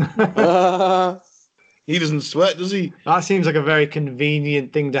Andrew. He doesn't sweat, does he? That seems like a very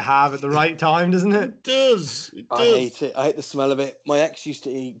convenient thing to have at the right time, doesn't it? It does. It I does. hate it. I hate the smell of it. My ex used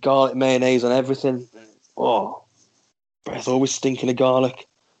to eat garlic mayonnaise on everything. Oh, breath always stinking of garlic.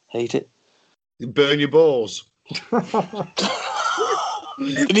 Hate it. You burn your balls.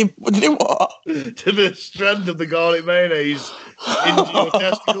 Did he what? To the strand of the garlic mayonnaise into your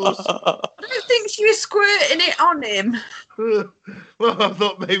testicles. I don't think she was squirting it on him. Well, I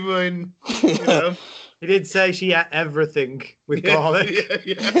thought maybe when, you know. He did say she ate everything with garlic.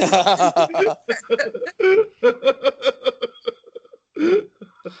 Yeah.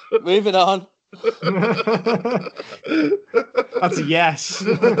 Moving on. That's a yes.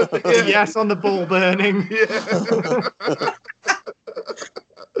 That's a yes on the ball burning.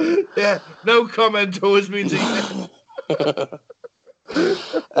 Yeah, no comment always means a yes.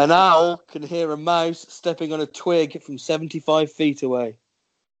 An owl can hear a mouse stepping on a twig from 75 feet away.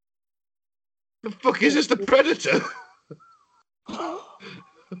 The fuck is this, the Predator?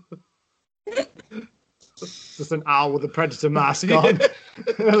 Just an owl with a predator mask on.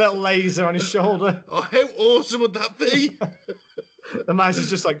 A little laser on his shoulder. Oh, how awesome would that be? The mouse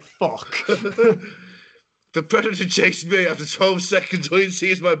is just like, fuck. The Predator chased me after 12 seconds. All you see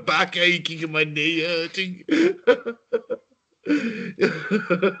is my back aching and my knee hurting.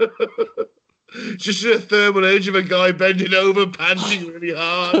 Just a thermal image of a guy bending over, panting really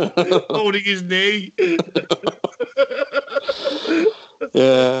hard, holding his knee.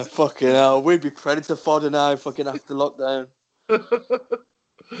 Yeah, fucking hell. We'd be predator fodder now, fucking after lockdown.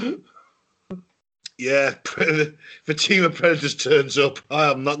 Yeah, if a team of Predators turns up, I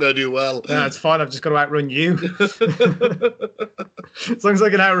am not going to do well. Yeah, it's fine. I've just got to outrun you. As long as I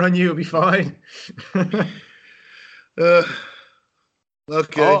can outrun you, it'll be fine.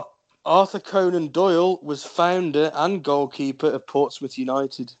 Okay. Arthur Conan Doyle was founder and goalkeeper of Portsmouth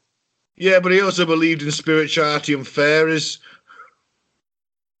United. Yeah, but he also believed in spirituality and fairies.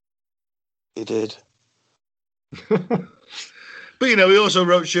 He did. But, you know, he also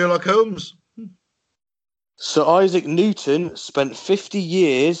wrote Sherlock Holmes. Sir Isaac Newton spent 50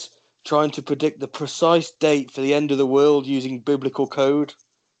 years trying to predict the precise date for the end of the world using biblical code.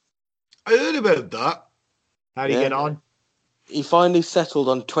 I heard about that. How do you get on? He finally settled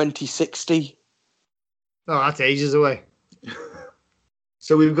on 2060. Oh, that's ages away.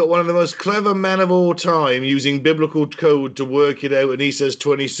 So we've got one of the most clever men of all time using biblical code to work it out, and he says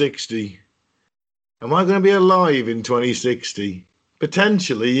 2060. Am I going to be alive in 2060?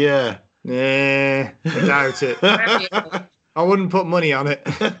 Potentially, yeah. Nah, I doubt it. I wouldn't put money on it.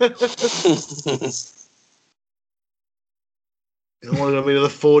 Am I going to be another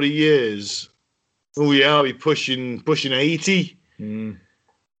 40 years? Oh yeah, I'll be pushing 80. I'm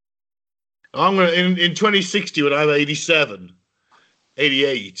going to in 2060 when I'm 87.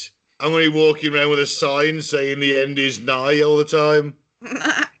 88, I'm going to be walking around with a sign saying the end is nigh all the time.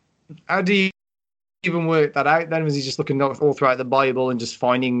 How do you even work that out then? Was he just looking all throughout the Bible and just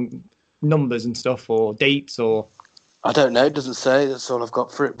finding numbers and stuff or dates or? I don't know. It doesn't say. That's all I've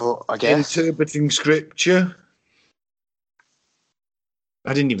got for it, but I guess. Interpreting scripture.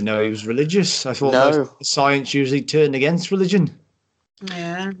 I didn't even know he was religious. I thought No. science usually turned against religion.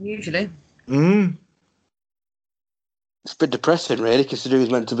 Yeah, usually. Mm. It's a bit depressing, really, considering he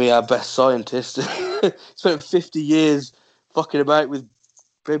was meant to be our best scientist. Spent 50 years fucking about with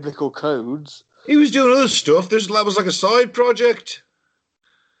biblical codes. He was doing other stuff. That was like a side project.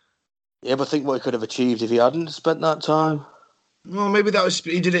 Yeah, but think what he could have achieved if he hadn't spent that time. Well, maybe that was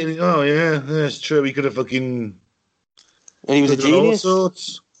he did it. Oh yeah, that's true. He could have fucking. And he was a done all genius.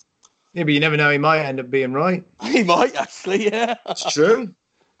 sorts. Yeah, but you never know. He might end up being right. He might, actually, yeah. It's true.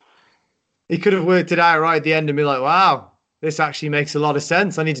 He could have worked it out right at the end and be like, wow, this actually makes a lot of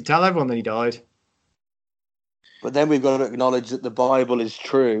sense. I need to tell everyone that he died. But then we've got to acknowledge that the Bible is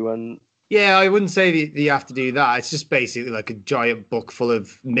true. And Yeah, I wouldn't say that you have to do that. It's just basically like a giant book full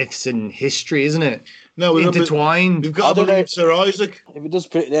of myths and history, isn't it? No, Intertwined. We've got to I don't know. believe Sir Isaac. if it does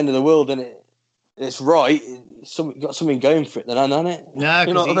put it at the end of the world, then it's right. Got something going for it, then, hasn't it? No,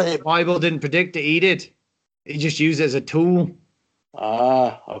 You know because what I mean? the Bible didn't predict it. He did. He just used it as a tool.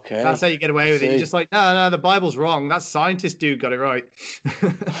 Ah, okay. That's how you get away with it. You're just like, no, the Bible's wrong. That scientist dude got it right.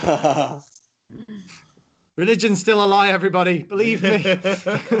 Religion's still a lie, everybody. Believe me. That's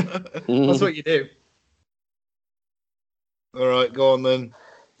what you do. All right, go on then.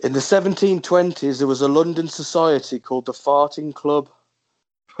 In the 1720s, there was a London society called the Farting Club.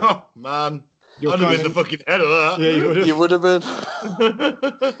 Oh man, You're I'd have been kind the fucking head of that. Yeah, you would have. You would have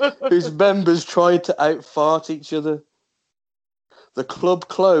been. Whose members tried to out-fart each other. The club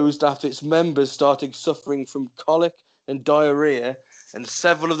closed after its members started suffering from colic and diarrhea, and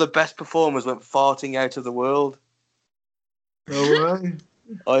several of the best performers went farting out of the world. No way.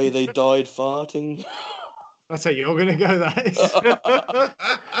 I.e., they died farting. That's how you're going to go, that is.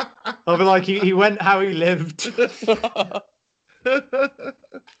 I'll be like, he went how he lived.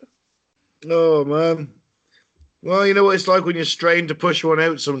 Oh man. Well, you know what it's like when you're strained to push one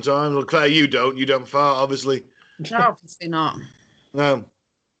out sometimes. Well, Claire, you don't fart, obviously. No, obviously not. No.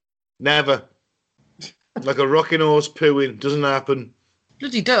 Never. Like a rocking horse pooing. Doesn't happen.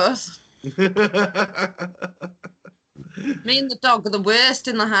 Bloody does. Me and the dog are the worst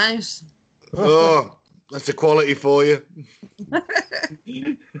in the house. Oh, that's a quality for you.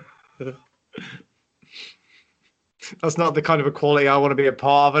 That's not the kind of equality I want to be a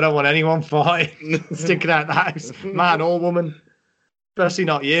part of. I don't want anyone fighting, sticking out the house, man or woman. Especially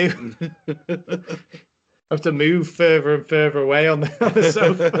not you. I have to move further and further away on the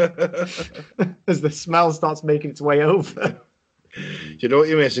sofa as the smell starts making its way over. You know what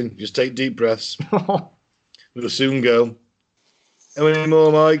you're missing? Just take deep breaths. We'll soon go. How many more,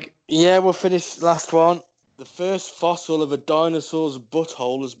 Mike? Yeah, we'll finish last one. The first fossil of a dinosaur's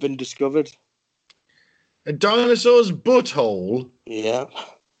butthole has been discovered. A dinosaur's butthole? Yeah.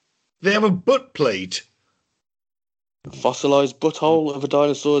 They have a butt plate. The fossilized butthole of a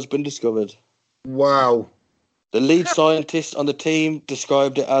dinosaur has been discovered. Wow. The lead scientist on the team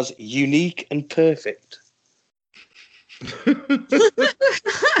described it as unique and perfect. What?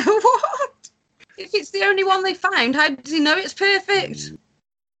 If it's the only one they found, how does he know it's perfect?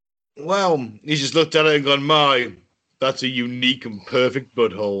 Well, he's just looked at it and gone, my, that's a unique and perfect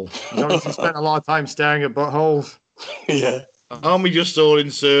butthole. He's obviously spent a lot of time staring at buttholes. Yeah. Aren't we just all in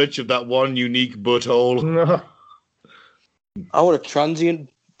search of that one unique butthole? I want a transient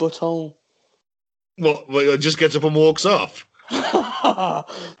butthole. What, it just gets up and walks off? No,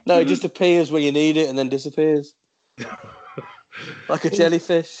 it just appears when you need it and then disappears. Like a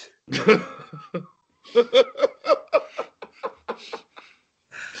jellyfish.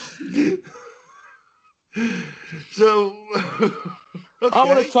 So, okay. I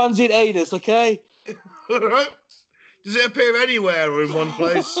want a transient anus, okay? All right. Does it appear anywhere or in one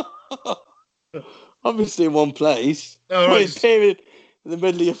place? Obviously in one place. All Why right. it's appearing in the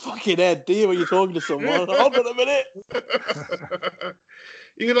middle of your fucking head, do you, when you're talking to someone? Hold on a minute.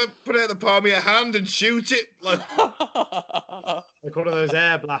 You can like put it at the palm of your hand and shoot it, like Like one of those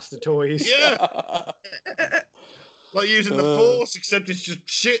air blaster toys. yeah, like using the force, except it's just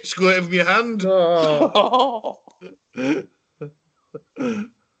shit squirting from your hand.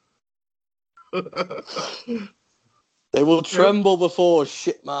 They will tremble before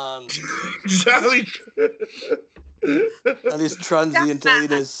shit man Exactly. and his transient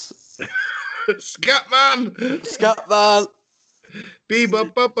anus. Scatman. Scat man. Beep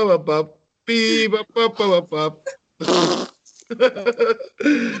up up up up up. Beep up up up up up.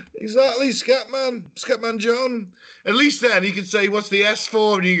 Exactly, Scatman John. At least then he could say, "What's the S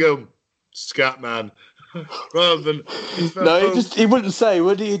for?" and you go, "Scatman," rather than. No, he wouldn't say,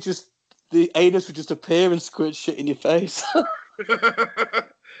 would he? The anus would just appear and squirt shit in your face.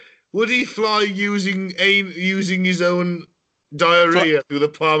 Would he fly using his own diarrhea through the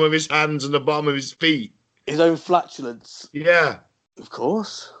palm of his hands and the bottom of his feet? His own flatulence. Yeah. Of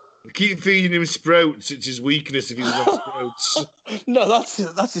course. Keep feeding him sprouts. It's his weakness if he doesn't have sprouts. No,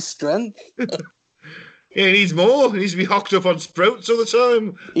 that's his strength. Yeah, he needs more. He needs to be hocked up on sprouts all the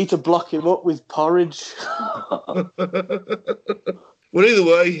time. Need to block him up with porridge. Well, either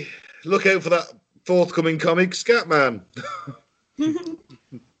way, look out for that forthcoming comic, Scatman.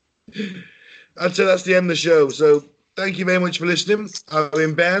 I'd say that's the end of the show. So thank you very much for listening. I've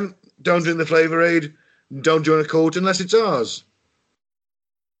been Ben. Don't drink the Flavour Aid. Don't join a cult unless it's ours.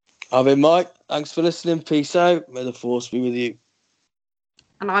 I've been Mike. Thanks for listening. Peace out. May the force be with you.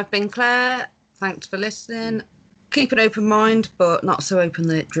 And I've been Claire. Thanks for listening. Keep an open mind, but not so open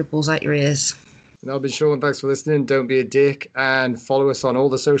that it dribbles out your ears. And I've been Sean. Thanks for listening. Don't be a dick. And follow us on all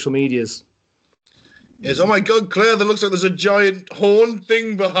the social medias. Yes, oh my God, Claire, that looks like there's a giant horn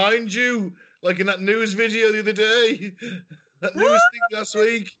thing behind you, like in that news video the other day. That news thing last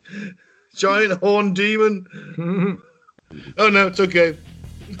week. Giant horn demon. Oh, no, it's okay.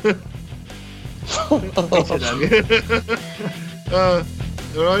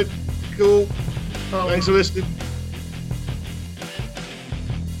 All right, cool. Thanks for listening.